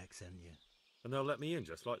Kozliak sent you. And they'll let me in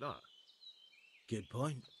just like that? Good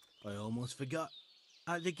point. I almost forgot.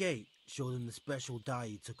 At the gate, show them the special die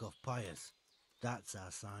you took off Pius. That's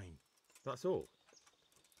our sign. That's all?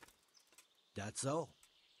 That's all.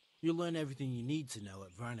 You'll learn everything you need to know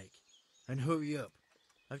at Vranic. And hurry up.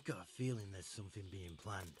 I've got a feeling there's something being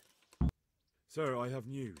planned. Sir, I have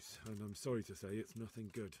news, and I'm sorry to say it's nothing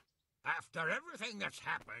good. After everything that's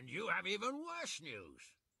happened, you have even worse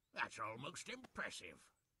news. That's almost impressive.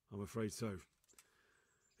 I'm afraid so.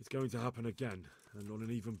 It's going to happen again, and on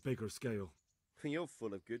an even bigger scale. You're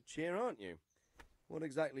full of good cheer, aren't you? What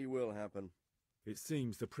exactly will happen? It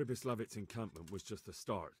seems the Pribyslavitz encampment was just the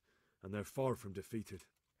start, and they're far from defeated.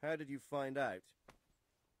 How did you find out?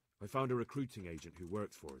 I found a recruiting agent who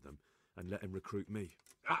works for them, and let him recruit me.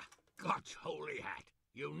 Ah, God's holy hat.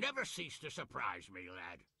 You never cease to surprise me,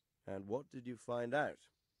 lad. And what did you find out?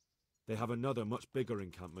 They have another much bigger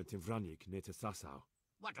encampment in Vranic near to Sasau.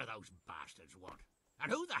 What do those bastards want?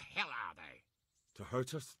 And who the hell are they? To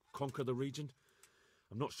hurt us? Conquer the region?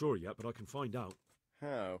 I'm not sure yet, but I can find out.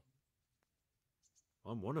 How?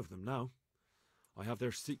 I'm one of them now. I have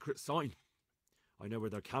their secret sign. I know where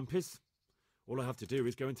their camp is. All I have to do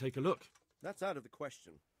is go and take a look. That's out of the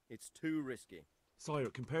question. It's too risky. Sire,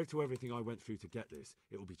 compared to everything I went through to get this,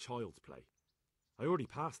 it will be child's play. I already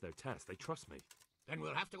passed their test. They trust me. Then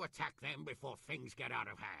we'll have to attack them before things get out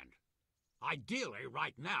of hand. Ideally,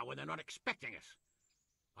 right now, when they're not expecting us.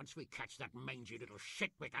 Once we catch that mangy little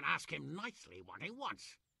shit, we can ask him nicely what he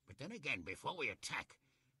wants. But then again, before we attack,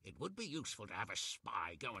 it would be useful to have a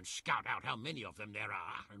spy go and scout out how many of them there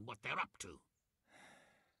are and what they're up to.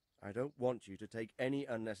 I don't want you to take any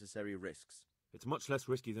unnecessary risks. It's much less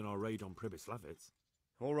risky than our raid on Pribyslavitz.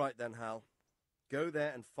 All right then, Hal. Go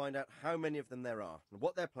there and find out how many of them there are, and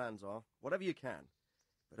what their plans are, whatever you can.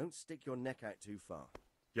 But don't stick your neck out too far.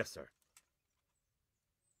 Yes, sir.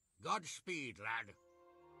 Godspeed, lad.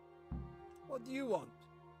 What do you want?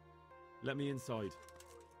 Let me inside.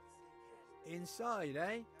 Inside,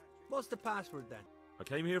 eh? What's the password then? I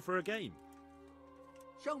came here for a game.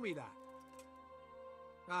 Show me that.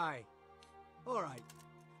 Aye. All right.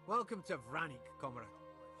 Welcome to Vranic, comrade.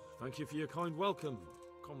 Thank you for your kind welcome,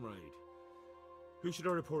 comrade. Who should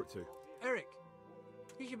I report to? Eric.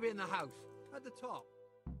 He should be in the house, at the top.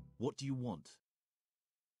 What do you want?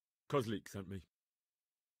 Kozlik sent me.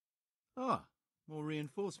 Ah, more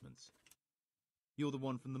reinforcements. You're the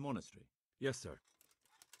one from the monastery? Yes, sir.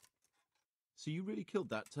 So you really killed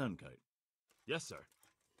that turncoat? Yes, sir.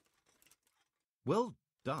 Well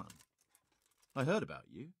done. I heard about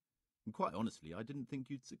you, and quite honestly, I didn't think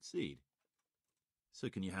you'd succeed. So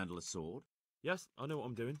can you handle a sword? Yes, I know what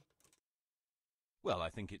I'm doing. Well, I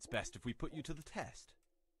think it's best if we put you to the test.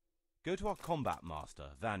 Go to our combat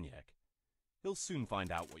master, Vanyek. He'll soon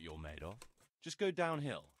find out what you're made of. Just go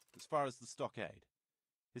downhill, as far as the stockade.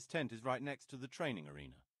 His tent is right next to the training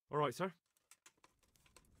arena. All right, sir.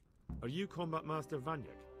 Are you Combat Master Vanyek?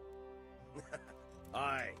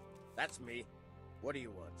 Aye, that's me. What do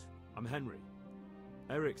you want? I'm Henry.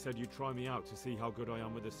 Eric said you'd try me out to see how good I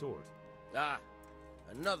am with a sword. Ah,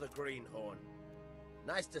 another greenhorn.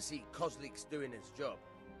 Nice to see Kozlik's doing his job.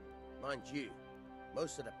 Mind you,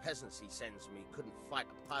 most of the peasants he sends me couldn't fight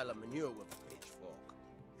a pile of manure with a pitchfork.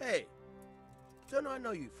 Hey, don't I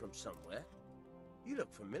know you from somewhere? You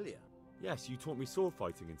look familiar. Yes, you taught me sword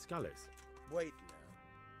fighting in Skalitz. Wait now.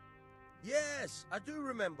 Yes, I do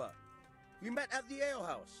remember. We met at the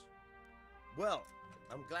alehouse. Well,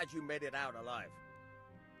 I'm glad you made it out alive.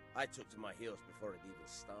 I took to my heels before it even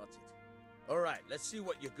started. All right, let's see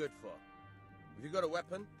what you're good for. Have you got a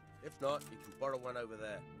weapon? If not, you can borrow one over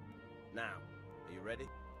there. Now, are you ready?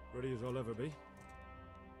 Ready as I'll ever be.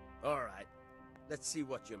 All right, let's see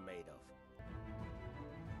what you're made of.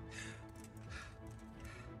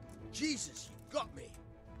 Jesus, you got me.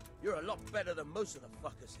 You're a lot better than most of the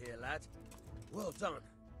fuckers here, lad. Well done.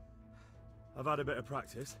 I've had a bit of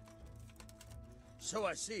practice. So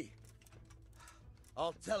I see.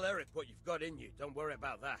 I'll tell Eric what you've got in you, don't worry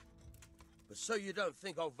about that. But so you don't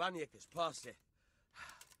think old Vanyek has passed it,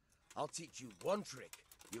 I'll teach you one trick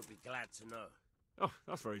you'll be glad to know. Oh,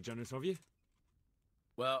 that's very generous of you.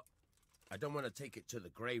 Well, I don't want to take it to the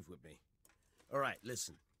grave with me. All right,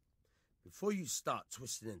 listen. Before you start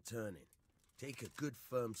twisting and turning, take a good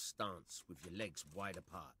firm stance with your legs wide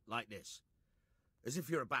apart, like this. As if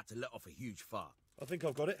you're about to let off a huge fart. I think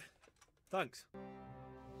I've got it. Thanks.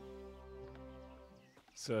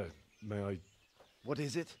 Sir, may I... What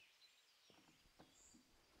is it?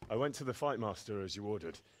 I went to the fight master as you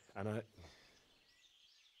ordered, and I...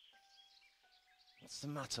 What's the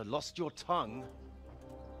matter? Lost your tongue?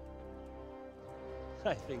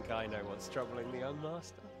 I think I know what's troubling the young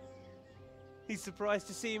master. He's surprised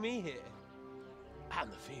to see me here.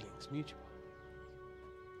 And the feeling's mutual.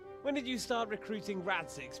 When did you start recruiting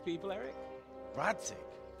Radzig's people, Eric? Radzig?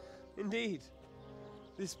 Indeed.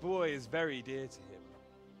 This boy is very dear to him.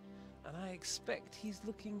 And I expect he's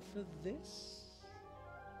looking for this?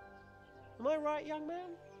 Am I right, young man?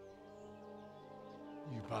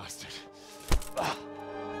 You bastard.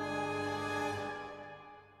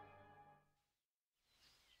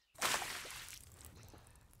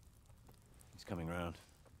 He's coming round.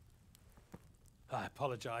 I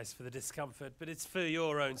apologize for the discomfort, but it's for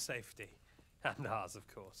your own safety. And ours, of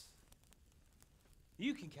course.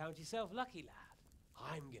 You can count yourself lucky,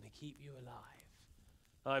 lad. I'm gonna keep you alive.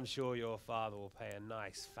 I'm sure your father will pay a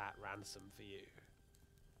nice fat ransom for you.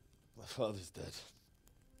 My father's dead.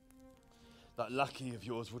 That lackey of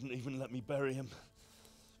yours wouldn't even let me bury him.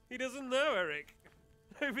 He doesn't know, Eric.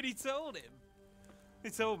 Nobody told him. He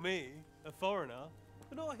told me, a foreigner,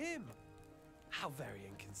 but not him. How very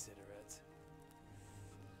inconsiderate.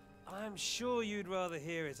 I'm sure you'd rather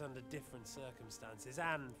hear it under different circumstances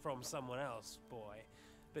and from someone else, boy.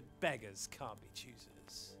 But beggars can't be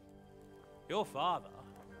choosers. Your father,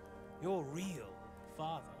 your real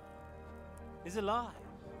father, is alive.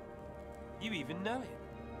 You even know him.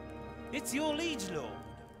 It's your liege lord,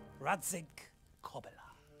 Radzig Kobyla.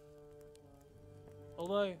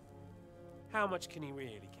 Although, how much can he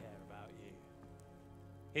really care about you?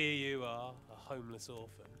 Here you are, a homeless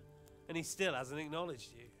orphan, and he still hasn't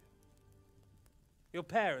acknowledged you. Your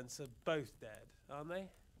parents are both dead, aren't they?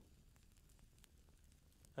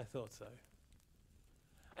 I thought so.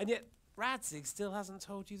 And yet, Radzig still hasn't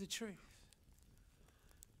told you the truth.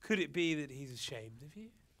 Could it be that he's ashamed of you?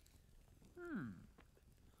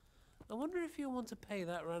 I wonder if you'll want to pay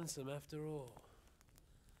that ransom after all.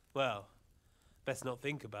 Well, best not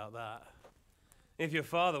think about that. If your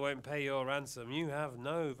father won't pay your ransom, you have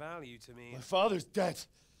no value to me. My father's dead.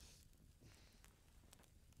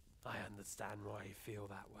 I understand why you feel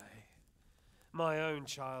that way. My own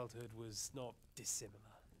childhood was not dissimilar.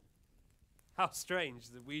 How strange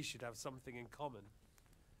that we should have something in common.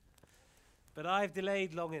 But I've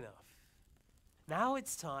delayed long enough. Now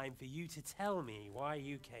it's time for you to tell me why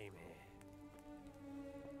you came here.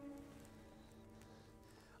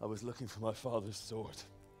 I was looking for my father's sword,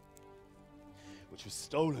 which was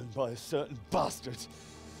stolen by a certain bastard.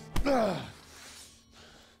 And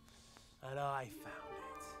I found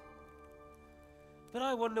it. But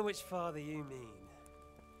I wonder which father you mean.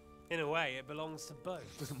 In a way, it belongs to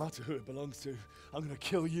both. Doesn't matter who it belongs to. I'm gonna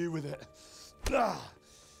kill you with it.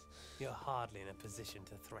 You're hardly in a position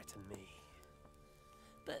to threaten me.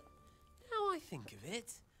 But now I think of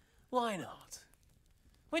it, why not?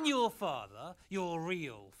 When your father, your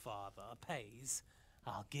real father, pays,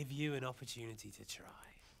 I'll give you an opportunity to try.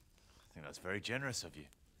 I think that's very generous of you.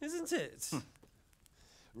 Isn't it?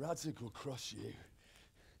 Radzig will crush you,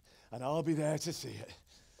 and I'll be there to see it.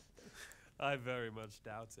 I very much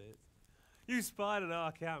doubt it. You spied on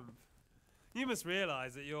our camp. You must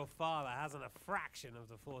realize that your father hasn't a fraction of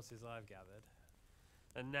the forces I've gathered.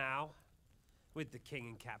 And now, with the king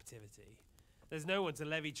in captivity, there's no one to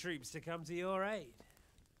levy troops to come to your aid.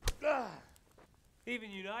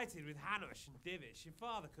 Even united with Hanush and Divish, your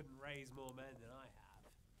father couldn't raise more men than I have.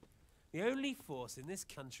 The only force in this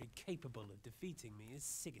country capable of defeating me is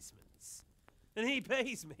Sigismund's. And he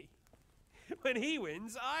pays me. When he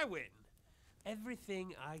wins, I win.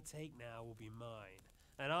 Everything I take now will be mine,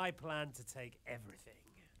 and I plan to take everything.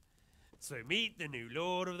 So meet the new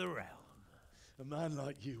Lord of the Realm. A man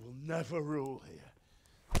like you will never rule here.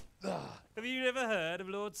 Have you never heard of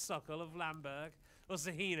Lord Sokol of Lamberg, or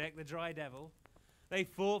Sahinek the Dry Devil? They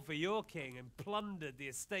fought for your king and plundered the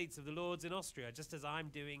estates of the lords in Austria, just as I'm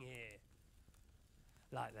doing here.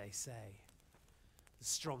 Like they say, the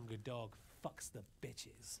stronger dog fucks the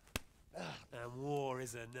bitches. And war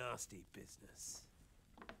is a nasty business.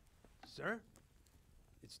 Sir,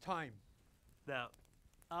 it's time. Now,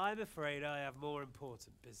 I'm afraid I have more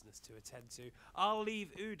important business to attend to. I'll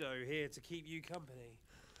leave Udo here to keep you company.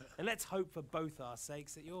 And let's hope for both our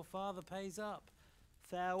sakes that your father pays up.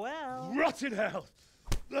 Farewell. Rot in hell!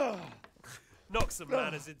 Knock some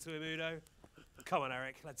manners into him, Udo. Come on,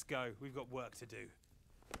 Eric, let's go. We've got work to do.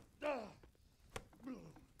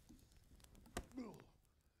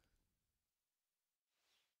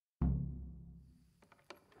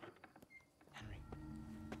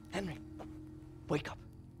 Henry, wake up.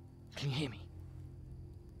 Can you hear me?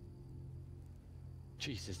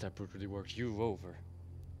 Jesus, that brutally worked you over.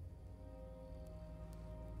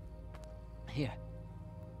 Here.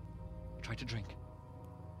 Try to drink.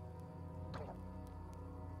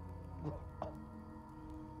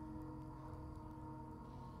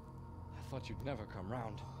 I thought you'd never come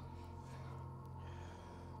round.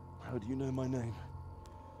 How do you know my name?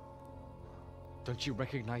 Don't you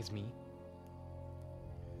recognize me?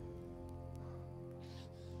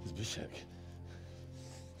 Zbyszek.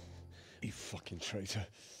 You fucking traitor.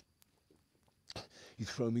 You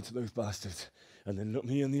throw me to those bastards, and then look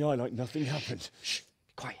me in the eye like nothing happened. Shh,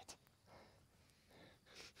 be quiet.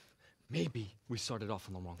 Maybe we started off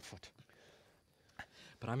on the wrong foot.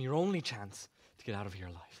 But I'm your only chance to get out of here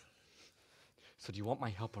alive. So do you want my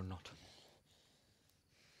help or not?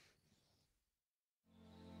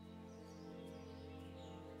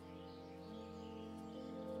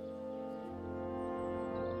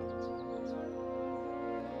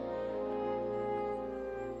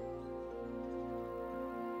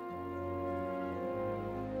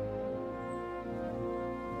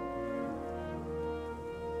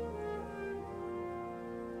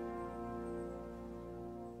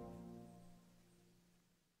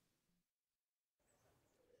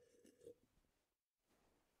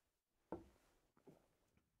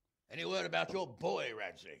 Any word about your boy,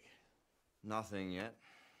 Radzig? Nothing yet.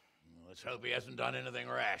 Let's hope he hasn't done anything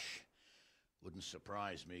rash. Wouldn't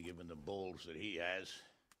surprise me, given the balls that he has.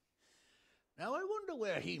 Now, I wonder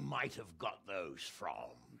where he might have got those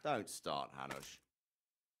from. Don't start, Hanush.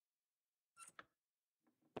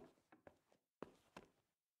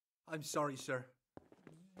 I'm sorry, sir.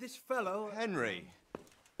 This fellow... Henry!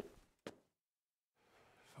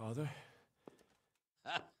 Father?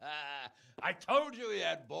 I told you he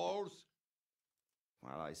had balls.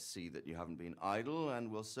 Well, I see that you haven't been idle, and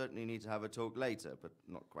we'll certainly need to have a talk later, but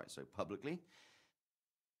not quite so publicly.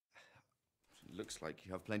 Looks like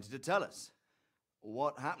you have plenty to tell us.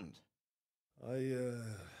 What happened? I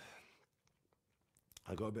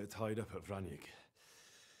got a bit tied up at Vranyig.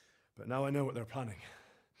 But now I know what they're planning.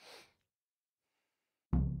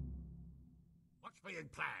 What's being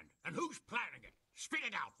planned? And who's planning it? Spit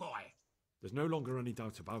it out, boy. There's no longer any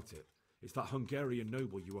doubt about it. It's that Hungarian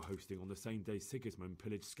noble you were hosting on the same day Sigismund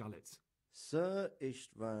pillaged Skalitz. Sir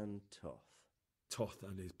Istvan Toth. Toth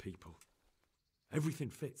and his people.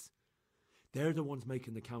 Everything fits. They're the ones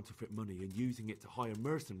making the counterfeit money and using it to hire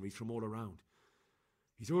mercenaries from all around.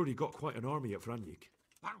 He's already got quite an army at Vranyig.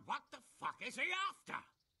 But what the fuck is he after?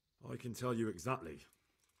 I can tell you exactly,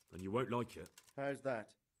 and you won't like it. How's that?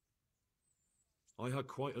 I had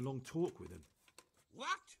quite a long talk with him. What?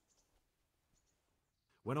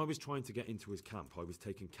 When I was trying to get into his camp, I was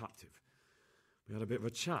taken captive. We had a bit of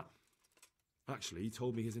a chat. Actually, he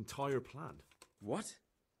told me his entire plan. What?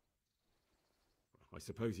 I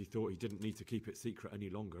suppose he thought he didn't need to keep it secret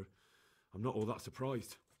any longer. I'm not all that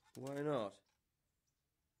surprised. Why not?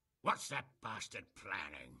 What's that bastard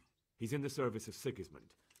planning? He's in the service of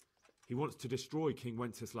Sigismund. He wants to destroy King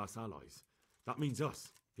Wenceslas' allies. That means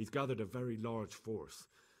us. He's gathered a very large force.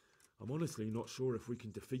 I'm honestly not sure if we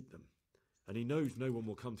can defeat them. And he knows no one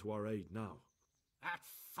will come to our aid now. That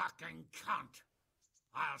fucking cunt!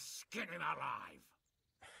 I'll skin him alive!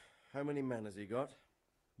 How many men has he got?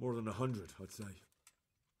 More than 100, I'd say.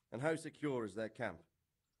 And how secure is their camp?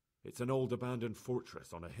 It's an old abandoned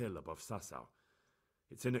fortress on a hill above Sasau.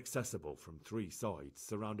 It's inaccessible from 3 sides,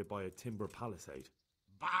 surrounded by a timber palisade.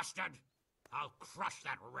 Bastard! I'll crush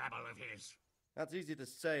that rebel of his! That's easy to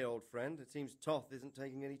say, old friend. It seems Toth isn't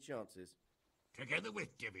taking any chances. Together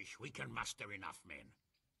with Divish, we can muster enough men.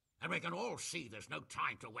 And we can all see there's no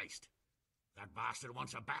time to waste. That bastard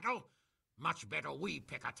wants a battle? Much better we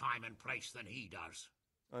pick a time and place than he does.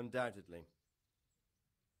 Undoubtedly.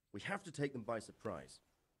 We have to take them by surprise.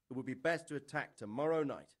 It would be best to attack tomorrow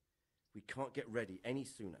night. We can't get ready any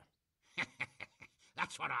sooner.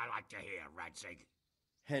 That's what I like to hear, Radzig.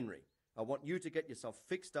 Henry, I want you to get yourself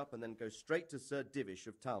fixed up and then go straight to Sir Divish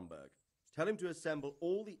of Talmberg. Tell him to assemble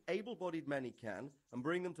all the able-bodied men he can and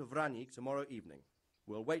bring them to Vranyig tomorrow evening.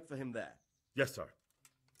 We'll wait for him there. Yes, sir.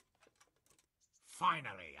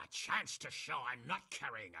 Finally, a chance to show I'm not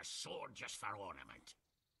carrying a sword just for ornament.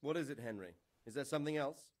 What is it, Henry? Is there something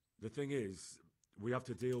else? The thing is, we have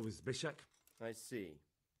to deal with Zbyszek. I see.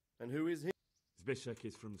 And who is he? Zbyszek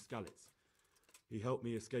is from Skalitz. He helped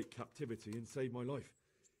me escape captivity and saved my life.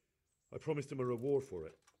 I promised him a reward for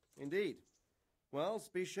it. Indeed. Well,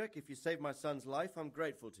 Spishak, if you saved my son's life, I'm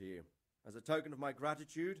grateful to you. As a token of my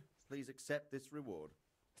gratitude, please accept this reward.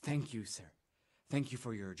 Thank you, sir. Thank you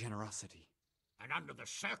for your generosity. And under the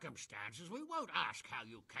circumstances, we won't ask how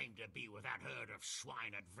you came to be with that herd of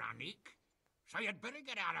swine at Vranik. So you'd better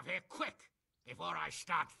get out of here quick, before I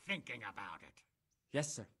start thinking about it.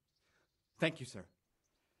 Yes, sir. Thank you, sir.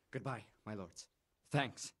 Goodbye, my lords.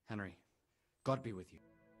 Thanks, Henry. God be with you.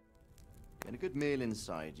 Get a good meal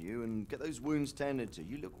inside you and get those wounds tended to.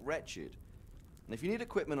 You look wretched. And if you need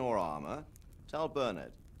equipment or armor, tell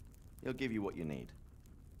Bernard. He'll give you what you need.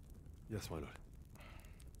 Yes, my lord.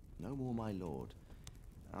 No more, my lord.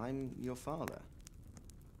 I'm your father.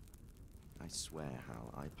 I swear,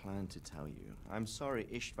 Hal, I plan to tell you. I'm sorry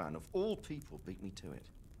Istvan, of all people, beat me to it.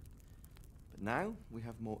 But now, we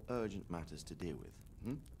have more urgent matters to deal with,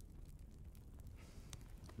 hmm?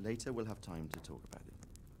 Later, we'll have time to talk about it.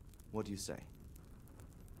 What do you say?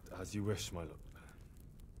 As you wish, my lord.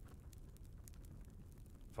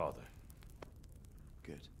 Father.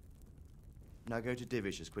 Good. Now go to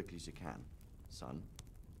Divish as quickly as you can, son.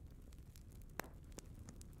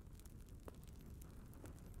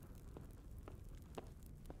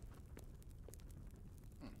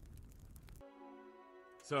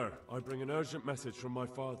 Sir, I bring an urgent message from my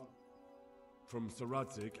father, from Sir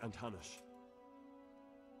Radzig and Hanush.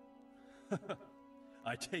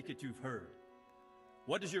 I take it you've heard.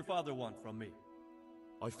 What does your father want from me?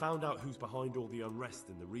 I found out who's behind all the unrest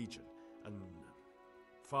in the region, and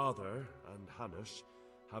Father and Hanush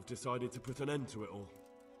have decided to put an end to it all.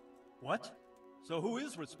 What? So who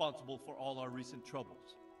is responsible for all our recent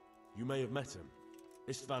troubles? You may have met him.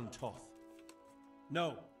 Istvan Toth.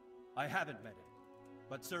 No, I haven't met him.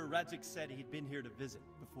 But Sir Radzig said he'd been here to visit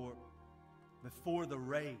before the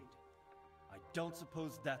raid. I don't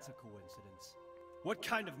suppose that's a coincidence. What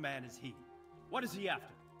kind of man is he? What is he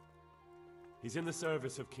after? He's in the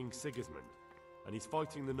service of King Sigismund, and he's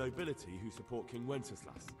fighting the nobility who support King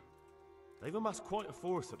Wenceslas. They've amassed quite a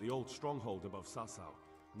force at the old stronghold above Sasau,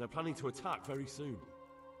 and they're planning to attack very soon.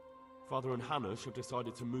 Father and Hanush have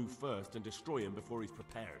decided to move first and destroy him before he's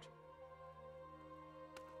prepared.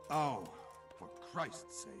 Oh, for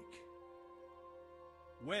Christ's sake.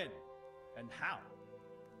 When? And how?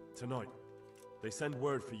 Tonight. They send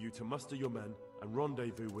word for you to muster your men and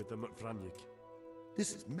rendezvous with them at Vranik.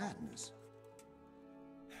 This is madness.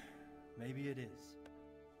 Maybe it is.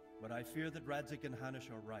 But I fear that Radzig and Hanush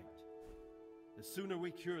are right. The sooner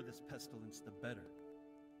we cure this pestilence, the better.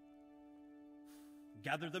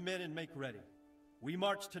 Gather the men and make ready. We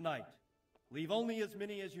march tonight. Leave only as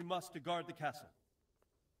many as you must to guard the castle.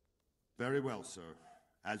 Very well, sir.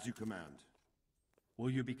 As you command. Will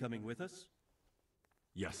you be coming with us?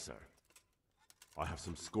 Yes, sir. I have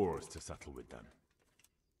some scores to settle with them.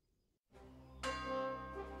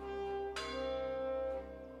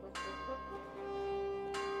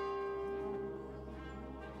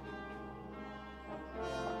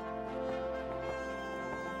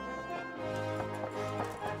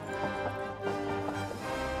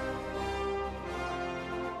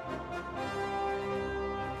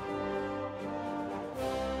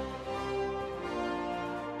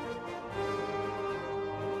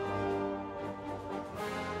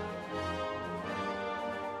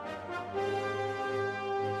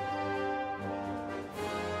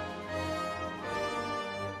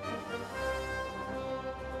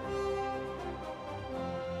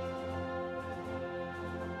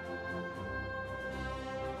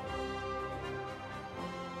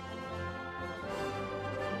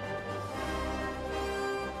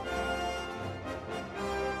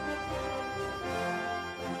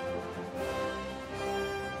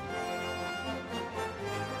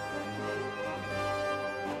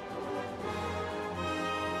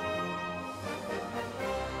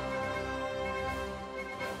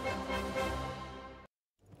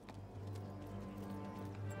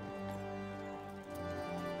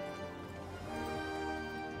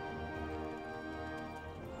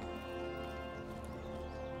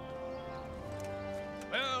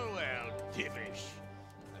 Well, Divish.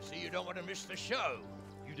 I see you don't want to miss the show.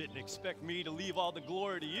 You didn't expect me to leave all the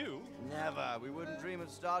glory to you. Never. We wouldn't dream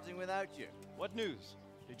of starting without you. What news?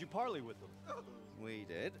 Did you parley with them? We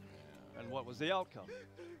did. And what was the outcome?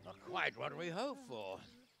 Not quite what we hoped for.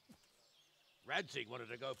 Radzig wanted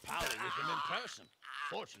to go parley with him in person.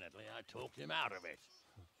 Fortunately, I talked him out of it.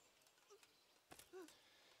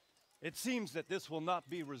 It seems that this will not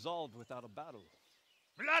be resolved without a battle.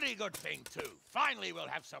 Bloody good thing, too. Finally, we'll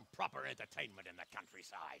have some proper entertainment in the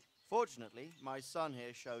countryside. Fortunately, my son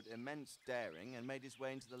here showed immense daring and made his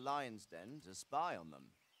way into the lion's den, to spy on them.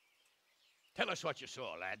 Tell us what you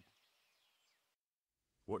saw, lad.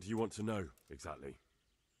 What do you want to know, exactly?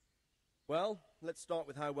 Well, let's start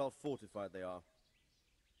with how well fortified they are.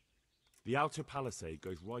 The outer palisade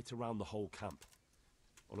goes right around the whole camp.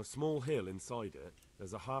 On a small hill inside it,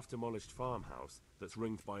 there's a half-demolished farmhouse that's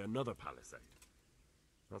ringed by another palisade.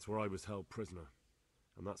 That's where I was held prisoner,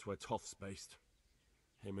 and that's where Toth's based.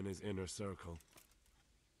 Him and his inner circle.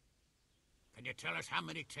 Can you tell us how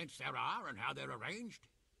many tents there are and how they're arranged?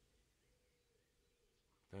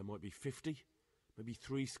 There might be 50, maybe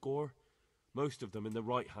 70. Most of them in the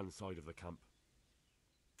right-hand side of the camp.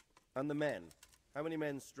 And the men? How many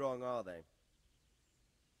men strong are they?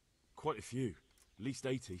 Quite a few. At least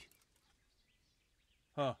 80.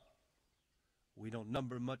 Huh. We don't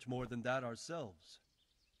number much more than that ourselves.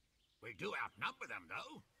 We do outnumber them,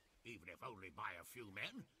 though, even if only by a few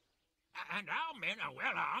men. And our men are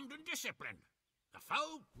well armed and disciplined. The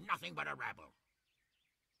foe, nothing but a rabble.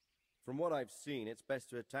 From what I've seen, it's best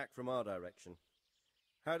to attack from our direction.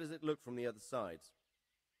 How does it look from the other sides?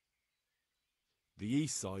 The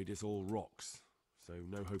east side is all rocks, so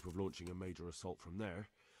no hope of launching a major assault from there.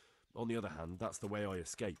 On the other hand, that's the way I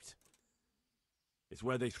escaped. It's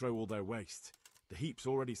where they throw all their waste. The heap's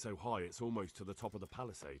already so high it's almost to the top of the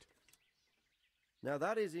palisade. Now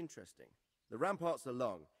that is interesting. The ramparts are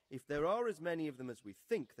long. If there are as many of them as we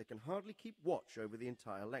think, they can hardly keep watch over the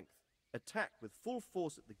entire length. Attack with full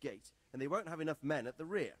force at the gate, and they won't have enough men at the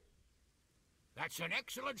rear. That's an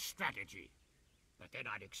excellent strategy. But then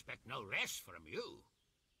I'd expect no less from you.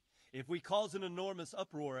 If we cause an enormous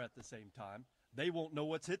uproar at the same time, they won't know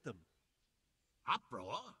what's hit them.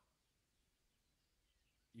 Uproar?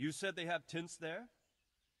 You said they have tents there?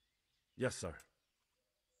 Yes, sir.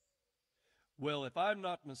 Well, if I'm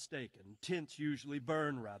not mistaken, tents usually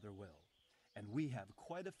burn rather well. And we have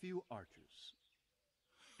quite a few archers.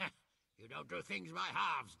 You don't do things by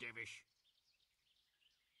halves, Divish.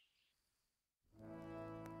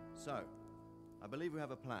 So, I believe we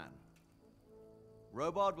have a plan.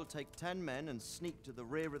 Robard will take 10 men and sneak to the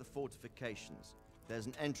rear of the fortifications. There's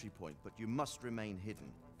an entry point, but you must remain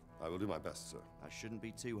hidden. I will do my best, sir. That shouldn't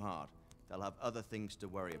be too hard. They'll have other things to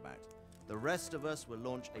worry about. The rest of us will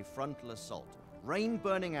launch a frontal assault. Rain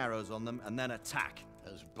burning arrows on them and then attack.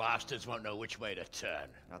 Those bastards won't know which way to turn.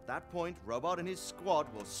 At that point, Robard and his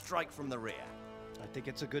squad will strike from the rear. I think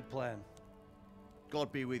it's a good plan.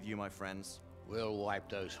 God be with you, my friends. We'll wipe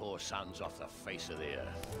those whore sons off the face of the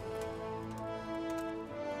earth.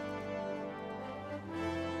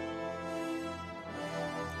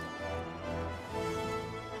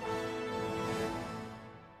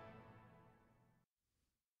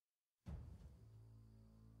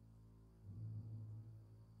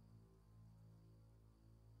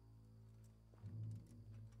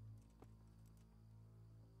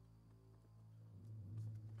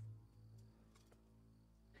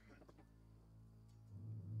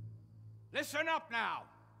 Listen up now.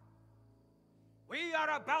 We are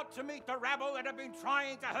about to meet the rabble that have been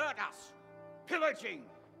trying to hurt us. Pillaging,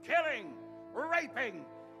 killing, raping,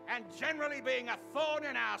 and generally being a thorn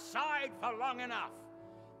in our side for long enough.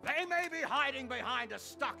 They may be hiding behind a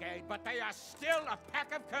stockade, but they are still a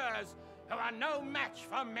pack of curs who are no match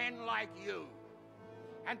for men like you.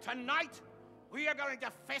 And tonight, we are going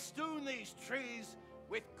to festoon these trees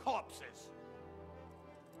with corpses.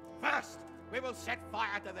 First, we will set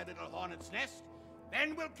fire to their little hornet's nest.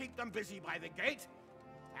 Then we'll keep them busy by the gate.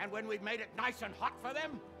 And when we've made it nice and hot for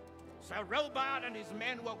them, Sir Robard and his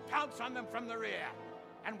men will pounce on them from the rear.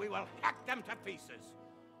 And we will hack them to pieces.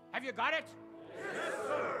 Have you got it? Yes,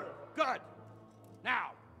 sir! Good.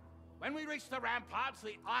 Now, when we reach the ramparts,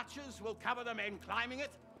 the archers will cover the men climbing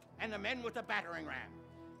it, and the men with the battering ram.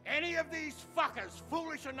 Any of these fuckers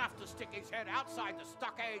foolish enough to stick his head outside the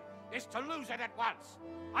stockade is to lose it at once.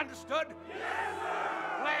 Understood? Yes,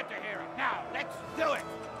 sir! Glad to hear it. Now, let's do it!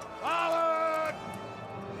 Forward!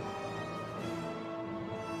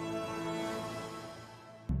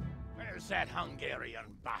 Where's that Hungarian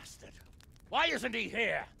bastard? Why isn't he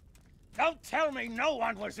here? Don't tell me no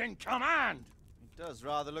one was in command! It does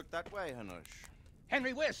rather look that way, Hanush.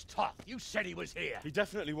 Henry, where's Toth? You said he was here. He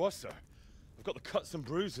definitely was, sir. I've got the cuts and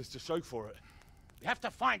bruises to show for it. We have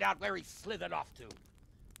to find out where he slithered off to.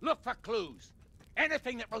 Look for clues.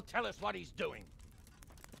 Anything that will tell us what he's doing.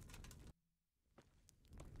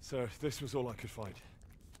 Sir, this was all I could find.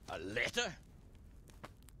 A letter?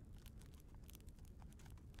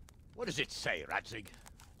 What does it say, Radzig?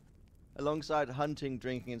 Alongside hunting,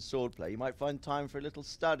 drinking, and swordplay, you might find time for a little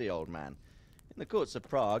study, old man. In the courts of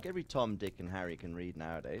Prague, every Tom, Dick, and Harry can read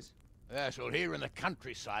nowadays. Yes, well, here in the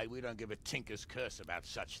countryside, we don't give a tinker's curse about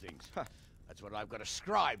such things. That's what I've got a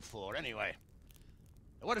scribe for, anyway.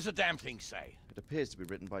 What does the damn thing say? It appears to be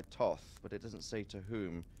written by Toth, but it doesn't say to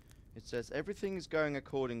whom. It says everything is going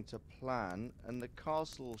according to plan, and the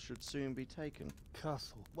castle should soon be taken.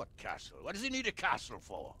 Castle? What castle? What does he need a castle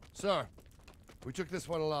for? Sir, we took this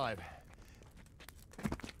one alive.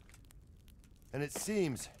 And it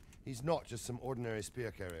seems he's not just some ordinary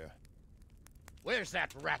spear carrier. Where's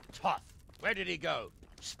that rat Toth? Where did he go?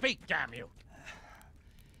 Speak, damn you!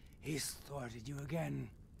 He's thwarted you again,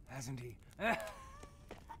 hasn't he?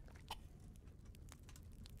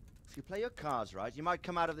 If you play your cards right, you might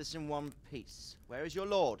come out of this in one piece. Where is your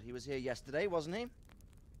lord? He was here yesterday, wasn't he?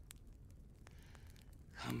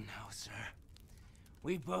 Come now, sir.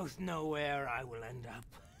 We both know where I will end up.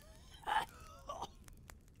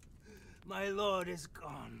 My lord is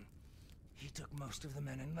gone. He took most of the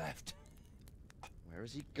men and left. Where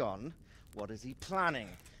has he gone? What is he planning?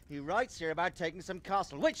 He writes here about taking some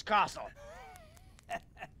castle. Which castle?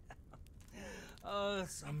 Oh,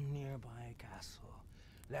 some nearby castle.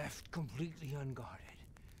 Left completely unguarded.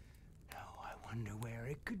 Now I wonder where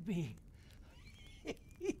it could be.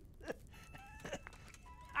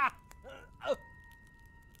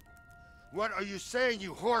 What are you saying,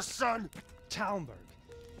 you horse son? Talmberg.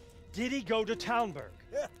 Did he go to Talmberg?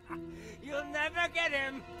 You'll never get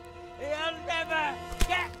him. You'll never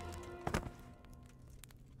get...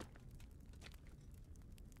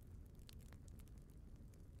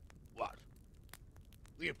 What?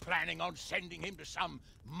 Were you planning on sending him to some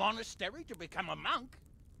monastery to become a monk?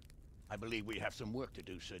 I believe we have some work to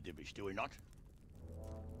do, Sir Divish, do we not?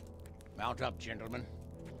 Mount up, gentlemen.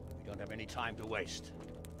 We don't have any time to waste.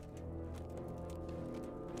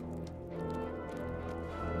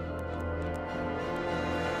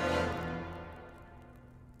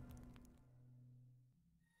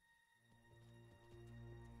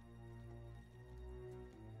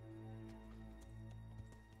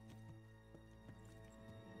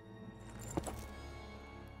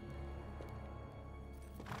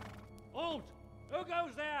 Halt! Who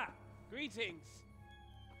goes there? Greetings.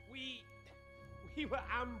 We were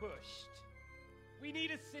ambushed. We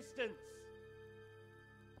need assistance.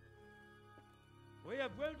 We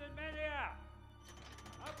have wounded men here.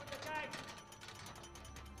 Open the gate.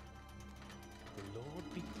 The Lord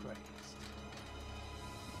be praised.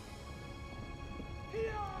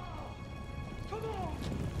 Here! Come on!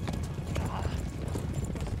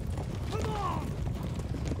 Come on!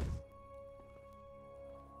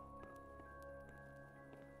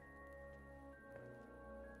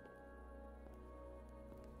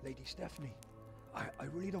 Lady Stephanie, I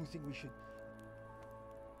really don't think we should...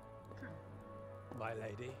 My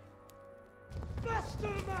lady. Faster,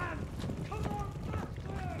 man! Come on,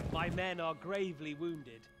 faster! My men are gravely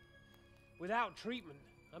wounded. Without treatment,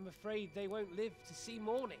 I'm afraid they won't live to see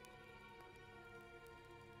morning.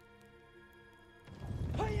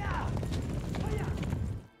 Hiya! Hiya!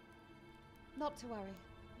 Not to worry.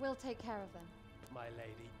 We'll take care of them. My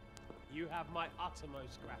lady, you have my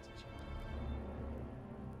uttermost gratitude.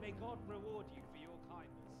 May God reward you for your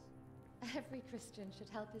kindness. Every Christian should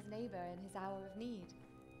help his neighbor in his hour of need.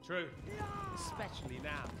 True. Especially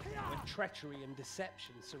now, when treachery and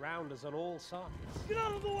deception surround us on all sides. Get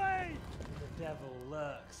out of the way! The devil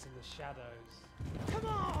lurks in the shadows. Come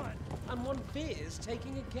on! And one fears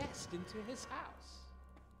taking a guest into his house.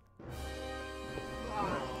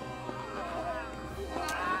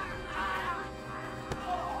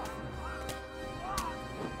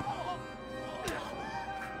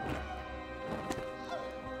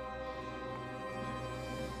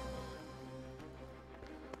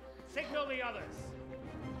 Signal the others.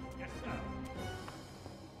 Yes, sir.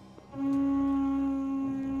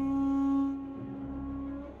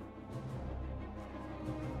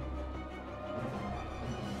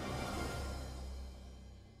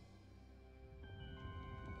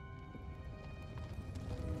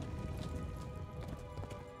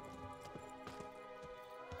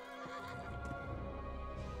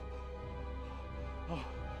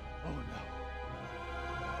 Oh no.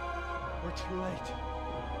 We're too late.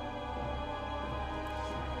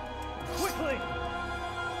 Quickly!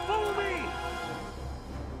 Follow me!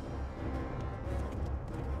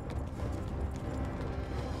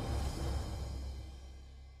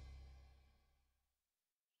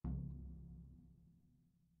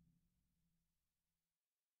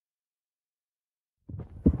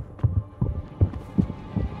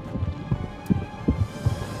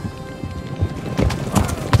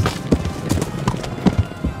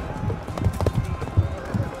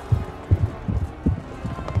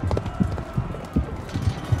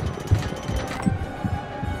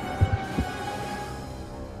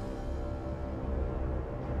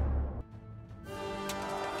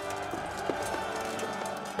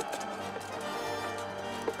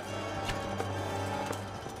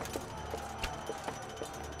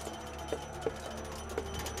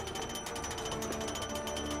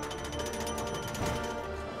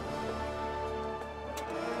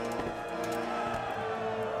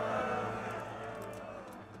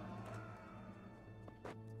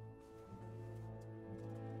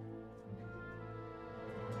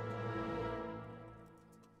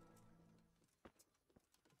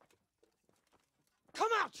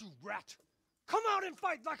 out, you rat! Come out and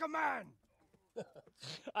fight like a man!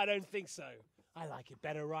 I don't think so. I like it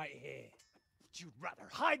better right here. Would you rather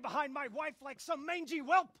hide behind my wife like some mangy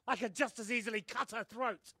whelp? I could just as easily cut her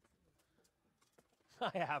throat.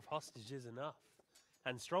 I have hostages enough,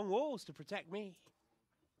 and strong walls to protect me.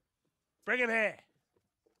 Bring him here.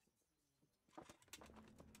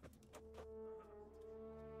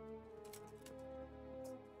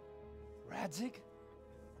 Radzig?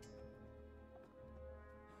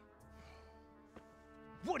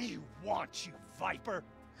 What do you want, you viper?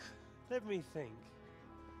 Let me think.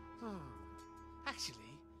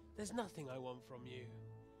 Actually, there's nothing I want from you.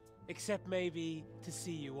 Except maybe to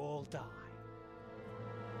see you all die.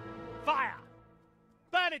 Fire!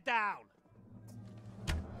 Burn it down!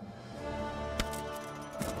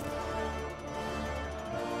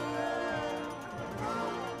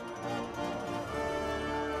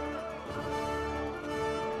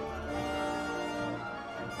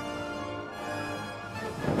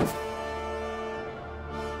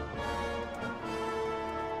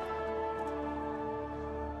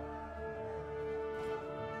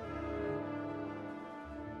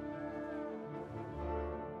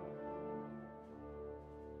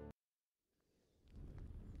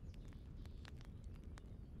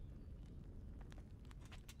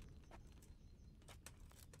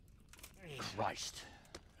 Christ.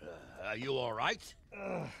 Are you all right?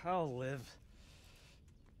 I'll live.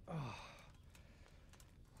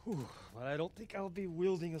 Whew, but I don't think I'll be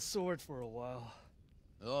wielding a sword for a while.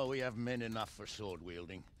 Oh, we have men enough for sword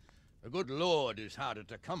wielding. A good lord is harder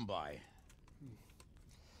to come by.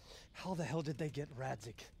 How the hell did they get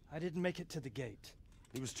Radzig? I didn't make it to the gate.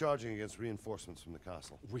 He was charging against reinforcements from the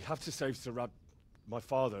castle. We have to save my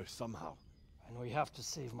father, somehow. And we have to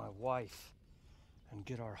save my wife and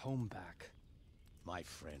get our home back. My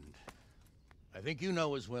friend, I think you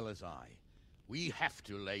know as well as I. We have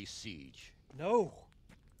to lay siege. No.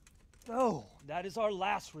 No, that is our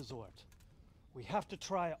last resort. We have to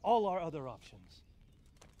try all our other options.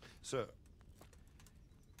 Sir,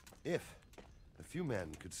 if a few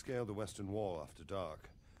men could scale the western wall after dark,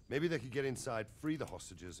 maybe they could get inside, free the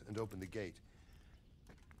hostages, and open the gate.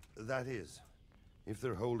 That is, if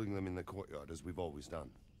they're holding them in the courtyard, as we've always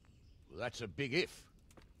done. Well, that's a big if.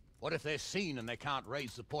 What if they're seen and they can't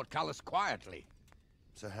raise the portcullis quietly?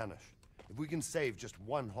 Sir Hanush, if we can save just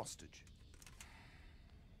one hostage...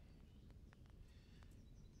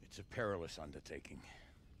 It's a perilous undertaking.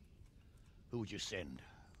 Who would you send?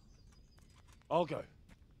 I'll go.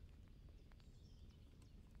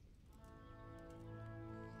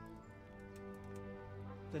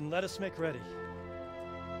 Then let us make ready.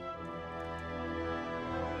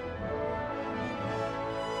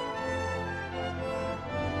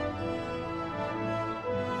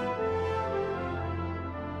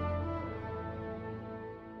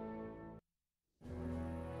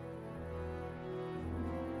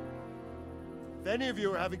 If any of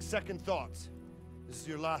you are having second thoughts, this is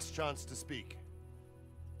your last chance to speak.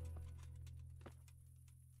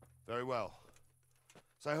 Very well.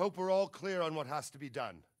 So I hope we're all clear on what has to be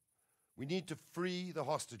done. We need to free the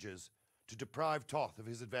hostages to deprive Toth of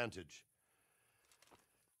his advantage.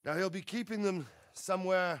 Now he'll be keeping them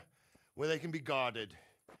somewhere where they can be guarded,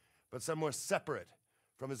 but somewhere separate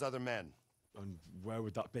from his other men. And where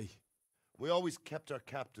would that be? We always kept our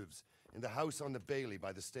captives in the house on the bailey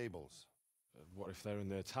by the stables. What if they're in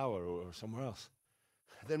their tower or somewhere else?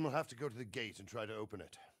 Then we'll have to go to the gate and try to open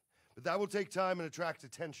it. But that will take time and attract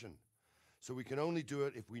attention. So we can only do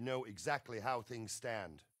it if we know exactly how things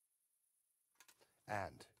stand.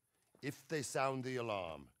 And if they sound the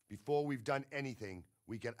alarm, before we've done anything,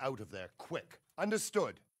 we get out of there quick.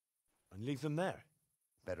 Understood? And leave them there?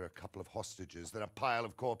 Better a couple of hostages than a pile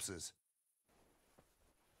of corpses.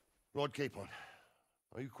 Lord Capon,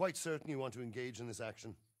 are you quite certain you want to engage in this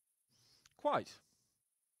action? Quite.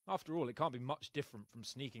 After all, it can't be much different from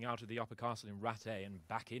sneaking out of the upper castle in Rattay and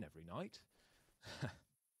back in every night.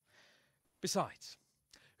 Besides,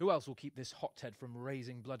 who else will keep this hothead from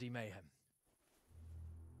raising bloody mayhem?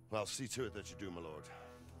 Well, see to it that you do, my lord.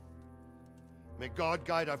 May God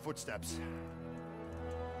guide our footsteps.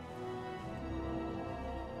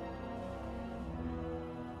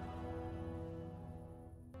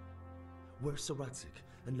 Where's Sir Radzig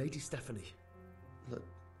and Lady Stephanie?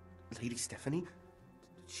 Lady Stephanie?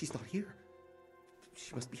 She's not here.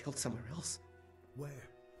 She must be held somewhere else. Where?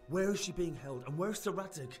 Where is she being held? And where's Sir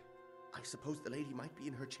Radzig? I suppose the lady might be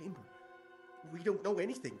in her chamber. We don't know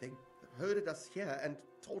anything. They herded us here and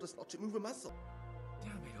told us not to move a muscle.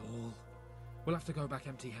 Damn it all. We'll have to go back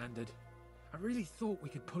empty-handed. I really thought we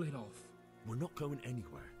could pull it off. We're not going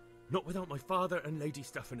anywhere. Not without my father and Lady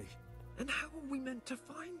Stephanie. And how are we meant to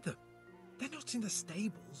find them? They're not in the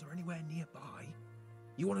stables or anywhere nearby.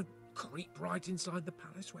 You want to creep right inside the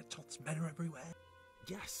palace where Toth's men are everywhere?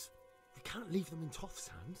 Yes. We can't leave them in Toth's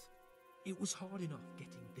hands. It was hard enough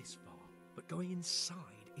getting this far, but going inside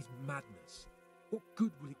is madness. What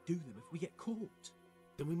good will it do them if we get caught?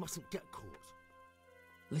 Then we mustn't get caught.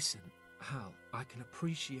 Listen, Hal, I can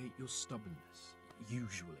appreciate your stubbornness,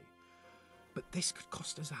 usually. But this could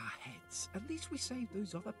cost us our heads. At least we saved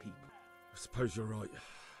those other people. I suppose you're right.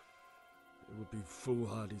 It would be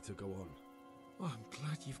foolhardy to go on. Well, I'm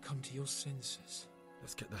glad you've come to your senses.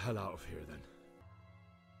 Let's get the hell out of here, then.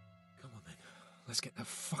 Come on, then. Let's get the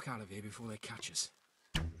fuck out of here before they catch us.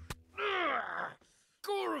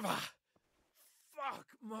 Gorva! Fuck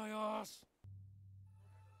my ass!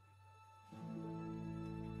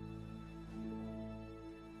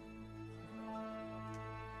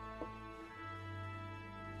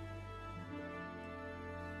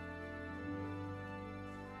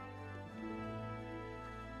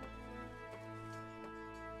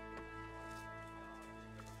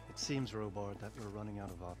 It seems, Robard, that we're running out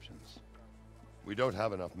of options. We don't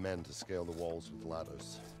have enough men to scale the walls with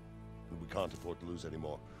ladders. And we can't afford to lose any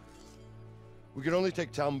more. We can only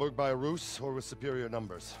take Talmberg by a ruse or with superior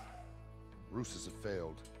numbers. Ruses have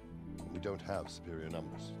failed, and we don't have superior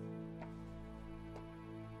numbers.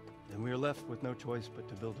 Then we are left with no choice but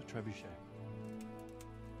to build a trebuchet.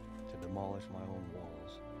 To demolish my own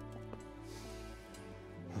walls.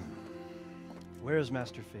 Where's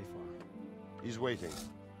Master Fafar? He's waiting.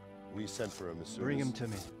 We sent for him as soon Bring as... him to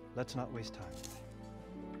me. Let's not waste time.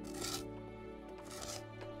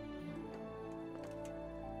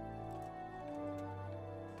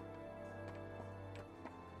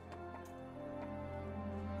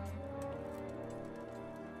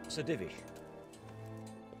 Sir Divish.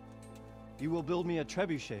 You will build me a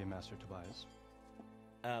trebuchet, Master Tobias.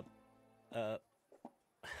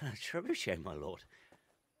 Trebuchet, my lord.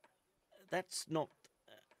 That's not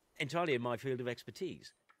entirely in my field of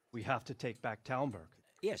expertise. We have to take back Talmberg.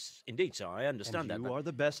 Yes, indeed, sir. I understand that. And you are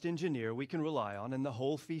the best engineer we can rely on in the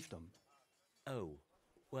whole fiefdom. Oh,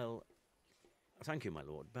 well, thank you, my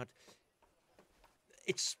lord, but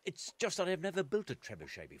it's just that I've never built a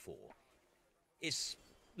trebuchet before. This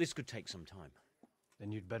could take some time.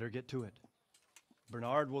 Then you'd better get to it.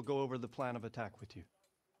 Bernard will go over the plan of attack with you.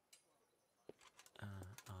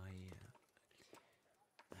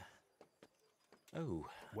 Oh.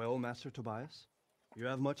 Well, Master Tobias, you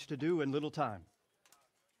have much to do and little time.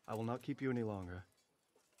 I will not keep you any longer.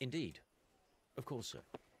 Indeed. Of course, sir.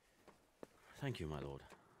 Thank you, my lord.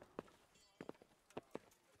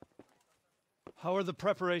 How are the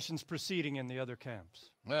preparations proceeding in the other camps?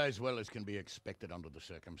 As well as can be expected under the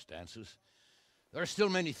circumstances. There are still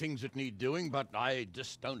many things that need doing, but I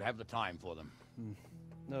just don't have the time for them.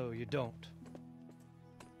 No, you don't.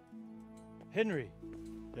 Henry.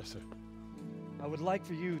 Yes, sir. I would like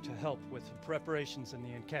for you to help with the preparations in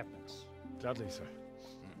the encampments. Gladly, sir.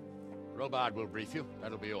 Robard will brief you.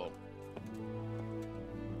 That'll be all.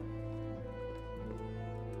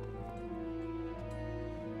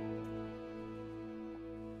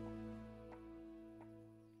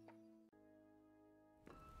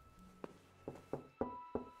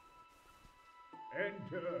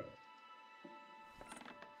 Enter.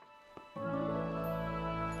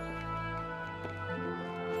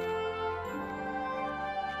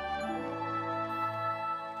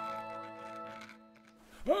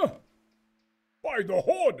 Huh? By the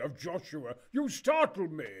horn of Joshua, you startle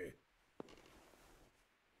me.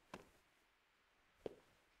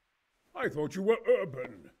 I thought you were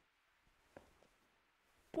urban.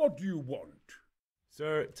 What do you want?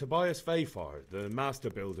 Sir, Tobias Fafar, the master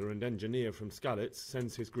builder and engineer from Skalitz,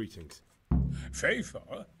 sends his greetings.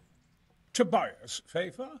 Fafar? Tobias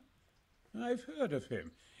Fafar? I've heard of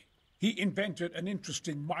him. He invented an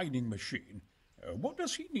interesting mining machine. What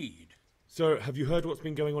does he need? Sir, have you heard what's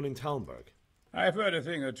been going on in Talmberg? I've heard a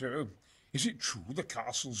thing or two. Is it true the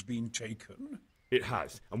castle's been taken? It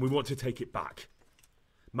has, and we want to take it back.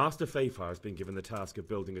 Master Fafar has been given the task of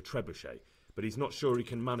building a trebuchet, but he's not sure he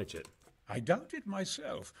can manage it. I doubt it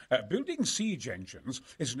myself. Building siege engines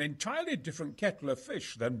is an entirely different kettle of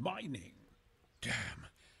fish than mining. Damn,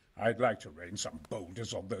 I'd like to rain some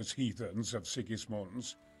boulders on those heathens of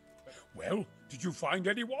Sigismund's. Well, did you find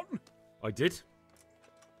anyone? I did.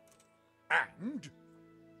 And?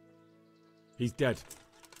 He's dead.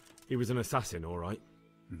 He was an assassin, all right.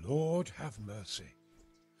 Lord have mercy.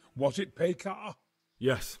 Was it Pekar?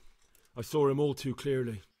 Yes. I saw him all too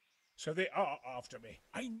clearly. So they are after me.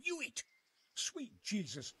 I knew it. Sweet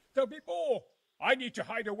Jesus, there'll be more. I need to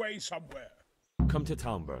hide away somewhere. Come to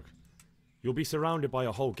Talmberg. You'll be surrounded by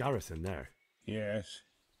a whole garrison there. Yes.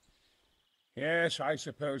 Yes, I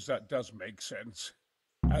suppose that does make sense.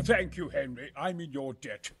 Thank you, Henry. I'm in your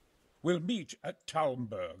debt. We'll meet at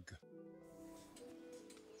Talmberg.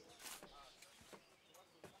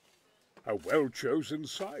 A well-chosen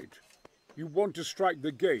site. You want to strike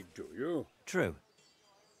the gate, do you? True.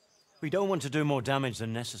 We don't want to do more damage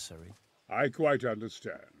than necessary. I quite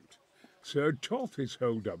understand. Sir Toth is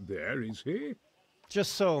holed up there, is he?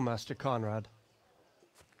 Just so, Master Conrad.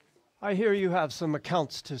 I hear you have some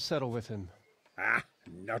accounts to settle with him. Ah,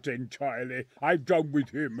 not entirely. I've done with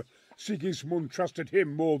him. Sigismund trusted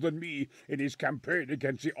him more than me in his campaign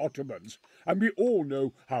against the Ottomans, and we all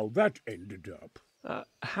know how that ended up.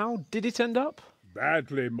 How did it end up?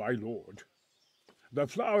 Badly, my lord. The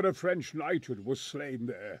flower of French knighthood was slain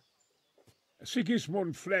there.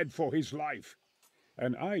 Sigismund fled for his life,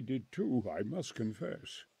 and I did too, I must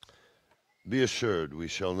confess. Be assured we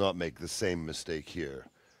shall not make the same mistake here.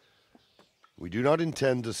 We do not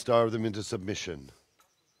intend to starve them into submission,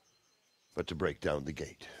 but to break down the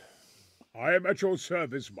gate. I am at your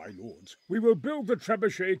service, my lords. We will build the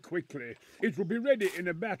trebuchet quickly. It will be ready in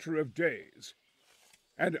a matter of days.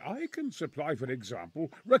 And I can supply, for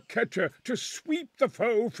example, Roquetta to sweep the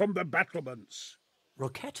foe from the battlements.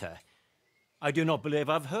 Roquetta? I do not believe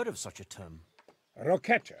I've heard of such a term.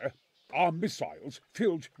 Roquetta are missiles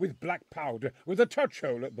filled with black powder with a touch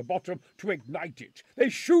hole at the bottom to ignite it. They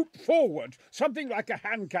shoot forward, something like a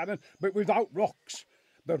hand cannon, but without rocks.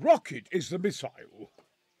 The rocket is the missile.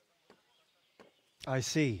 I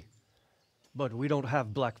see. But we don't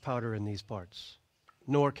have black powder in these parts.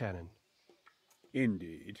 Nor cannon.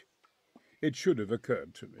 Indeed. It should have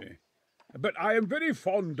occurred to me. But I am very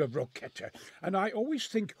fond of Roquetta, and I always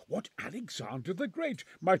think what Alexander the Great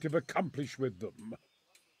might have accomplished with them.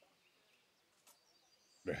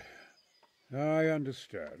 I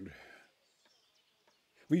understand.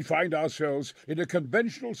 We find ourselves in a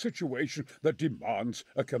conventional situation that demands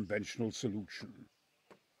a conventional solution.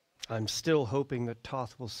 I'm still hoping that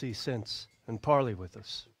Toth will see sense and parley with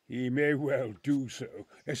us. He may well do so,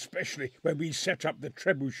 especially when we set up the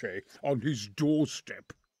trebuchet on his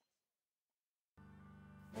doorstep.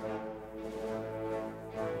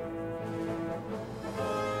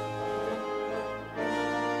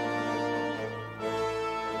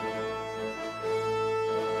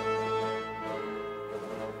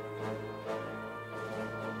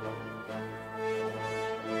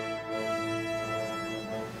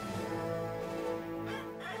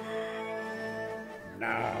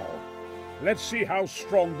 Now, let's see how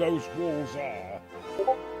strong those walls are.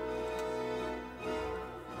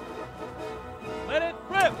 Let it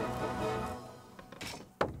rip!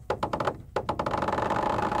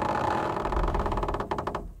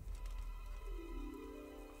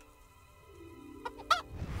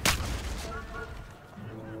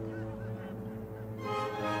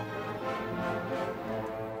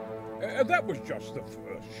 That was just the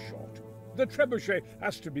first shot. The trebuchet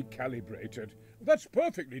has to be calibrated. That's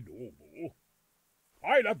perfectly normal.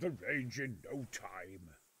 I'll have the range in no time.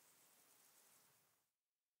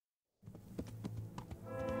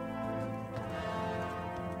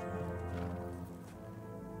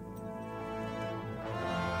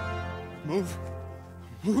 Move!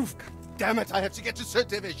 Move! Damn it, I have to get to Sir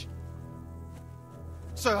Divish!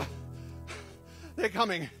 Sir! They're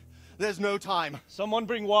coming! There's no time! Someone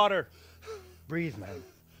bring water! Breathe, man.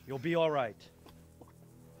 You'll be all right.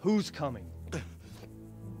 Who's coming?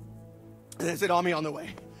 There's an army on the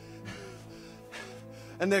way.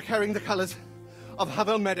 And they're carrying the colors of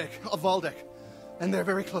Havel Medic of Waldeck. And they're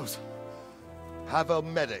very close. Havel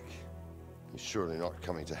Medic? He's surely not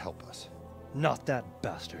coming to help us. Not that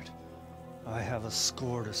bastard. I have a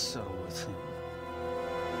score to settle with him.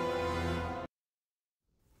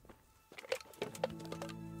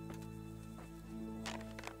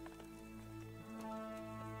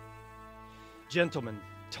 Gentlemen,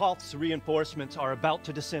 Toth's reinforcements are about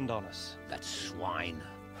to descend on us. That swine.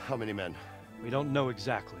 How many men? We don't know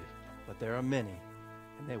exactly, but there are many,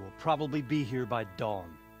 and they will probably be here by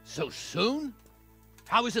dawn. So soon?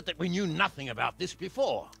 How is it that we knew nothing about this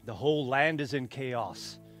before? The whole land is in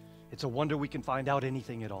chaos. It's a wonder we can find out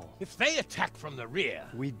anything at all. If they attack from the rear...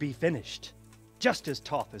 We'd be finished, just as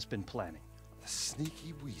Toth has been planning. The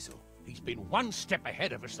sneaky weasel. He's been one step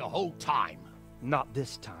ahead of us the whole time. Not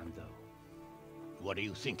this time, though. What are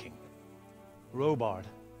you thinking? Robard,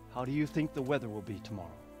 how do you think the weather will be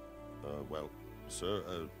tomorrow? Well, sir,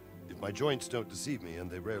 if my joints don't deceive me, and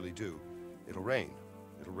they rarely do, it'll rain.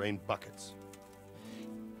 It'll rain buckets.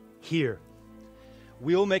 Here.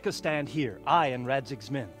 We'll make a stand here, I and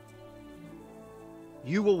Radzig's men.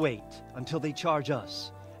 You will wait until they charge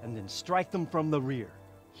us, and then strike them from the rear,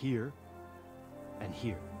 here and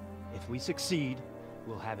here. If we succeed,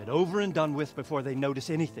 we'll have it over and done with before they notice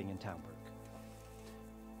anything in Townburg.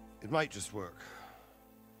 It might just work.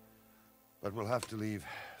 But we'll have to leave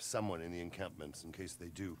someone in the encampments in case they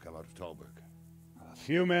do come out of Talberg. A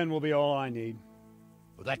few men will be all I need.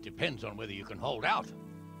 Well, that depends on whether you can hold out.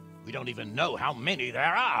 We don't even know how many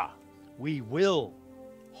there are. We will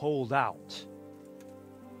hold out.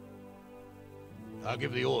 I'll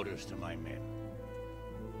give the orders to my men.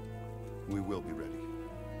 We will be ready.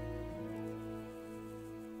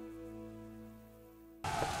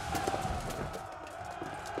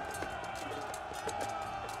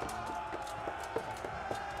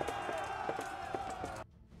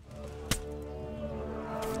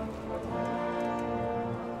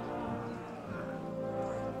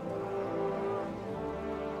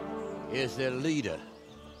 Here's their leader.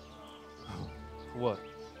 What?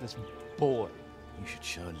 This boy? You should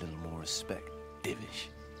show a little more respect, Divish.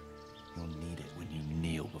 You'll need it when you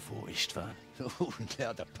kneel before Istvan. Oh,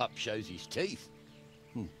 now the pup shows his teeth.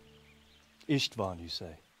 Istvan, you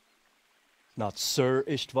say? Not Sir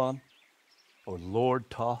Istvan? Or Lord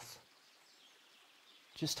Toth?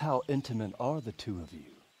 Just how intimate are the two of you?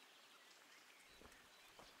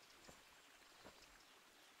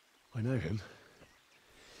 I know him.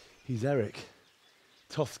 He's Eric,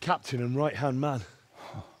 Toth's captain and right-hand man.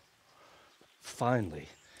 Finally,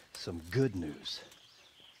 some good news.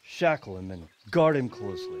 Shackle him and guard him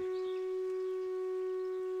closely.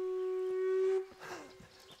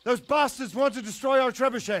 Those bastards want to destroy our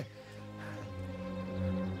trebuchet.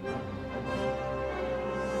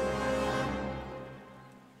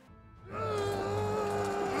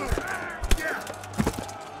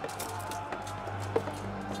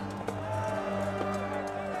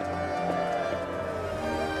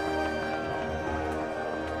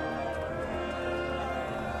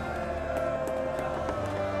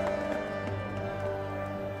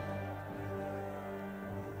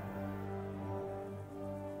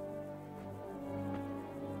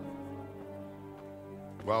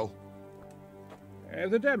 Well?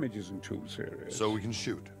 The damage isn't too serious. So we can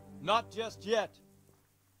shoot. Not just yet.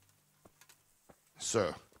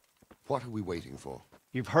 Sir, what are we waiting for?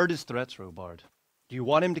 You've heard his threats, Robard. Do you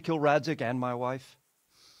want him to kill Radzig and my wife?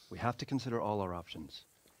 We have to consider all our options.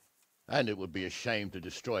 And it would be a shame to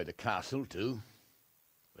destroy the castle, too.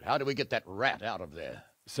 But how do we get that rat out of there?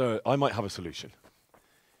 Sir, I might have a solution.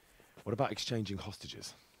 What about exchanging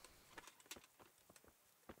hostages?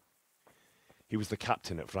 He was the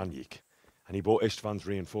captain at Vranjik, and he brought Istvan's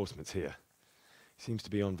reinforcements here. He seems to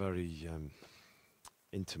be on very,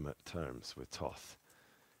 intimate terms with Toth.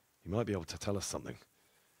 He might be able to tell us something.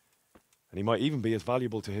 And he might even be as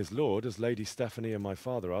valuable to his lord as Lady Stephanie and my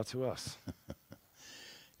father are to us.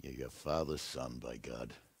 You're your father's son, by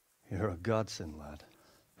God. You're a godsend, lad.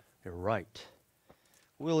 You're right.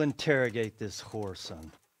 We'll interrogate this whore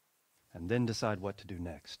son, and then decide what to do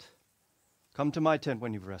next. Come to my tent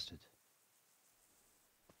when you've rested.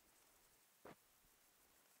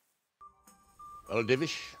 Well,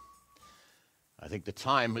 Divish, I think the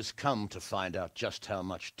time has come to find out just how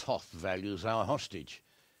much Toth values our hostage.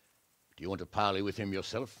 Do you want to parley with him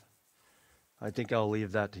yourself? I think I'll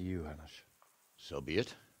leave that to you, Hanish. So be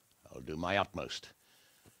it. I'll do my utmost.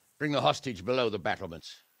 Bring the hostage below the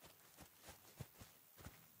battlements.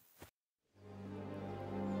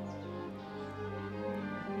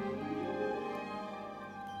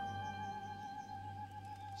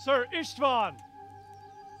 Sir Istvan!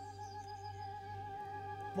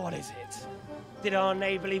 What is it? Did our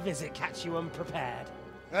neighborly visit catch you unprepared?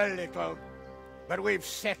 A little, but we've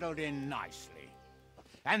settled in nicely.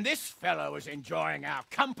 And this fellow is enjoying our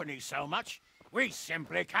company so much, we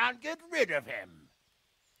simply can't get rid of him.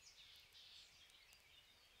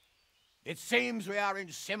 It seems we are in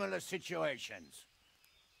similar situations.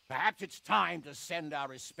 Perhaps it's time to send our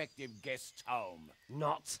respective guests home.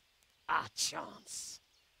 Not a chance.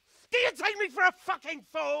 Do you take me for a fucking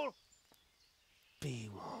fool?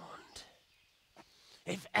 Be warned.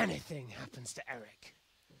 If anything happens to Eric,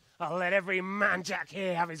 I'll let every manjack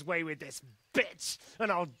here have his way with this bitch,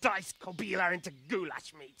 and I'll dice Kobila into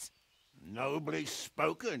goulash meat. Nobly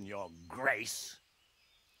spoken, your grace.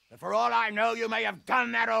 But for all I know, you may have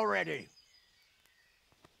done that already.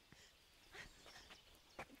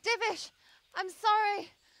 Divish, I'm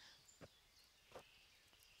sorry.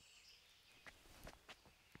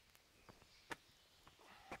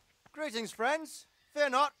 Greetings, friends.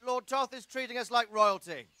 Fear not, Lord Toth is treating us like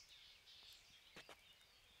royalty.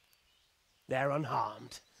 They're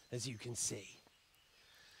unharmed, as you can see.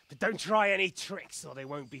 But don't try any tricks, or they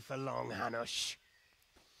won't be for long, Hanush.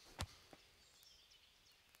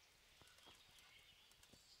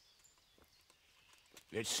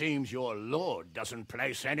 It seems your lord doesn't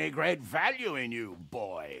place any great value in you,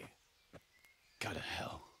 boy. Go to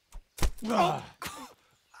hell.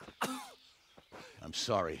 I'm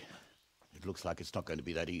sorry. It looks like it's not going to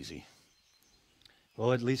be that easy.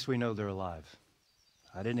 Well, at least we know they're alive.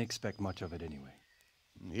 I didn't expect much of it anyway.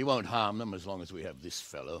 He won't harm them as long as we have this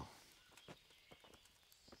fellow.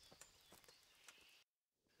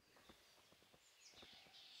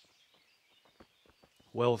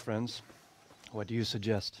 Well, friends, what do you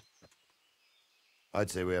suggest? I'd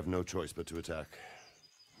say we have no choice but to attack.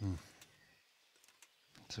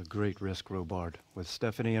 It's a great risk, Robard, with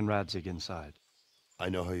Stephanie and Radzig inside. I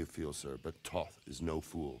know how you feel, sir, but Toth is no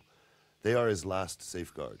fool. They are his last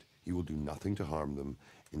safeguard. He will do nothing to harm them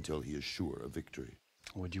until he is sure of victory.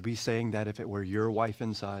 Would you be saying that if it were your wife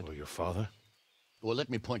inside? Or your father? Well, let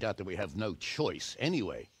me point out that we have no choice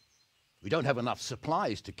anyway. We don't have enough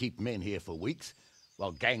supplies to keep men here for weeks,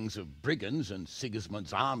 while gangs of brigands and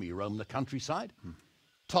Sigismund's army roam the countryside.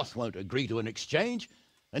 Toth won't agree to an exchange,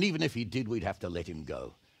 and even if he did, we'd have to let him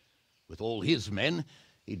go. With all his men,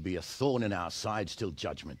 he'd be a thorn in our sides till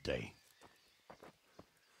Judgment Day.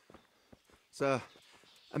 Sir,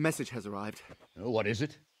 a message has arrived. What is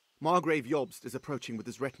it? Margrave Jobst is approaching with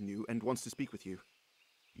his retinue and wants to speak with you.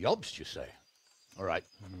 Jobst, you say? All right.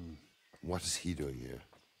 What is he doing here?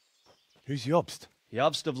 Who's Jobst?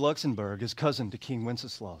 Jobst of Luxembourg is cousin to King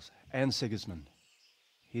Wenceslaus and Sigismund.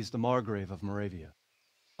 He's the Margrave of Moravia.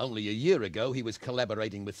 Only a year ago, he was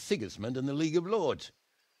collaborating with Sigismund and the League of Lords.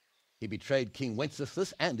 He betrayed King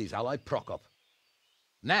Wenceslas and his ally Prokop.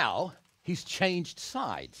 Now, he's changed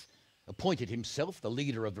sides, appointed himself the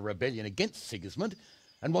leader of the rebellion against Sigismund,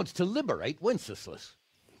 and wants to liberate Wenceslas.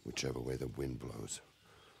 Whichever way the wind blows.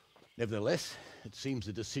 Nevertheless, it seems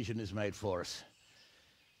the decision is made for us.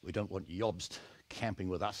 We don't want Jobst camping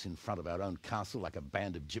with us in front of our own castle like a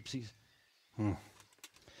band of gypsies. I'm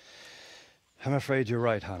afraid you're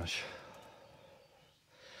right, Hanish.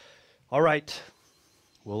 All right.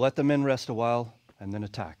 We'll let the men rest a while, and then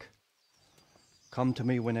attack. Come to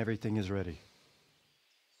me when everything is ready.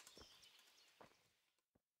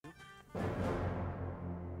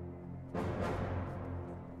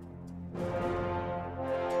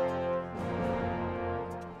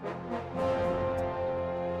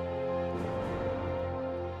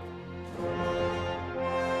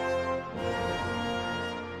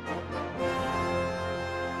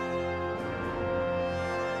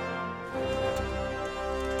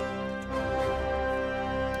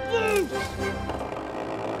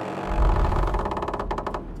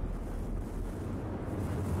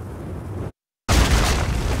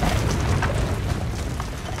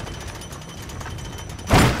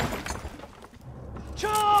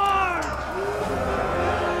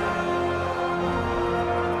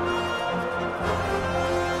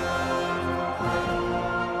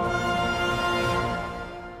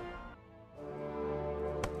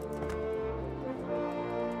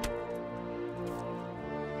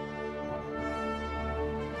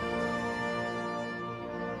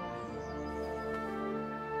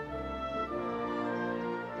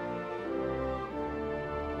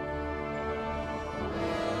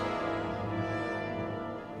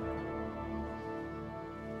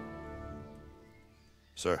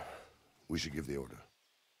 Sir, we should give the order.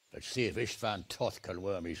 Let's see if Istvan Toth can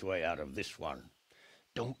worm his way out of this one.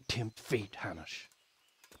 Don't tempt fate, Hanish.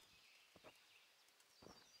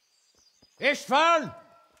 Istvan!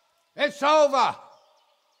 It's over!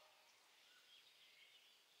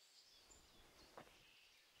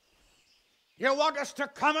 You want us to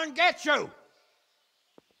come and get you?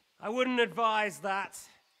 I wouldn't advise that.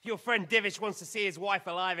 Your friend Divish wants to see his wife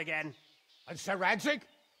alive again. And Sir Radzig?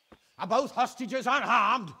 Are both hostages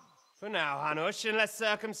unharmed? For now, Hanush, unless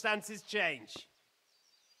circumstances change.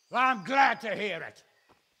 Well, I'm glad to hear it.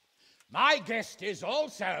 My guest is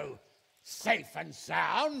also safe and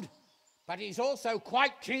sound, but he's also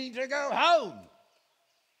quite keen to go home.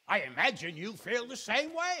 I imagine you feel the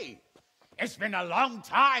same way. It's been a long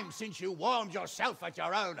time since you warmed yourself at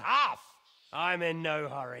your own hearth. I'm in no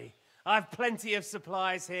hurry. I've plenty of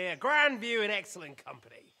supplies here, grand view and excellent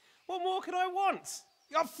company. What more could I want?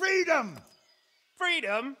 Your freedom!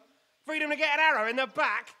 Freedom? Freedom to get an arrow in the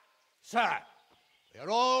back? Sir,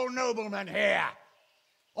 we're all noblemen here,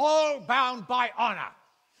 all bound by honor.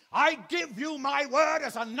 I give you my word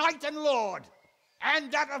as a knight and lord,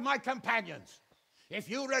 and that of my companions. If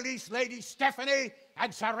you release Lady Stephanie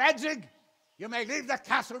and Sir Radzig, you may leave the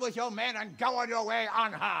castle with your men and go on your way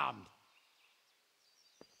unharmed.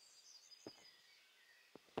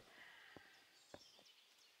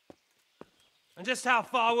 And just how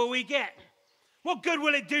far will we get? What good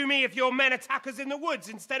will it do me if your men attack us in the woods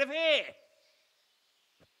instead of here?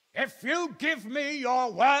 If you give me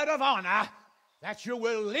your word of honor that you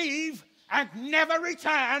will leave and never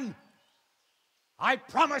return, I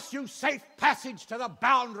promise you safe passage to the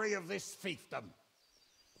boundary of this fiefdom.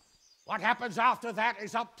 What happens after that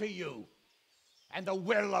is up to you and the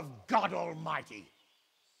will of God Almighty.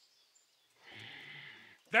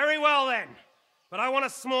 Very well then, but I want a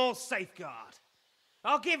small safeguard.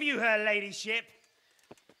 I'll give you her ladyship,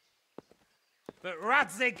 but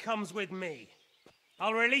Radzig comes with me.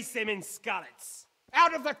 I'll release him in Skalitz.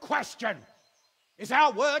 Out of the question! Is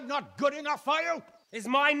our word not good enough for you? Is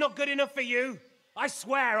mine not good enough for you? I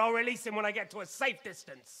swear I'll release him when I get to a safe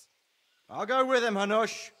distance. I'll go with him,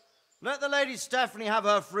 Hanush. Let the Lady Stephanie have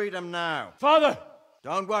her freedom now. Father!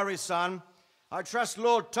 Don't worry, son. I trust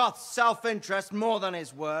Lord Toth's self-interest more than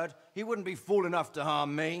his word. He wouldn't be fool enough to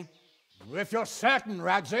harm me. If you're certain,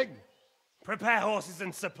 Radzig. Prepare horses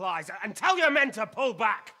and supplies, and tell your men to pull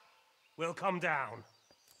back. We'll come down.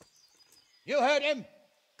 You heard him.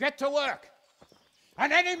 Get to work.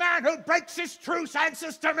 And any man who breaks his truce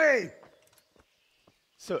answers to me.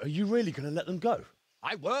 So, are you really going to let them go?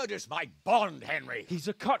 My word is my bond, Henry. He's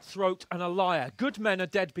a cutthroat and a liar. Good men are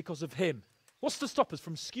dead because of him. What's to stop us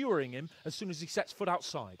from skewering him as soon as he sets foot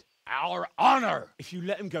outside? Our honor! If you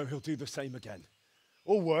let him go, he'll do the same again.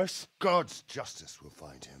 Or worse. God's justice will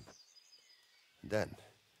find him. And then,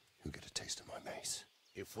 he'll get a taste of my mace.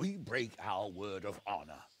 If we break our word of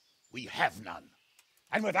honor, we have none.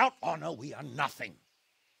 And without honor, we are nothing.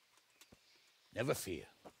 Never fear.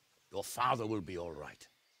 Your father will be all right.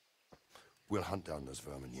 We'll hunt down those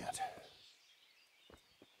vermin yet.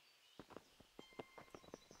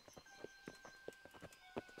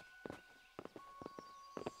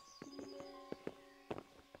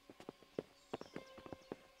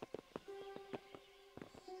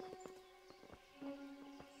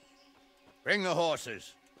 Bring the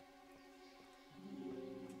horses.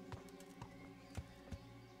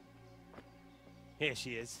 Here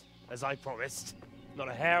she is, as I promised. Not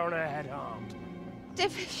a hair on her head harmed.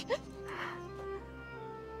 Divish!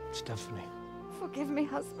 Stephanie. Forgive me,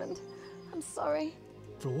 husband. I'm sorry.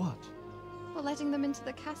 For what? For letting them into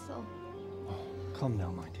the castle. Come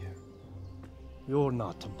now, my dear. You're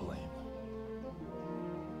not to blame.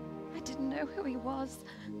 I didn't know who he was.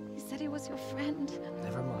 He said he was your friend.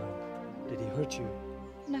 Never mind. Did he hurt you?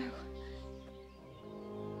 No.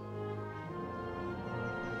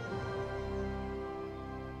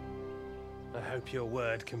 I hope your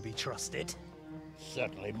word can be trusted.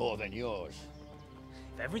 Certainly more than yours.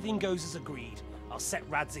 If everything goes as agreed, I'll set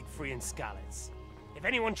Radzig free in Skalitz. If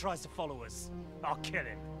anyone tries to follow us, I'll kill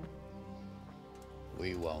him.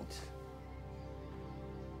 We won't.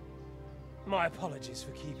 My apologies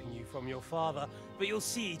for keeping you from your father, but you'll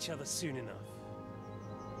see each other soon enough.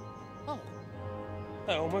 Oh,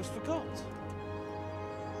 I almost forgot.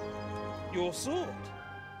 Your sword.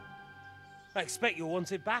 I expect you'll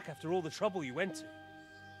want it back after all the trouble you went to.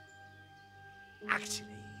 Actually,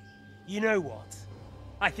 you know what?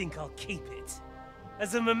 I think I'll keep it.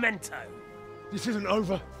 As a memento. This isn't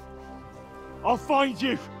over. I'll find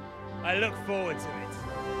you. I look forward to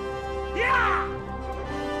it. Yeah!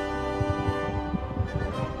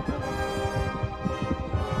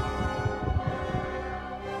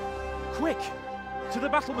 Quick! To the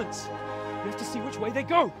battlements! We have to see which way they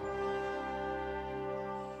go!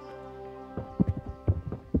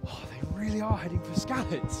 Oh, they really are heading for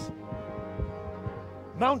Skalitz.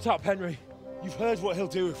 Mount up, Henry. You've heard what he'll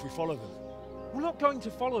do if we follow them. We're not going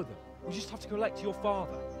to follow them. We just have to collect your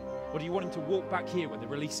father. Or do you want him to walk back here when they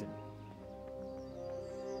release him?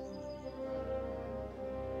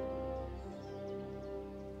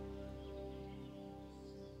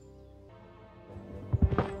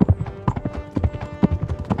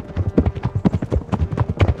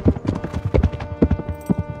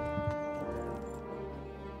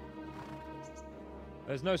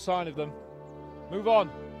 There's no sign of them. Move on.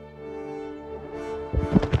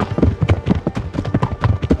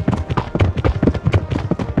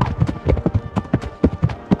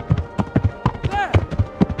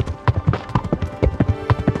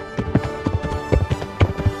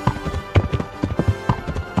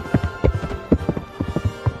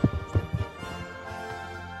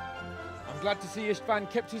 Glad to see Istvan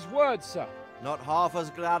kept his word, sir. Not half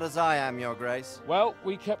as glad as I am, Your Grace. Well,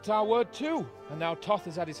 we kept our word too. And now Toth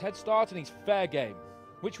has had his head start and he's fair game.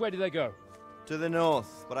 Which way do they go? To the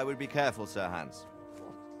north, but I would be careful, Sir Hans.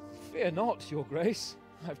 Fear not, Your Grace.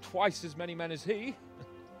 I have twice as many men as he.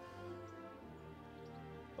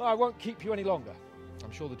 Well, I won't keep you any longer.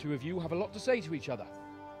 I'm sure the two of you have a lot to say to each other.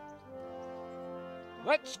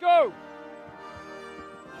 Let's go!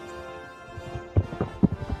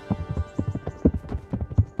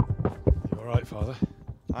 Father?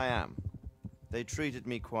 I am. They treated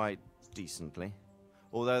me quite decently.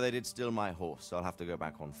 Although they did steal my horse, so I'll have to go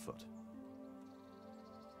back on foot.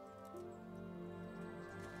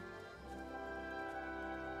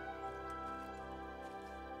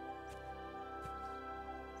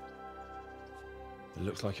 It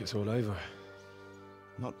looks like it's all over.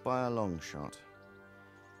 Not by a long shot.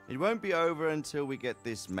 It won't be over until we get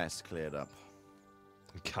this mess cleared up.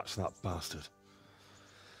 And catch that bastard.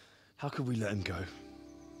 How could we let him go?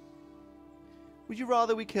 Would you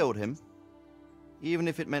rather we killed him? Even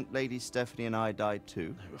if it meant Lady Stephanie and I died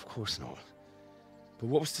too? No, of course not. But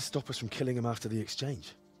what was to stop us from killing him after the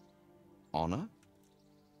exchange? Honor?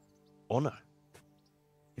 Honor?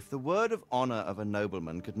 If the word of honor of a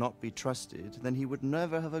nobleman could not be trusted, then he would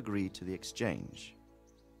never have agreed to the exchange.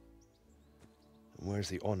 And where's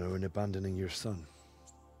the honor in abandoning your son?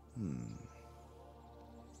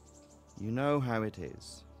 You know how it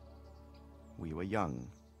is. We were young.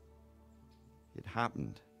 It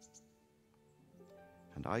happened.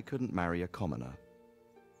 And I couldn't marry a commoner.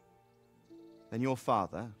 Then your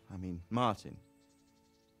father, Martin,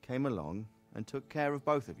 came along and took care of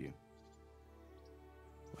both of you.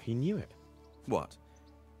 He knew it. What?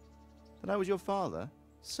 That I was your father?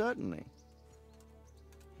 Certainly.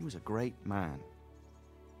 He was a great man.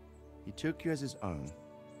 He took you as his own.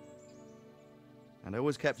 And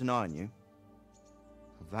always kept an eye on you.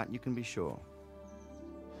 Of that you can be sure.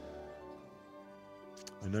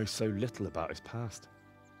 I know so little about his past.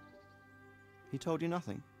 He told you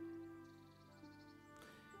nothing?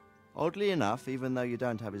 Oddly enough, even though you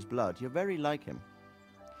don't have his blood, you're very like him.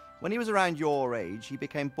 When he was around your age, he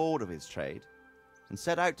became bored of his trade and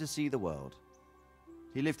set out to see the world.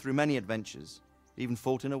 He lived through many adventures, even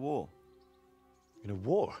fought in a war. In a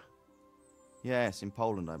war? Yes, in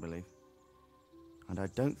Poland, I believe. And I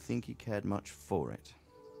don't think he cared much for it.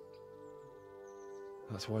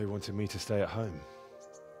 That's why he wanted me to stay at home.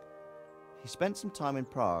 He spent some time in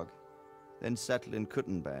Prague, then settled in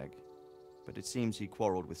Kuttenberg. But it seems he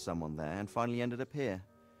quarreled with someone there and finally ended up here.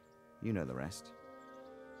 You know the rest.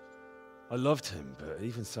 I loved him, but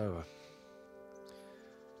even so,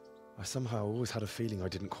 I somehow always had a feeling I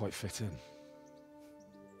didn't quite fit in.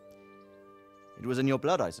 It was in your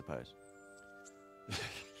blood, I suppose.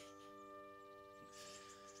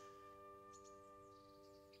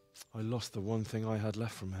 I lost the one thing I had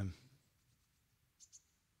left from him.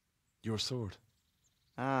 Your sword.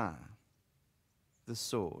 Ah. The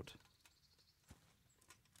sword.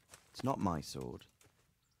 It's not my sword.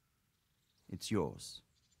 It's yours.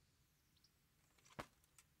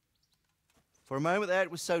 For a moment there, it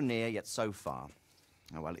was so near, yet so far.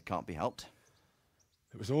 Oh, well, it can't be helped.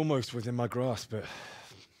 It was almost within my grasp, but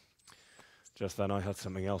just then I had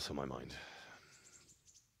something else on my mind.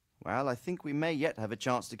 Well, I think we may yet have a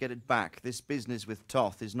chance to get it back. This business with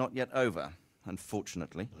Toth is not yet over,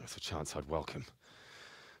 unfortunately. That's a chance I'd welcome.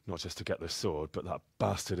 Not just to get the sword, but that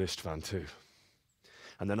bastard Istvan too.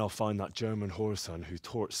 And then I'll find that German whoreson who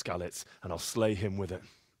torched Skalitz, and I'll slay him with it.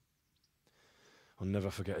 I'll never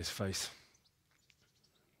forget his face.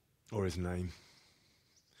 Or his name.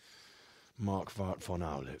 Marquardt von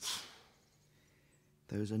Aulitz.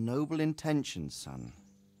 Those are noble intentions, son.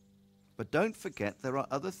 But don't forget there are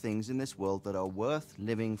other things in this world that are worth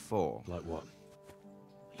living for. Like what?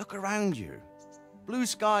 Look around you. Blue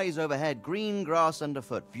skies overhead, green grass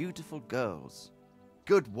underfoot, beautiful girls.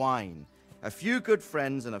 Good wine, a few good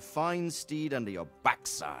friends, and a fine steed under your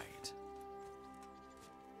backside.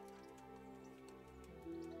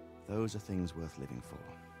 Those are things worth living for.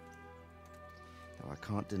 Though I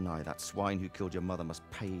can't deny that swine who killed your mother must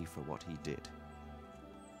pay for what he did.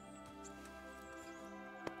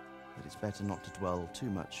 But it's better not to dwell too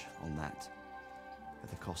much on that at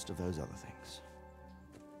the cost of those other things.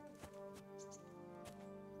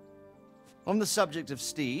 On the subject of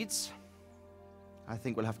steeds, I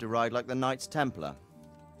think we'll have to ride like the Knights Templar.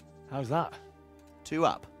 How's that? 2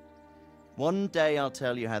 up. One day I'll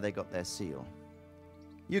tell you how they got their seal.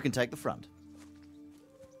 You can take the front.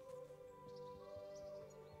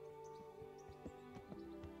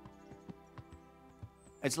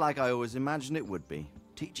 It's like I always imagined it would be,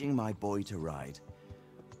 teaching my boy to ride.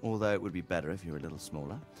 Although it would be better if you were a little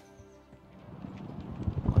smaller.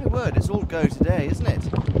 My word, it's all go today, isn't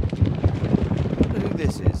it? I wonder who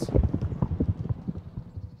this is.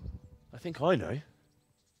 I think I know.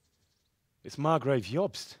 It's Margrave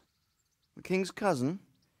Jobst. The king's cousin?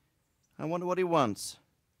 I wonder what he wants.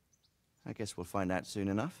 I guess we'll find out soon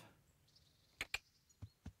enough.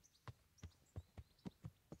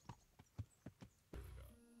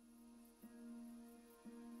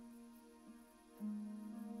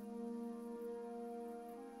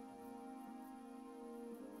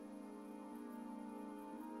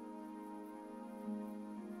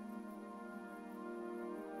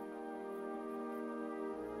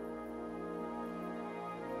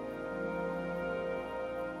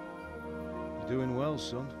 doing well,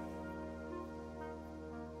 son.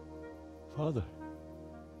 Father.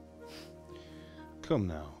 Come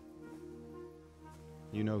now.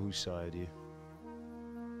 You know who sired you.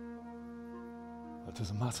 That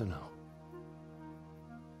doesn't matter now.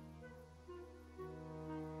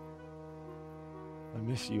 I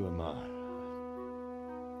miss you, Amar.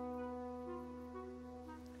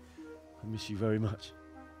 I miss you very much.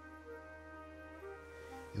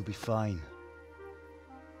 You'll be fine.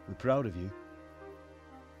 We're proud of you.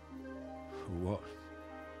 For what?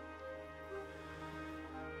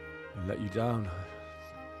 I let you down.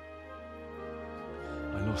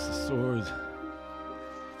 I lost the sword.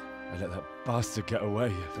 I let that bastard get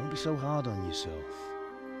away. Don't be so hard on yourself.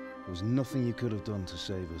 There was nothing you could have done to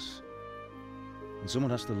save us. And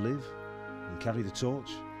someone has to live and carry the torch.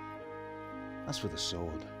 As for the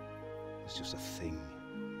sword, it's just a thing.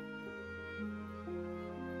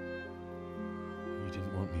 You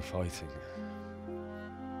didn't want me fighting.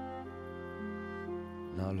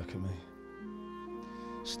 Now look at me.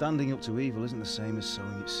 Standing up to evil isn't the same as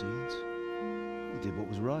sowing its seeds. You did what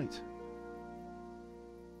was right.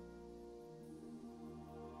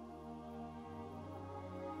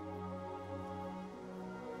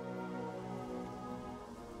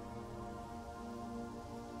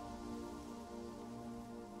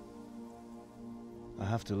 I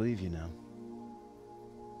have to leave you now.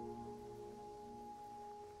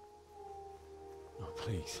 Oh,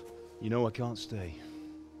 please. You know I can't stay.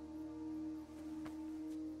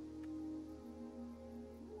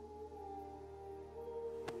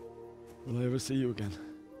 Will I ever see you again?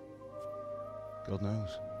 God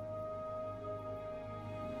knows.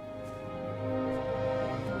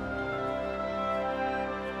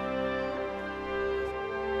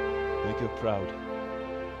 Make her proud.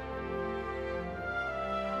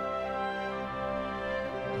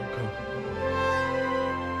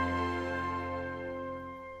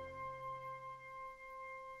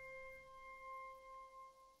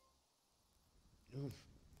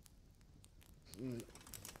 Don't go.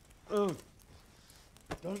 Oh,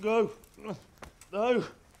 don't go. No.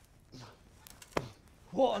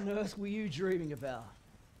 What on earth were you dreaming about?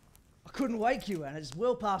 I couldn't wake you, and it's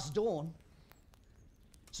well past dawn.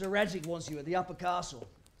 Sir Radzig wants you at the upper castle.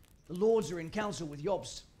 The lords are in council with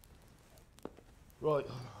Jobst. Right.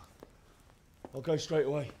 I'll go straight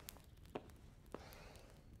away.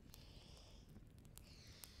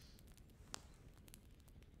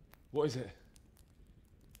 What is it?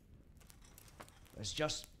 It's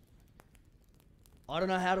just... I don't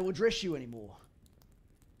know how to address you anymore.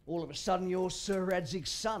 All of a sudden you're Sir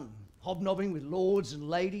Radzig's son, hobnobbing with lords and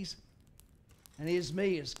ladies. And here's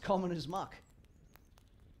me, as common as muck.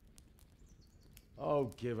 Oh,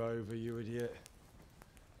 give over, you idiot.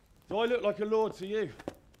 Do I look like a lord to you?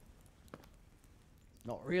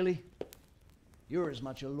 Not really. You're as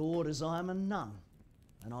much a lord as I am a nun.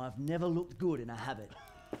 And I've never looked good in a habit.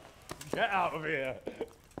 Get out of here!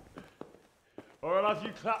 Or I'll have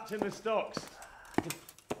you clapped in the stocks.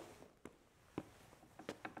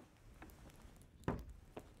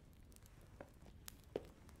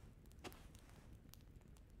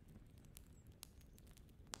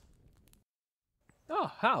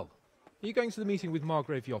 Ah, Hal. Are you going to the meeting with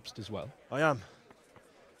Margrave Jobst as well? I am.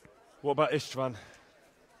 What about Istvan?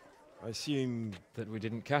 I assume... That we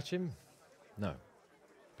didn't catch him? No.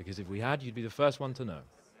 Because if we had, you'd be the first one to know.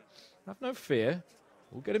 Have no fear.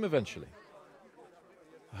 We'll get him eventually.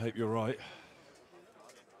 I hope you're right.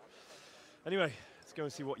 Anyway, let's go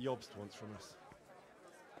and see what Jobst wants from us.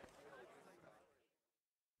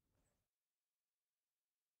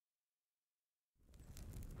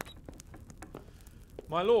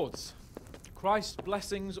 My lords, Christ's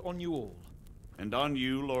blessings on you all. And on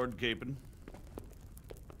you, Lord Capon.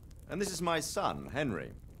 And this is my son,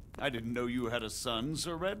 Henry. I didn't know you had a son,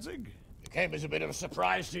 Sir Radzig. It came as a bit of a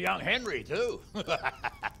surprise to young Henry, too.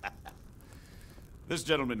 This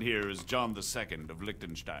gentleman here is John II of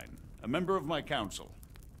Liechtenstein, a member of my council.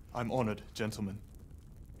 I'm honored, gentlemen.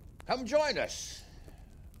 Come join us.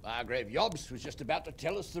 Margrave Jobst was just about to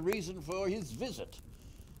tell us the reason for his visit.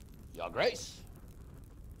 Your Grace?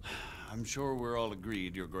 I'm sure we're all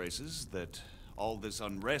agreed, Your Graces, that all this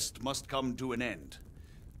unrest must come to an end.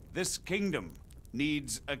 This kingdom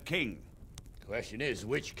needs a king. Question is,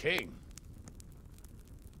 which king?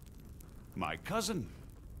 My cousin,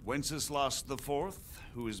 Wenceslas IV,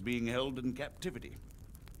 who is being held in captivity.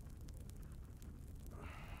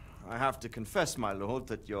 I have to confess, my lord,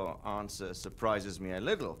 that your answer surprises me a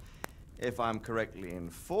little. If I'm correctly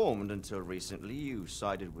informed, until recently you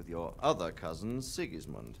sided with your other cousin,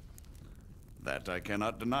 Sigismund. That I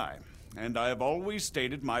cannot deny, and I have always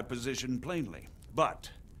stated my position plainly.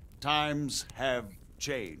 But Times have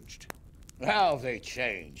changed. How have they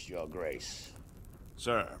changed, Your Grace?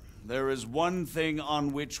 Sir, there is one thing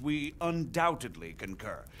on which we undoubtedly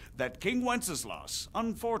concur. That King Wenceslas,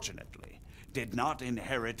 unfortunately, did not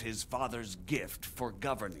inherit his father's gift for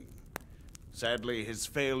governing. Sadly, his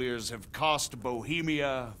failures have cost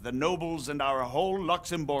Bohemia, the nobles, and our whole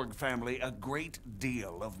Luxembourg family a great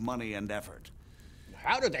deal of money and effort.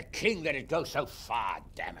 How did the king let it go so far,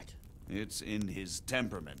 damn it? It's in his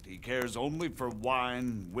temperament. He cares only for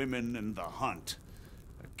wine, women, and the hunt.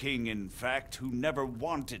 A king, in fact, who never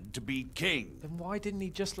wanted to be king. Then why didn't he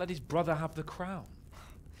just let his brother have the crown?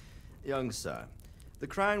 Young sir, the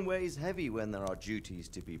crown weighs heavy when there are duties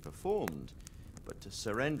to be performed, but to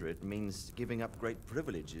surrender it means giving up great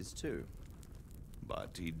privileges too.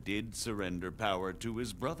 But he did surrender power to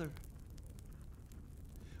his brother.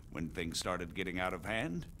 When things started getting out of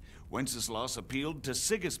hand, Wenceslas appealed to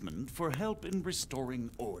Sigismund for help in restoring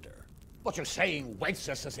order. What, you're saying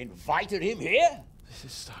Wenceslas has invited him here? This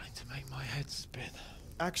is starting to make my head spin.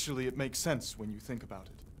 Actually, it makes sense when you think about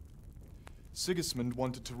it. Sigismund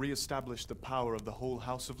wanted to re-establish the power of the whole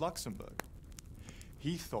House of Luxembourg.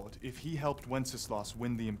 He thought if he helped Wenceslas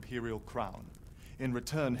win the imperial crown, in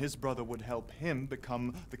return his brother would help him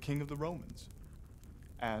become the king of the Romans,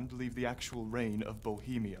 and leave the actual reign of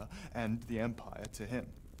Bohemia and the empire to him.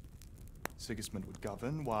 Sigismund would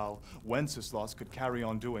govern, while Wenceslas could carry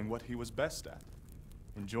on doing what he was best at,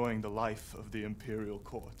 enjoying the life of the imperial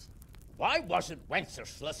court. Why wasn't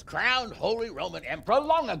Wenceslas crowned Holy Roman Emperor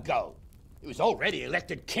long ago? He was already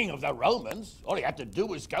elected King of the Romans. All he had to do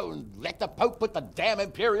was go and let the Pope put the damn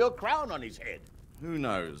imperial crown on his head. Who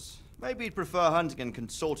knows? Maybe he'd prefer hunting and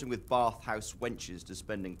consorting with bathhouse wenches to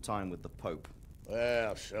spending time with the Pope.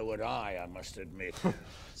 Well, so would I must admit.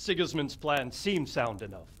 Sigismund's plan seemed sound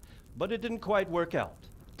enough, but it didn't quite work out,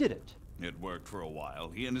 did it? It worked for a while.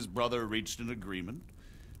 He and his brother reached an agreement.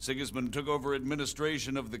 Sigismund took over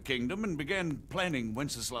administration of the kingdom and began planning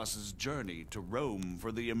Wenceslas's journey to Rome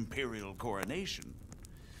for the imperial coronation.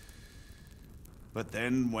 But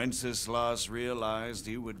then Wenceslas realized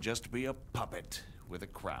he would just be a puppet with a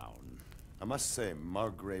crown. I must say,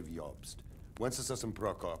 Margrave Jobst, Wenceslas and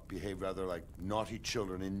Prokop behave rather like naughty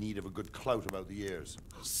children in need of a good clout about the ears.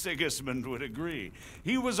 Sigismund would agree.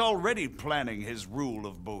 He was already planning his rule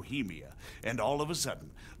of Bohemia, and all of a sudden,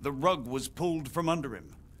 the rug was pulled from under him.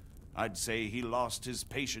 I'd say he lost his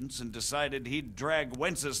patience and decided he'd drag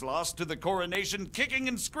Wenceslas to the coronation kicking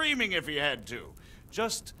and screaming if he had to.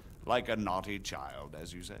 Just like a naughty child,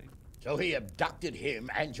 as you say. So he abducted him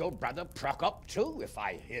and your brother Prokop too, if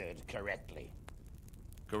I heard correctly.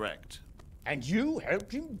 Correct. And you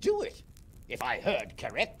helped him do it, if I heard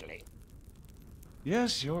correctly.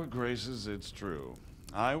 Yes, your graces, it's true.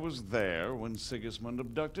 I was there when Sigismund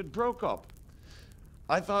abducted Prokop.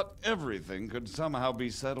 I thought everything could somehow be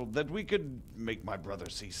settled, that we could make my brother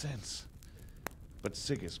see sense. But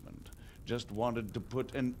Sigismund just wanted to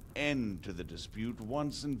put an end to the dispute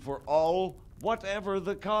once and for all, whatever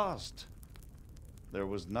the cost. There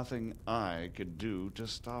was nothing I could do to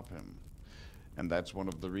stop him. And that's one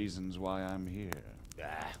of the reasons why I'm here.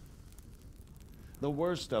 The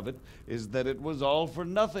worst of it is that it was all for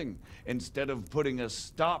nothing. Instead of putting a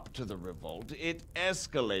stop to the revolt, it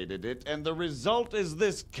escalated it, and the result is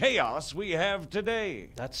this chaos we have today.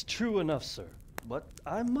 That's true enough, sir. But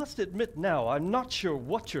I must admit now, I'm not sure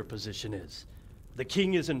what your position is. The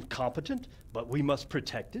king is incompetent, but we must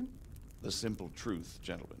protect him? The simple truth,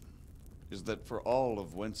 gentlemen, is that for all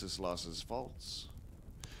of Wenceslas's faults,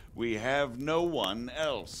 we have no one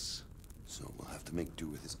else. So we'll have to make do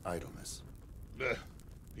with his idleness.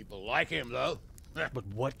 People like him, though. But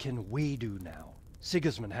what can we do now?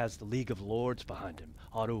 Sigismund has the League of Lords behind him.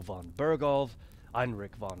 Otto von Bergholf,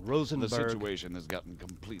 Heinrich von Rosenberg. The situation has gotten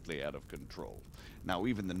completely out of control. Now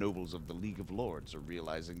even the nobles of the League of Lords are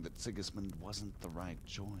realizing that Sigismund wasn't the right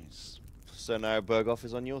choice. So now Bergholf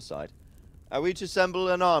is on your side. Are we to assemble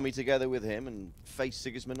an army together with him and face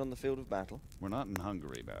Sigismund on the field of battle? We're not in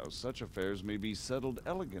Hungary now. Such affairs may be settled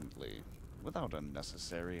elegantly, without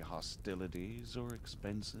unnecessary hostilities or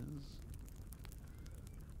expenses.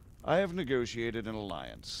 I have negotiated an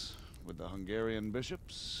alliance with the Hungarian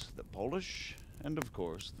bishops, the Polish, and of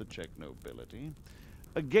course the Czech nobility,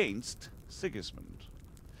 against Sigismund.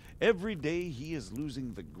 Every day he is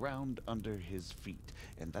losing the ground under his feet,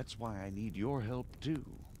 and that's why I need your help too.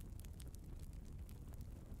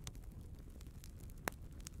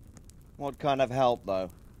 What kind of help,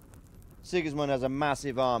 though? Sigismund has a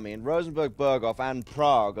massive army, and Rosenberg, Bergholf, and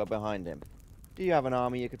Prague are behind him. Do you have an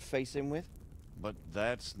army you could face him with? But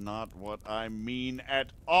that's not what I mean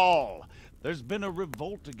at all. There's been a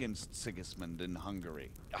revolt against Sigismund in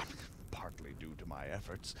Hungary, partly due to my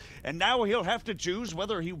efforts, and now he'll have to choose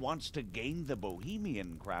whether he wants to gain the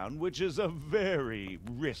Bohemian crown, which is a very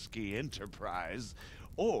risky enterprise,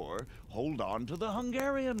 or hold on to the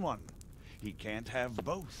Hungarian one. He can't have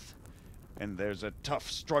both. And there's a tough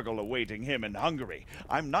struggle awaiting him in Hungary.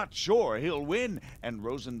 I'm not sure he'll win, and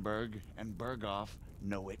Rosenberg and Berghoff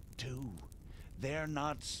know it too. They're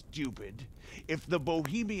not stupid. If the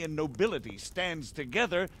Bohemian nobility stands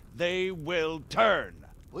together, they will turn.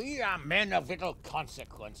 We are men of little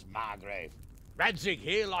consequence, Margrave. Radzig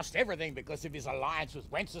here lost everything because of his alliance with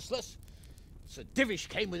Wenceslas. Sir Divish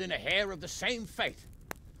came within a hair of the same fate.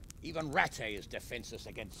 Even Rattay is defenseless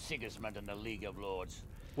against Sigismund and the League of Lords.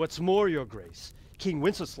 What's more, Your Grace, King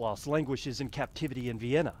Wenceslas languishes in captivity in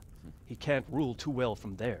Vienna. He can't rule too well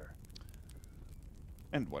from there.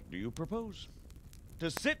 And what do you propose? To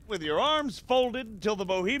sit with your arms folded till the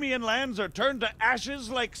Bohemian lands are turned to ashes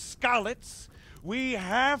like Skalitz? We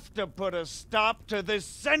have to put a stop to this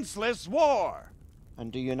senseless war!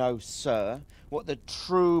 And do you know, sir, what the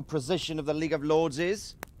true position of the League of Lords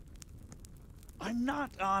is? I'm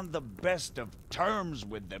not on the best of terms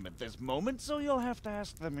with them at this moment, so you'll have to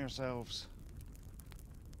ask them yourselves.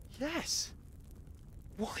 Yes.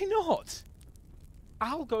 Why not?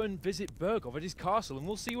 I'll go and visit Berghoff at his castle and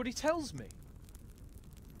we'll see what he tells me.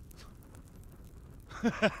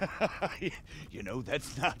 You know,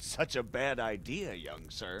 that's not such a bad idea, young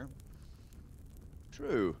sir.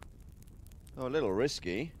 True. Though a little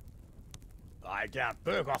risky. I doubt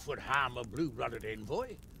Berghoff would harm a blue-blooded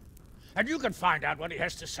envoy. And you can find out what he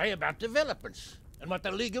has to say about developments and what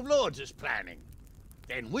the League of Lords is planning.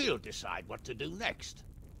 Then we'll decide what to do next.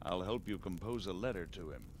 I'll help you compose a letter to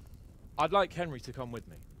him. I'd like Henry to come with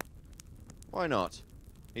me. Why not?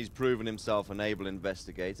 He's proven himself an able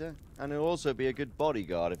investigator, and he'll also be a good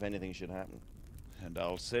bodyguard if anything should happen. And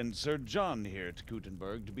I'll send Sir John here to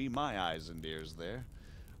Kuttenberg to be my eyes and ears there.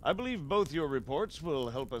 I believe both your reports will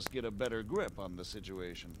help us get a better grip on the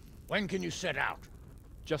situation. When can you set out?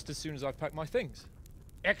 Just as soon as I've packed my things.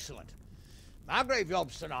 Excellent. Margrave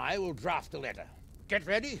Jobst and I will draft a letter. Get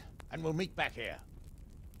ready, and we'll meet back here.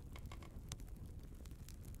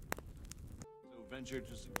 So venture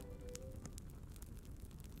to...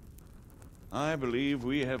 I believe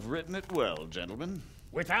we have written it well, gentlemen.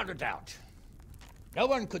 Without a doubt. No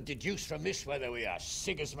one could deduce from this whether we are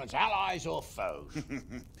Sigismund's allies or foes.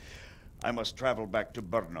 I must travel back to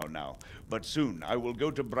Brno now, but soon I will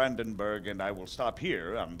go to Brandenburg and I will stop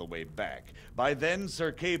here on the way back. By then,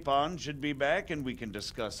 Sir Capon should be back and we can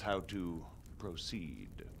discuss how to proceed.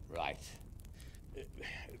 Right.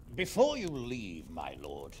 Before you leave, my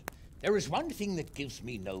lord, there is one thing that gives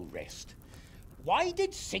me no rest. Why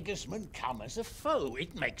did Sigismund come as a foe?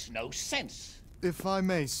 It makes no sense. If I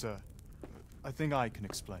may, sir, I think I can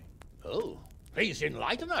explain. Oh, please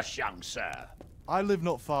enlighten us, young sir. I live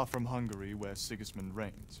not far from Hungary, where Sigismund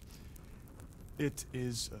reigns. It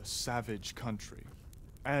is a savage country,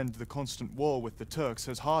 and the constant war with the Turks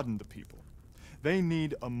has hardened the people. They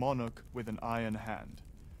need a monarch with an iron hand.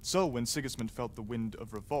 So when Sigismund felt the wind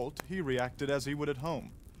of revolt, he reacted as he would at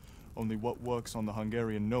home. Only what works on the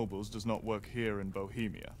Hungarian nobles does not work here in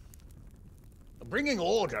Bohemia. Bringing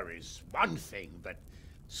order is one thing, but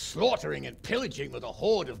slaughtering and pillaging with a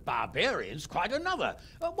horde of barbarians quite another.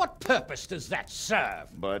 What purpose does that serve?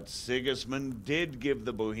 But Sigismund did give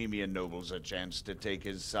the Bohemian nobles a chance to take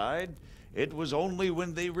his side. It was only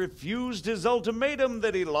when they refused his ultimatum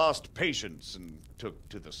that he lost patience and took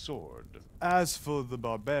to the sword. As for the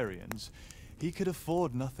barbarians, he could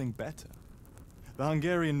afford nothing better. The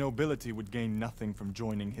Hungarian nobility would gain nothing from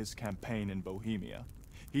joining his campaign in Bohemia.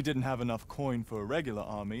 He didn't have enough coin for a regular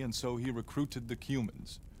army, and so he recruited the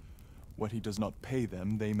Cumans. What he does not pay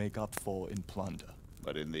them, they make up for in plunder.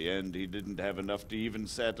 But in the end, he didn't have enough to even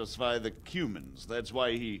satisfy the Cumans. That's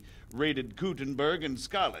why he raided Kuttenberg and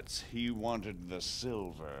Skalitz. He wanted the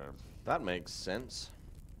silver. That makes sense.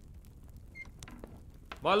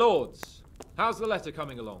 My lords, how's the letter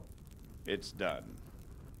coming along? It's done.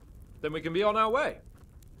 Then we can be on our way.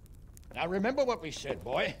 Now remember what we said,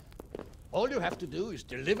 boy. All you have to do is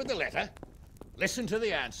deliver the letter, listen to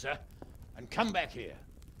the answer, and come back here.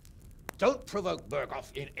 Don't provoke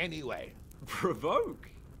Berghoff in any way. Provoke?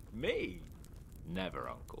 Me? Never,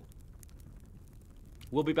 Uncle.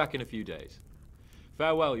 We'll be back in a few days.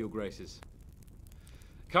 Farewell, your graces.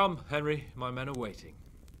 Come, Henry, my men are waiting.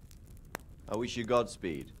 I wish you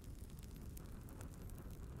Godspeed.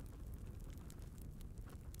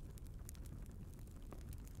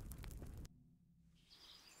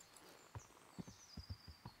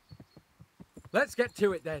 Let's get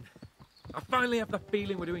to it then. I finally have the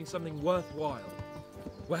feeling we're doing something worthwhile.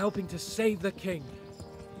 We're helping to save the king.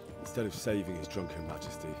 Instead of saving his drunken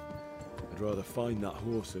majesty, I'd rather find that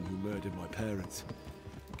horseman who murdered my parents,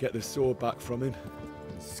 get the sword back from him,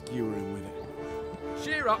 and skewer him with it.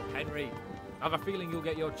 Cheer up, Henry. I have a feeling you'll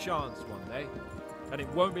get your chance one day, and it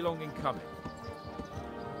won't be long in coming.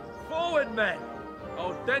 Forward, men!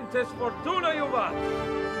 Audentes fortuna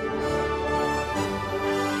juvat!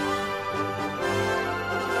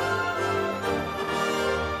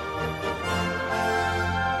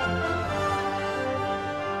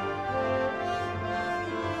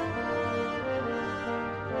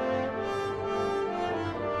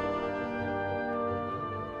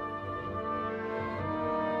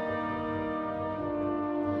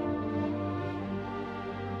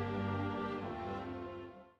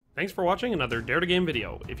 Thanks for watching another Dare to Game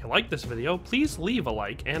video. If you liked this video, please leave a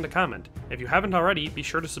like and a comment. If you haven't already, be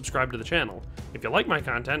sure to subscribe to the channel. If you like my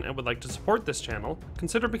content and would like to support this channel,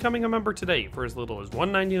 consider becoming a member today for as little as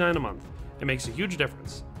 $1.99 a month. It makes a huge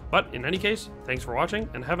difference. But in any case, thanks for watching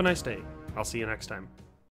and have a nice day. I'll see you next time.